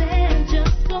 sent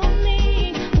just for me.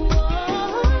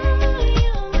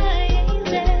 You're my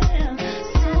angel,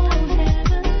 so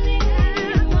heavenly.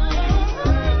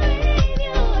 Rain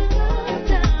your love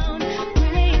down,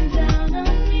 rain down on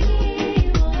me.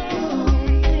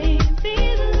 Baby,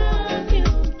 the love you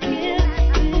give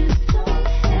is so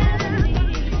heavenly.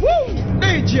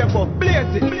 DJ Boom,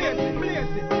 blaze it.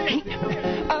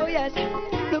 Oh yes,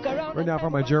 look around. Right now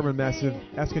from my German massive,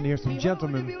 asking to hear some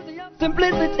gentlemen.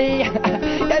 Simplicity.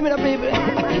 Give me the people.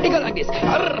 It goes like this.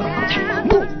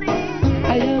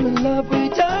 I am in love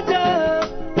with Jaja,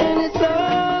 and it's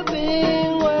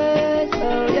loving ways.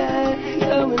 Oh yeah,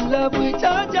 I'm in love with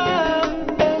Jaja,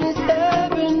 and it's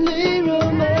heavenly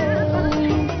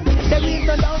romance. There is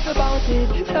no doubt about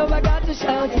it, so I got to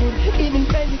shout it. Even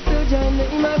crazy to join the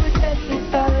in my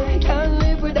testify. Can't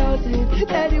live without it.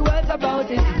 Tell you what about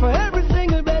it. For every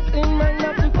single blessing, man,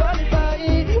 not to qualify.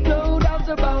 No doubt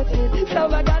about it, so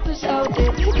I got to shout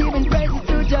it. Even crazy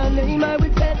to join the in my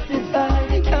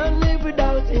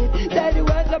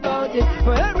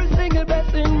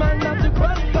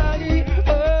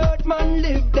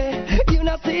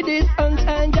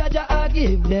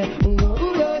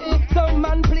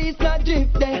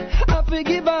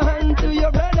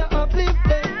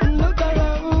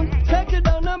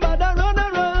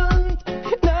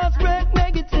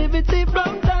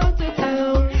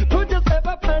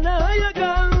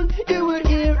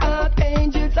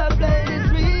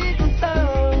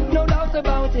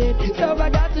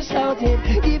about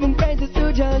it. Giving praises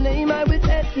to your name, I will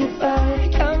testify.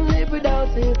 Can't live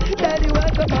without it. Daddy,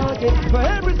 what about it? For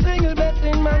every single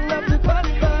blessing, man, have to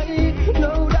qualify.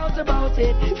 No doubt about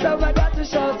it. So I got to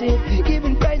shout it.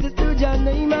 Giving praises to your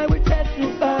name, I will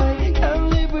testify. Can't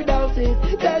live without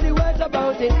it. Daddy, what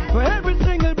about it? For every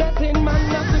single blessing, man,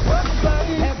 have to qualify.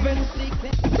 Heaven seeks.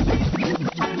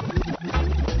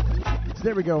 So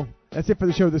there we go. That's it for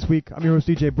the show this week. I'm your host,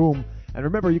 DJ Boom. And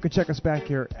remember, you can check us back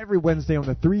here every Wednesday on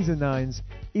the 3s and 9s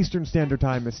Eastern Standard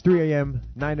Time. It's 3 a.m.,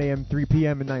 9 a.m., 3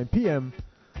 p.m., and 9 p.m.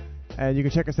 And you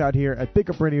can check us out here at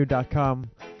BigUpRadio.com.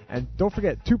 And don't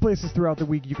forget, 2 places throughout the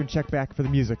week you can check back for the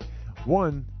music.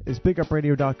 One is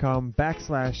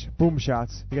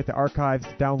BigUpRadio.com/boomshots. You get the archives,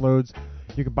 the downloads.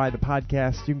 You can buy the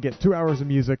podcast. You can get 2 hours of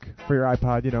music for your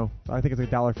iPod. You know, I think it's like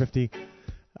 $1.50.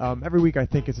 Every week I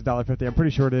think it's $1.50. I'm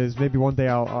pretty sure it is. Maybe one day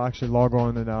I'll actually log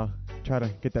on and try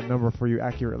to get that number for you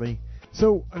accurately.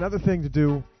 So another thing to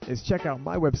do is check out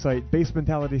my website,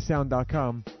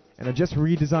 bassmentalitysound.com. And I just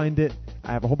redesigned it.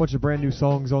 I have a whole bunch of brand new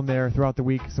songs on there throughout the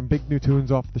week, some big new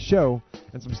tunes off the show,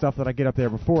 and some stuff that I get up there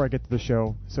before I get to the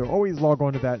show. So always log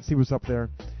on to that, see what's up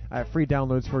there. I have free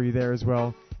downloads for you there as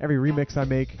well. Every remix I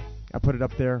make, I put it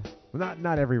up there. Well,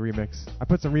 not every remix. I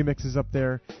put some remixes up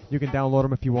there. You can download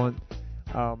them if you want.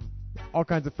 All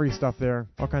kinds of free stuff there.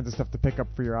 All kinds of stuff to pick up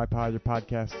for your iPod, your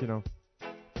podcast, you know.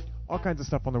 All kinds of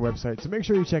stuff on the website. So make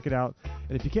sure you check it out.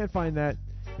 And if you can't find that,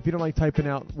 if you don't like typing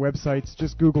out websites,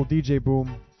 just Google DJ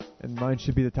Boom, and mine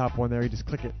should be the top one there. You just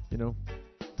click it, you know.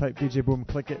 Type DJ Boom,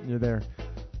 click it, and you're there.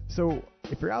 So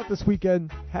if you're out this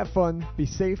weekend, have fun, be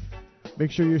safe.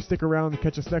 Make sure you stick around and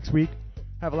catch us next week.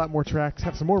 Have a lot more tracks,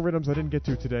 have some more rhythms I didn't get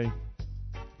to today.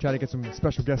 Try to get some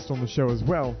special guests on the show as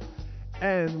well.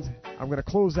 And I'm going to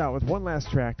close out with one last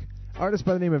track. Artist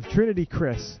by the name of Trinity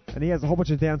Chris, and he has a whole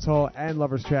bunch of dancehall and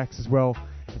lovers tracks as well,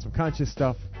 and some conscious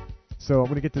stuff. So I'm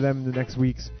going to get to them in the next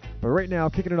weeks. But right now,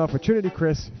 kicking it off with Trinity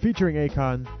Chris featuring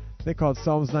Akon. They called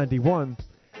Psalms 91.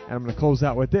 And I'm going to close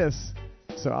out with this.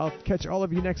 So I'll catch all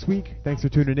of you next week. Thanks for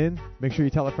tuning in. Make sure you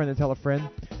tell a friend and tell a friend.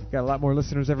 Got a lot more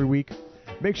listeners every week.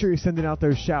 Make sure you're sending out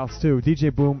those shouts too.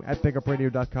 DJ Boom at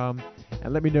BigUpRadio.com.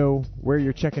 And let me know where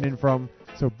you're checking in from.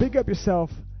 So big up yourself.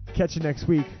 Catch you next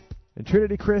week. And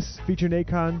Trinity Chris featuring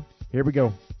Akon. Here we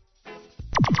go.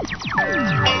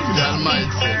 The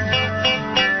Almighty,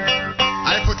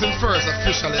 I put him first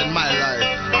officially in my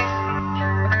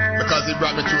life because he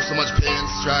brought me through so much pain and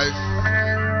strife.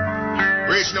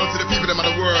 Reaching out to the people of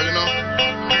the world, you know.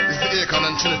 This is the Akon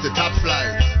and Trinity top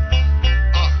flight.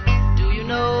 Do you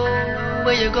know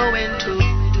where you're going to?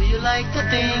 Do you like the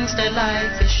things that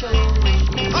life is showing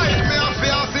you? Hey, me I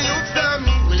feel the youth them.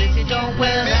 Well, if you don't,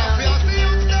 well, me I feel the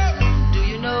youth them. Do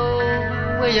you know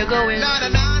where you're going to? Do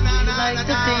you like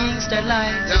the things that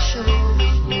life is showing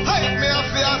you? Hey, me I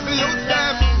feel the youth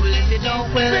them. Well, if you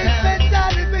don't, well, Mercy,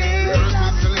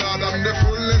 Lord, I'm the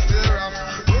fullness thereof.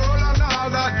 Roll on all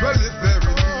that dwelleth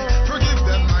therein. Forgive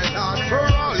them, my Lord, for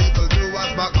all evil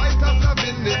doers, backbiters of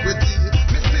iniquity.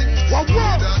 Listen, he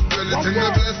that dwelleth in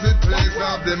the blessed place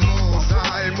of the Most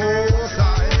High, Most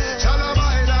High, shall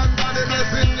abide under the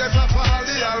blessing, yes, of all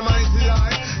the Almighty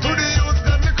High. To the youth,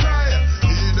 let me cry.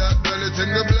 He that dwelleth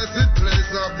in the blessed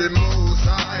place of the Most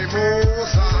High,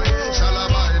 Most High, shall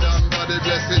abide under the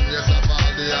blessing, yes, of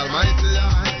all the Almighty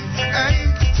High. Hey,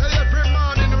 say every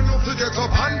morning you know to get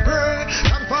up and pray.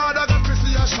 And Father God to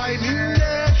see a shining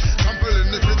day. Trample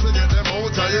in the pit to get them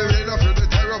out. Are you ready for the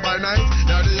terror by night?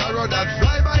 Now the arrow that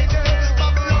fly by day.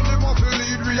 Babylon they want to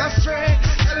lead we astray.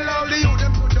 Tell all the youth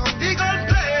them put down the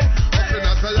gunplay. Up in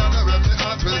a Zion where my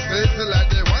heart will stay till like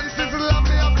the one sizzle of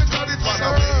me up because it's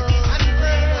far away. And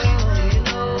pray. Do you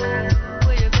know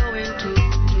where you're going to?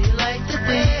 Do you like the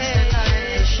things that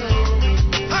life is showing you?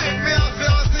 Hey, me I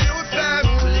feel the youth them.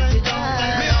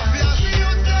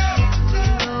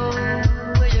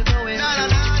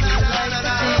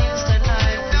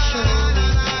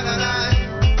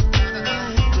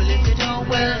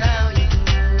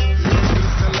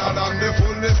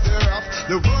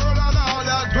 The world and all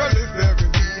that dwelleth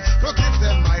therein. Forgive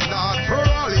them, my Lord, for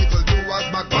all evil doers,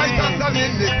 backbiters and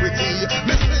iniquity.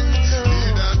 Listen,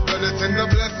 he that dwelleth in the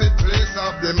blessed place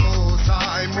of the Most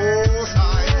High, Most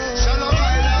High, shall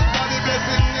abide under the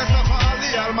blessedness of all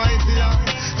the Almighty High.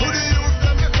 To the youth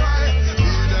them we cry,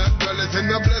 he that dwelleth in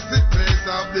the blessed place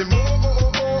of the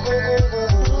Most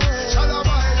High, shall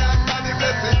abide under the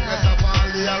blessedness of all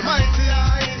the Almighty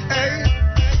High. Hey,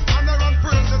 honor and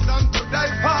praises unto thy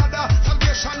Father.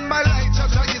 My light, Jah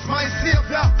is my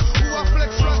Savior. Who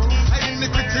afflicts wrath and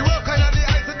iniquity, work under the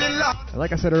eyes of the Lord. And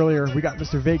like I said earlier, we got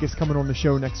Mr. Vegas coming on the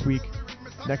show next week.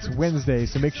 next Wednesday.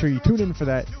 So make sure you tune in for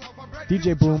that.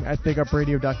 DJ Boom at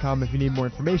BigUpRadio.com if you need more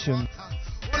information.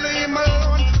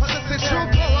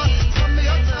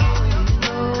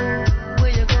 Where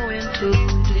you going to?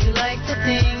 Do you like the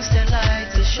things that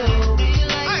like to show? Do you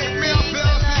like the things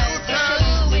that like to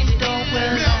show? When you don't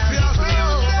wear lies,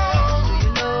 do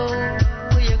you know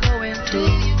where you're going to?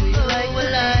 Do you like the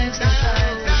lives that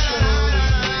like to show?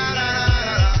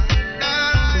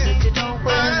 'Cause if you don't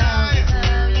wear lies,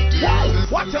 how you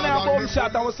do? What's in our boom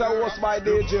shot? I was say host by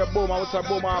DJ Boom. I was say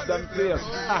Boom off them place.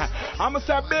 I'm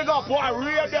say big up boy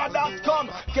radio.com.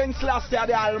 King Selassie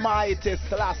the Almighty.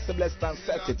 Selassie blessed and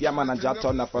set it. Yeah man, and Jah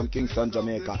Turner from Kingston,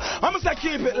 Jamaica. I'm say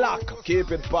keep it locked, keep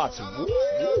it pot. Woo,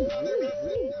 woo, woo,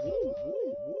 woo, woo.